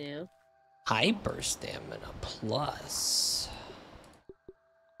 that's new. Hyper stamina plus.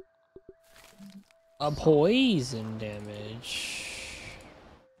 A poison damage.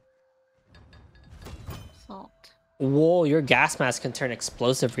 Salt. Whoa, your gas mask can turn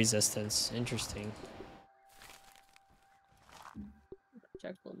explosive resistance. Interesting.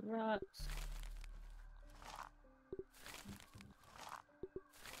 Charcoal and rocks.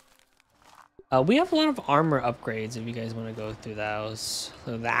 We have a lot of armor upgrades if you guys want to go through those.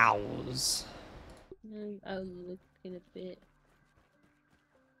 I was looking a bit.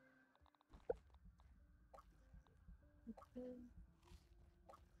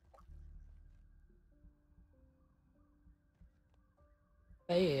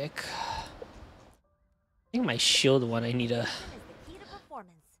 Fake. I think my shield one I need a...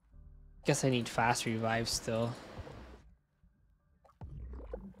 Guess I need fast revive still.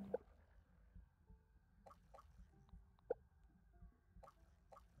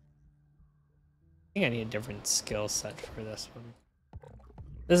 I think I need a different skill set for this one.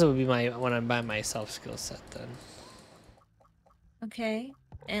 This would be my when I'm by myself skill set then. Okay.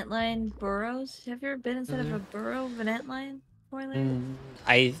 Antlion burrows. Have you ever been inside of a burrow of an antlion before,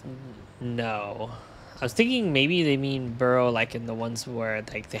 Larry? No. I was thinking maybe they mean burrow like in the ones where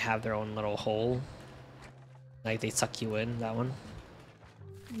like they have their own little hole. Like they suck you in, that one.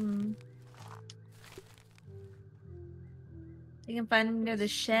 Hmm. You can find them near the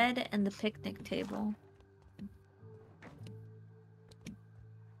shed and the picnic table.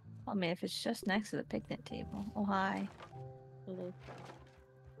 I mean, if it's just next to the picnic table. Oh, hi. Hello.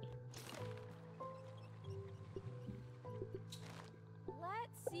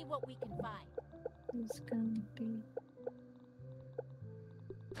 Let's see what we can find. It's gonna be...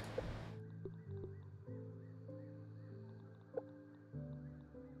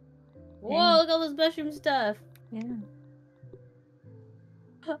 Whoa, look at all this mushroom stuff. Yeah.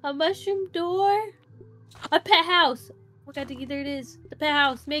 A mushroom door? A pet house! Oh god, there it is. The pet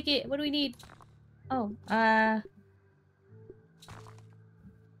house. Make it. What do we need? Oh, We're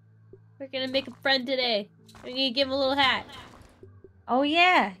gonna make a friend today. We need to give him a little hat. oh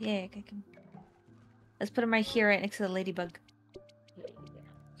yeah. Yeah, okay. Let's put him right here, right next to the ladybug.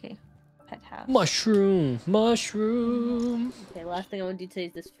 Okay. Pet house. Mushroom! Mushroom! Okay, last thing I want to do today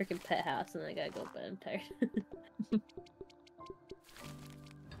is this freaking pet house, and then I gotta go, but I'm tired.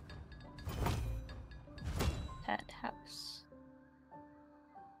 Pet house.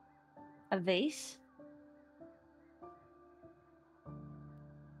 A vase?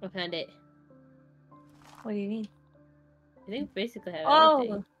 I found it. What do you need? I think basically have Oh!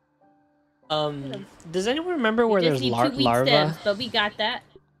 everything. Does anyone remember where We there's just need 2 wheat larva? stems, but we got that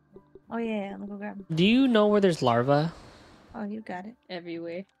Oh yeah, let me go grab him. Do you know where there's larva? Oh, you got it.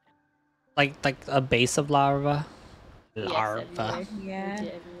 everywhere. Like a base of larva? Yes, Larva. everywhere. Yeah.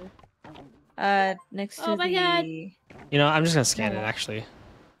 Legit everywhere. Next to Oh my the... God. You know, I'm just gonna scan it actually.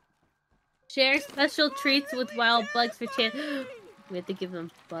 Share special treats with wild bugs for chance. We have to give them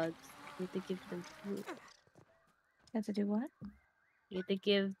bugs. We have to give them food. Have to do what? We have to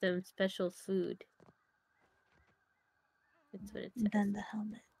give them special food. That's what it says. Then the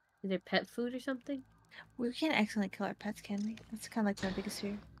helmet. Is there pet food or something? We can't accidentally kill our pets, can we? That's kind of like my biggest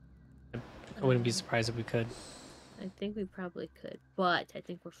fear. I wouldn't be surprised if we could. I think we probably could, but I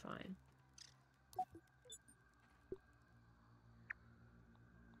think we're fine.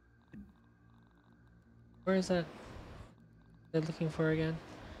 Where is that? They're looking for again?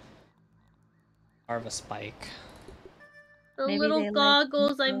 Larva spike. The Maybe they little like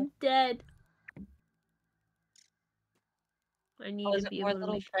goggles, meatloaf. I'm dead. I need Oh, is to it be more able to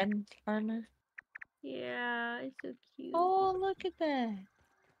little make... friend armor? Yeah, it's so cute. Oh, look at that.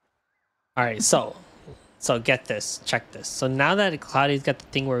 Alright, so get this, check this. So now that Cloudy's got the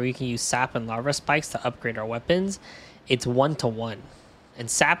thing where we can use sap and larva spikes to upgrade our weapons, it's 1-to-1. And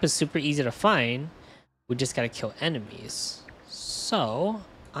sap is super easy to find We just gotta kill enemies. So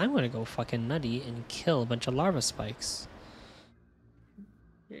I'm gonna go fucking nutty and kill a bunch of larva spikes.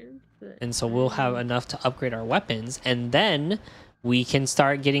 And so we'll have enough to upgrade our weapons, and then we can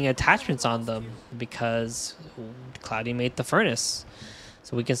start getting attachments on them because Cloudy made the furnace.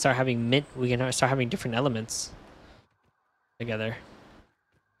 So we can start having start having different elements together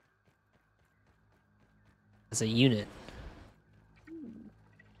as a unit.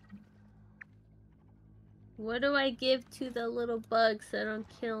 What do I give to the little bugs so I don't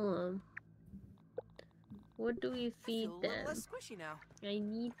kill them? What do we feed Feel a little them? less squishy now. I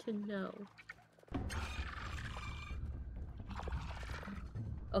need to know.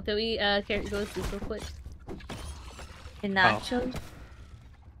 Oh, can we carrot go super quick? The nachos.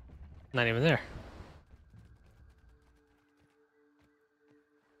 Not even there.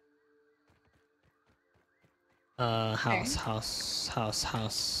 House.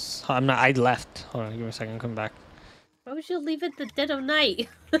 Oh, I'm not. I left. Hold on, give me a second. Come back. Why would you leave at the dead of night?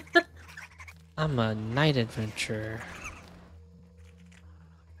 I'm a night adventurer.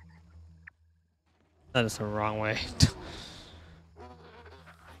 That is the wrong way.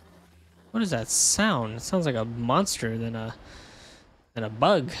 What is that sound? It sounds like a monster than a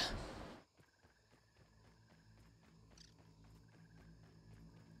bug.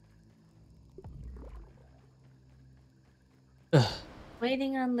 Ugh.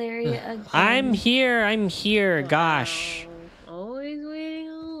 Waiting on Larry again. I'm here. Gosh. Always waiting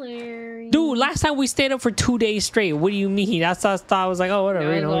on Larry. Dude, last time we stayed up for 2 days straight. What do you mean? I thought I was like, oh,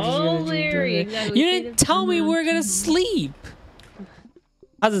 whatever. You know, Larry. You didn't tell me we were gonna sleep.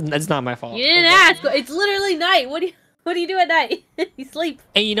 That's not my fault. You didn't ask. It's literally night. What do you do at night? You sleep.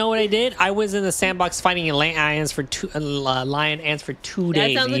 And you know what I did? I was in the sandbox fighting lion ants for 2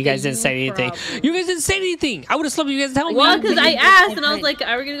 days, and you guys didn't say anything. You guys didn't say anything. I would have slept. You guys telling me. Well, because I asked, and I was like,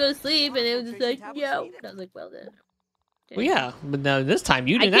 "Are we gonna go to sleep?" And it was just like, "Yo." And I was like, "Well then." Well, yeah, but now this time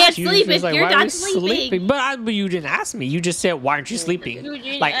you didn't I can't ask. You sleep just if like, you're why are not we sleeping. But you didn't ask me. You just said, "Why aren't you sleeping?" You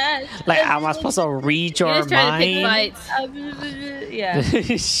didn't Like, ask. am I supposed to read your You're just trying to pick mind? fights. Yeah.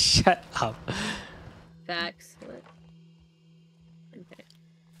 Shut up. Facts. Okay.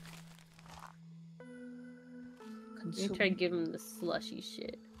 You try to give him the slushy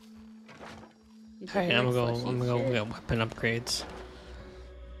shit. Alright, I'm gonna go get weapon upgrades.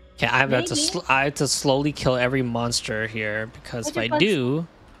 Okay, I have to slowly kill every monster here because if I do,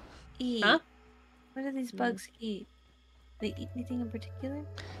 Eat. Huh? What do these bugs eat? They eat anything in particular?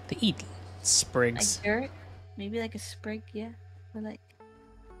 they eat sprigs. Like dirt? Maybe like a sprig, yeah. Or like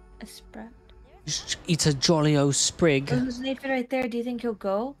a sprout. Eats a jolly old sprig. Oh, there's an aphid right there. Do you think he'll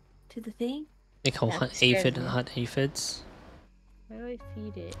go to the thing? They can That hunt scares aphid, me. hunt aphids. How do I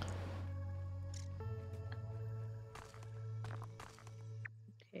feed it?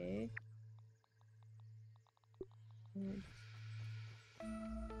 Okay.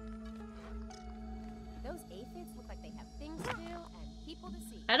 Those aphids look like they have things to do and people to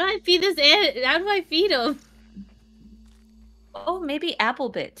see. How do I feed this ant? How do I feed him? Oh, maybe apple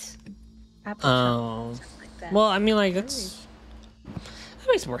bits. Apple Oh, chunks, something like that. well, I mean, like that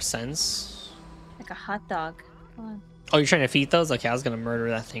makes more sense. Like a hot dog. Come on. Oh, you're trying to feed those? Okay, I was gonna murder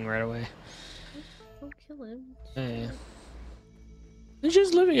that thing right away. Don't kill him. Yeah. He's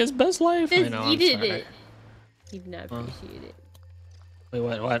just living his best life. I Just know, I'm eat sorry. it. He did not appreciate it. Wait,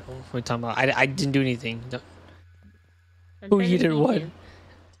 what? What are we talking about? I didn't do anything. No. I'm Who trying to you did feed what? you.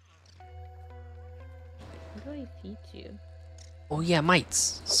 How do I feed you? Oh yeah,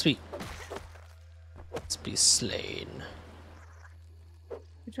 mites. Sweet. Let's be slain.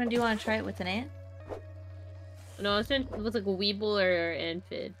 Which one do you want to try it with, an ant? No, it's been with like a weeble or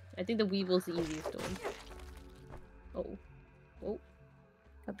amphid. I think the weeble's the easiest one. Oh. Oh.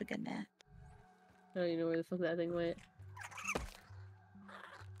 How big a gnat? I don't even know where the fuck that thing went.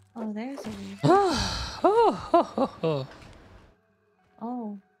 Oh, there's a weevil. Oh.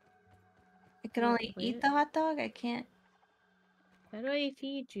 Oh. I can only eat Wait. the hot dog? I can't. How do I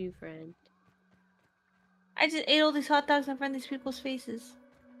feed you, friend? I just ate all these hot dogs in front of these people's faces.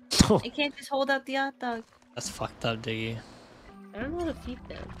 I can't just hold out the hot dog. That's fucked up, Diggy. I don't know how to feed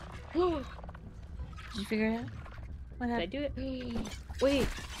them. Did you figure it out? What Did I happened? do it? Wait.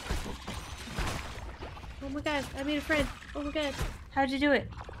 Oh my god, I made a friend. Oh my god. How'd you do it?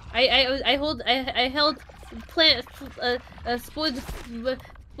 I held plant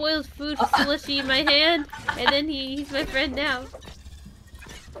spoiled food slushy in my hand, and then he's my friend now.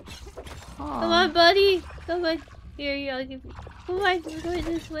 Come on, buddy. Come on. Here, I'll give you. Come on, we're going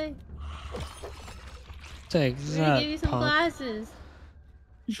this way. Take I'm gonna that, give you some punk. glasses.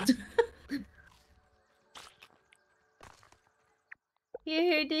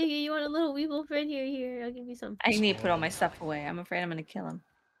 Here, Diggy, you want a little weevil friend? Here, I'll give you some. I need to put all my stuff away. I'm afraid I'm gonna kill him.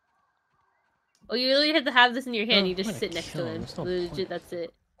 Oh, you literally have to have this in your hand. Oh, You I'm just gonna sit next kill to him. him. There's no Legit, point. that's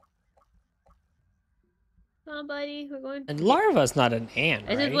it. Come on, buddy. We're going. And larva's not an ant,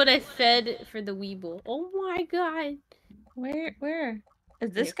 This right? is what I fed for the weeble. Oh my god. Where?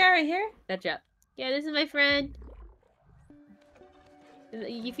 Is this Here. guy right here? Good job. Yeah, this is my friend.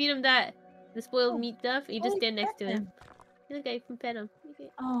 You feed him that the spoiled meat stuff. You just Oh, stand next to pet him. Look, I can pet him. Okay.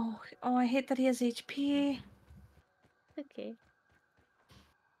 Oh, I hate that he has HP. Okay.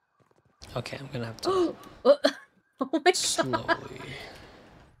 Okay, I'm gonna have to Oh my god. slowly.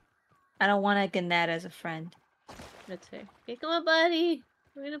 I don't want a Gannett as a friend. That's fair. Okay, come on, buddy.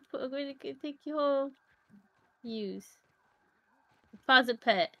 We're going to take you home. Use. Deposit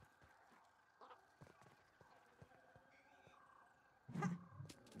pet.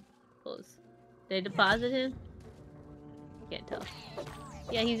 Close. Did I deposit him? I can't tell.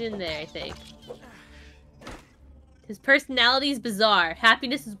 Yeah, he's in there, I think. His personality is bizarre.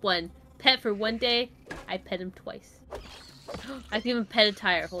 Happiness is 1. Pet for 1 day. I pet him twice. I can even pet a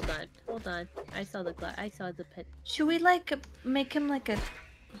tire. Hold on. I saw the pet. Should we like make him like a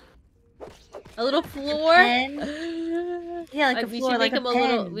little floor? pen? Yeah, like a we floor, should like make him a a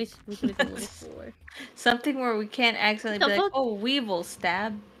little. pen. We should make him a little floor. Something where we can't accidentally The be like, fuck? oh, Weevil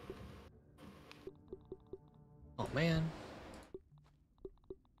stab. Oh man.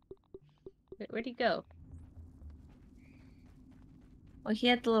 Where'd he go? Well, he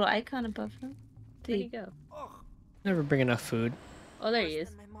had the little icon above him. Where'd he go? Never bring enough food. Oh, there he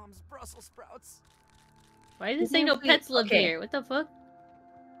is. My mom's Brussels sprouts. Why does it say no Wait, pets live okay. here? What the fuck?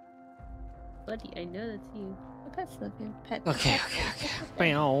 Buddy, I know that's you. What pets live here? Pet. Okay.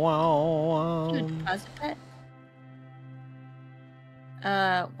 Bow, wow, Dude, deposit pet.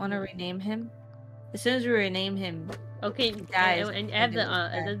 Want to rename him? As soon as we rename him, Okay, guys. I have the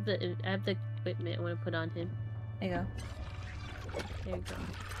I have the equipment I want to put on him. There you go. There you go.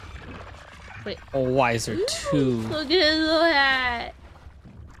 Wait. Oh, why is there 2? Look at his little hat.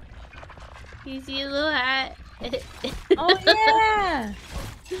 You see his little hat? Oh yeah.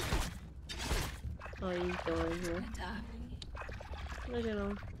 Oh, he's going here. Look at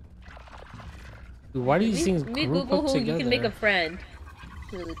him. Dude, why do these things Let me group Google up who together? you can make a friend.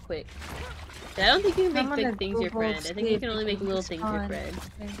 Really quick. I don't think you can I'm make big gonna things your Google friend. I think you can only make little Sleep things your Spawn. friend.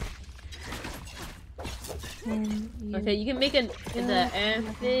 Can Okay, you can make the Yeah.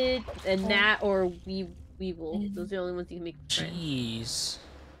 amphid, a gnat, or weevil. Those are the only ones you can make friends. Jeez.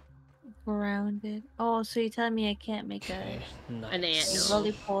 Grounded. Oh, so you're telling me I can't make Okay, An ant, nice. no.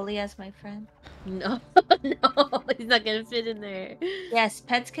 roly poly as my friend? No, no, he's not gonna fit in there. Yes,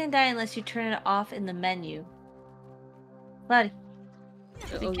 pets can die unless you turn it off in the menu. Buddy,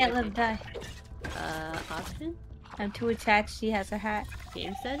 we Oh, can't let okay. him die. Option? I'm too attached. She has a hat.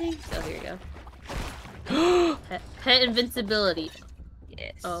 Game settings? Oh, here you go. Pet invincibility.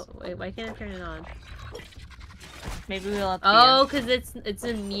 Yes. Oh, wait, why can't I turn it on? Maybe we'll have to. Oh, because it's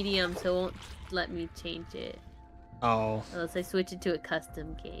in medium, so it won't let me change it. Oh, Unless I switch it to a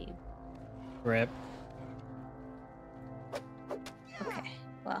custom game. rip. Okay.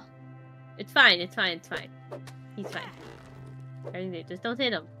 Well, It's fine, it's fine, it's fine. He's fine. Everything there. Just don't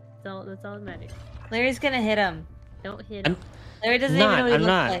hit him. That's all that matters. Larry's gonna hit him. Don't hit him. Larry doesn't even know what he I'm looks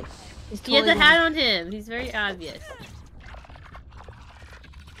not. like. He's He has a totally- hat on him. He's very obvious.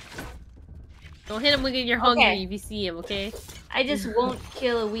 Don't hit him when you're hungry Okay. if you see him, okay? I just won't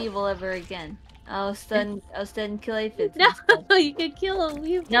kill a weevil ever again. I'll stun kill aphids. No, instead. you could kill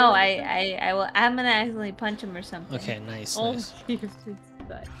him. No, I will. I'm gonna accidentally punch him or something. Okay, nice, Oh, nice.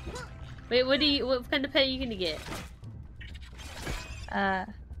 wait, what kind of pet are you gonna get?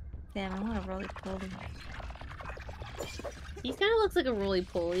 Damn, I want a roly poly. He kind of looks like a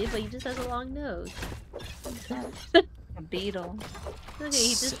roly-poly, but he just has a long nose. A beetle. Look at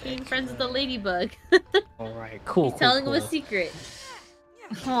he's just being Sick. friends with the ladybug. Alright, cool. He's telling him a secret.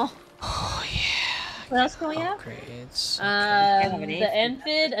 Oh. Oh, yeah. What else can we have? Upgrades. have an The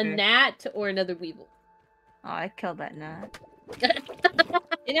amphid, a gnat, or another weevil. Oh, I killed that gnat.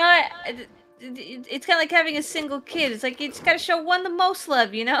 You know what? It's kind of like having a single kid. It's like you just gotta show one the most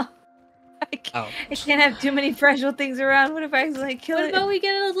love, you know? I can't have too many fragile things around. What if I accidentally kill What it? about we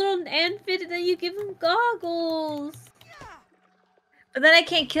get a little amphid and then you give him goggles? But then I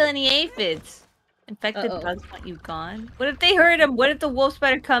can't kill any aphids. Infected Uh-oh. bugs want you gone. What if they hurt him? What if the wolf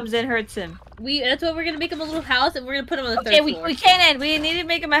spider comes and hurts him? That's what we're gonna make him a little house and we're gonna put him on the Okay, third we floor. can't end. We need to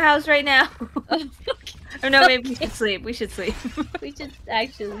make him a house right now. Or no, maybe we should sleep. We should sleep. We should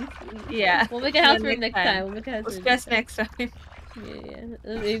actually. Yeah. We'll make a house Yeah, for him next time. We'll make a house We'll for him stress next time. Yeah.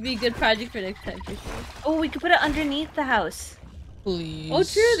 It'd be a good project for next time for sure. Oh, we could put it underneath the house. Please. Oh,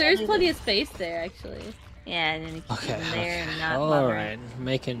 true. There's plenty of space there, actually. Yeah, and then you keep Okay. them there Okay. and not All bother right.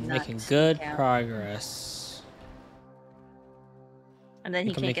 Making not good sneak out. progress. And then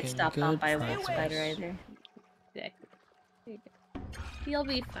he can't get Making stopped on good by a wood progress. spider either. Exactly. There you go. You'll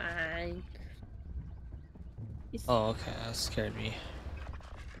be fine. Oh, okay. That scared me.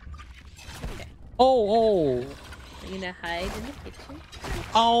 Okay. Oh, I'm gonna hide in the kitchen.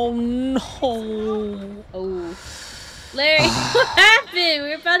 oh no! Oh, Larry, what happened?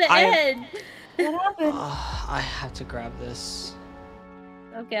 We're about to end. What happened? I have to grab this.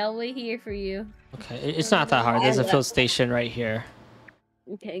 Okay, I'll wait here for you. Okay, it's not that hard. There's a field station right here.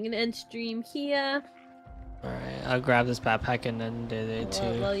 Okay, I'm gonna end stream here. All right, I'll grab this backpack and then they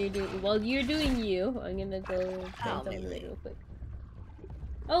too. While you're doing you, I'm gonna go find something real quick.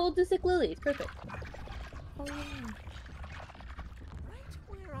 Oh, we'll do sick lilies. Perfect. Right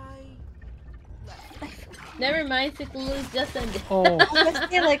where I Never mind, sick lilies just ended. Oh. I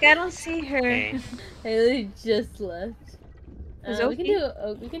feel like I don't see her. Dang. I literally just left. Is We can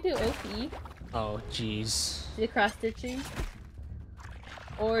Oki? do OP. Oh, jeez. The cross stitching.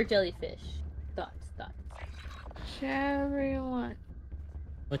 Or jellyfish. Thoughts. Whichever you want.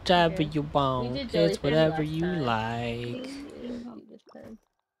 Whatever Okay. you want, did it's jellyfish whatever last you time. like. This time.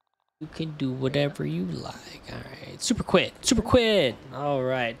 You can do whatever you like. All right, super quit. All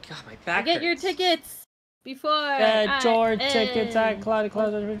right. God, my back. Get your hurts. tickets before. Get your I tickets at end. Cloud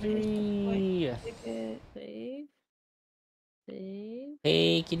Victory. Save.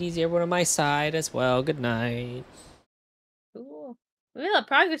 Take it easy, everyone on my side as well. Good night. Cool. We made a lot of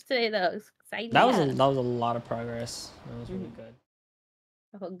progress today, though. It's exciting. That was a lot of progress. That was really good.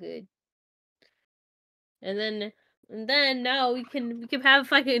 Oh, good. And then now we can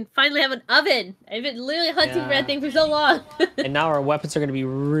finally have an oven. I've been literally hunting for that thing for so long. And now our weapons are going to be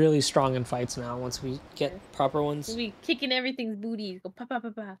really strong in fights now once we get proper ones. We'll be kicking everything's booties. Go pa pa pa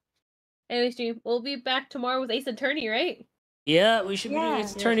pa. Anyway, stream. We'll be back tomorrow with Ace Attorney, right? Yeah, we should be doing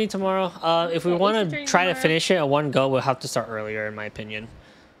Ace Attorney tomorrow. If we Yeah, want Ace to Attorney try to tomorrow. finish it at one go, we'll have to start earlier, in my opinion.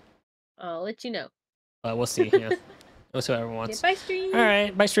 I'll let you know. We'll see. Yeah, we'll see what everyone wants. Okay, bye, stream. All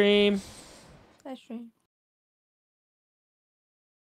right, bye, stream. Bye, stream.